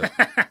anecdote.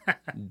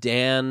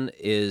 Dan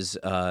is,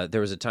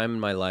 there was a time in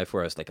my life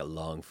where I was like a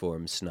long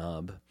form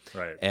snob.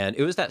 Right. And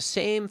it was that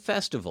same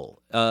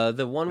festival,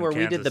 the one where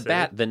we did the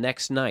bat the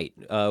next night.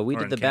 We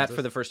did the bat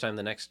for the first time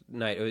the next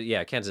night.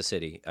 Yeah, Kansas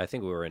City. I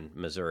think we were in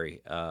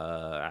Missouri.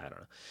 I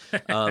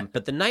don't know.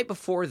 But the night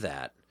before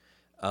that,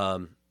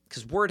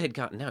 because word had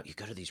gotten out, you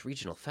go to these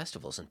regional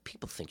festivals and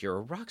people think you're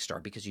a rock star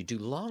because you do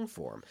long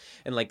form.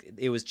 And like,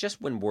 it was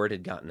just when word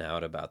had gotten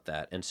out about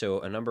that. And so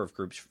a number of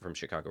groups from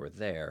Chicago were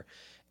there,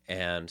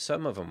 and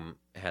some of them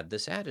had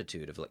this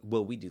attitude of like,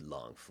 well, we do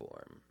long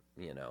form,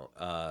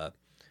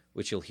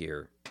 which you'll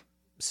hear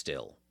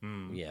still.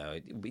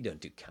 We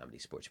don't do comedy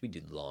sports. We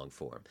do long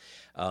form.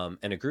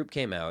 And a group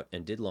came out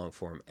and did long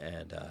form,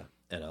 and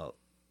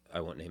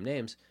I won't name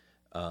names.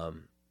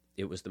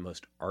 It was the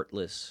most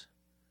artless,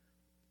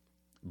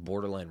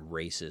 borderline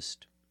racist,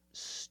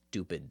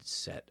 stupid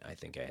set I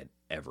think I had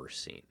ever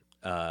seen.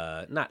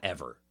 Not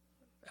ever,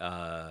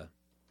 but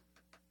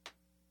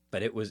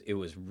it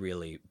was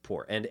really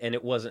poor. And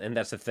it wasn't. And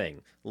that's the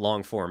thing.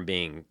 Long form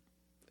being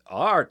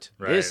art.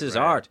 This is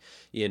art,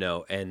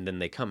 And then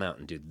they come out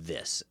and do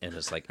this, and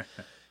it's like,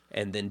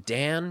 and then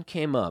Dan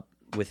came up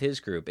with his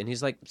group, and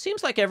he's like,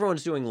 seems like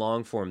everyone's doing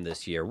long form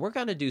this year. We're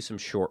going to do some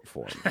short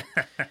form.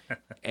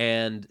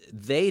 And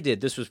they did.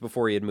 This was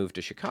before he had moved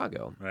to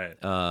Chicago. Right.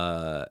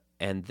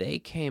 And they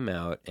came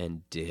out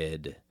and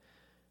did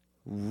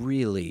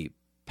really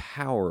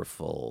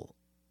powerful,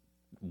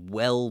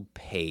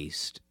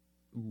 well-paced,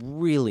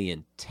 really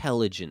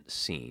intelligent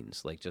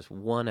scenes, like just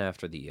one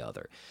after the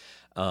other.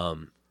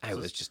 It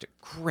was just a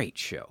great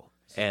show.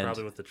 And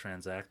probably with the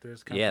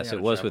Transactors company. Yes,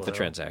 it was with the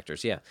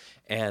Transactors, yeah.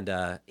 And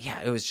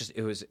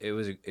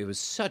it was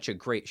such a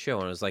great show,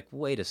 and I was like,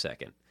 wait a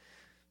second.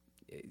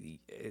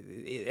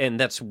 And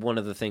that's one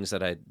of the things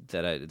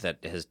that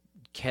has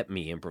kept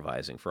me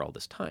improvising for all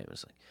this time.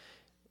 It's like,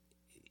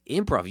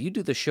 improv, you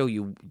do the show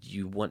you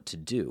want to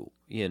do.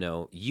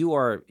 You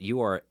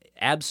are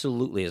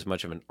absolutely as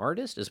much of an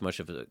artist, as much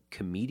of a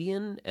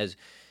comedian as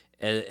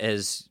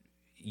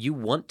you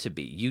want to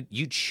be.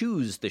 You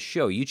choose the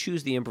show. You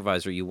choose the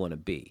improviser you want to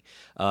be.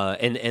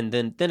 And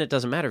then it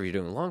doesn't matter if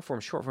you're doing long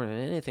form, short form,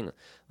 anything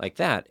like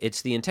that.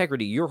 It's the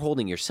integrity you're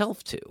holding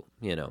yourself to,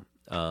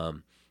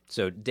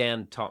 So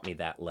Dan taught me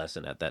that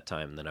lesson at that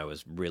time. And then I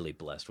was really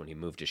blessed when he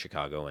moved to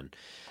Chicago and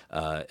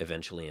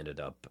eventually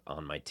ended up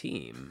on my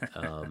team.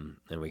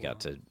 And we got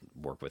to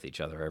work with each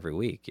other every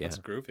week. Yeah. That's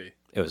groovy.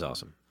 It was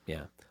awesome.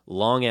 Yeah.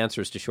 Long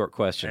answers to short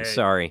questions. Hey.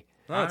 Sorry.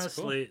 No, that's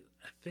Honestly,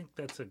 I think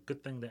that's a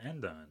good thing to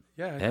end on.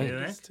 Yeah, I Hey.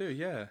 think this too.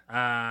 Yeah.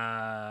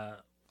 Uh,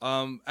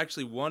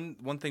 Actually,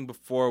 one thing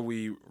before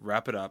we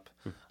wrap it up,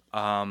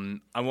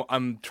 I'm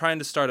trying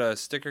to start a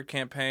sticker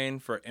campaign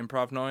for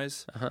Improv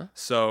Noise. Uh-huh.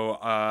 So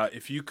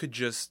if you could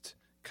just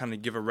kind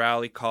of give a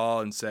rally call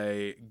and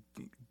say,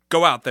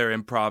 "Go out there,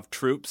 improv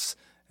troops,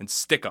 and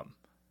stick 'em."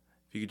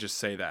 If you could just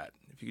say that.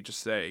 If you could just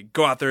say,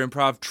 "Go out there,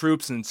 improv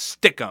troops, and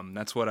stick 'em."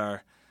 That's what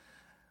our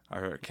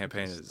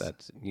campaign is.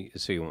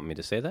 So you want me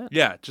to say that?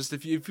 Yeah, just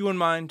if you wouldn't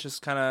mind,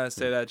 just kind of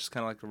say that. Just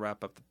kind of like to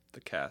wrap up the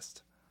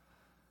cast.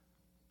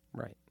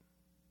 Right.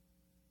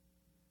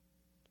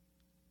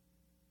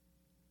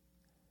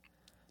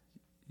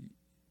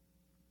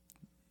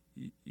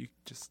 You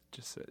just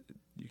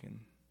you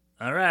can.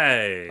 all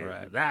right. All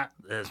right. That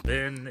has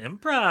been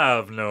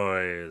Improv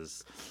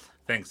Noise.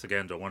 Thanks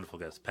again to our wonderful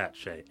guest, Pat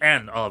Shea,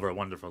 and all of our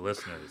wonderful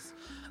listeners.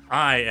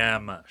 I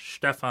am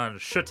Stefan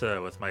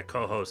Schutter with my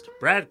co-host,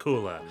 Brad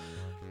Kula.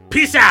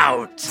 Peace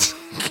out!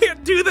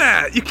 Can't do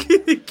that. You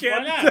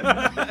can't.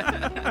 Why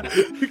not?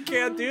 You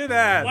can't do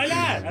that. Why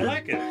not? I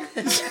like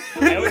it.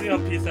 I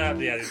always peace out at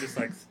the end. It's just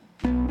like,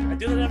 I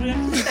do that every day.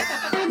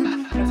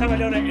 That's how I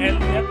know to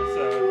end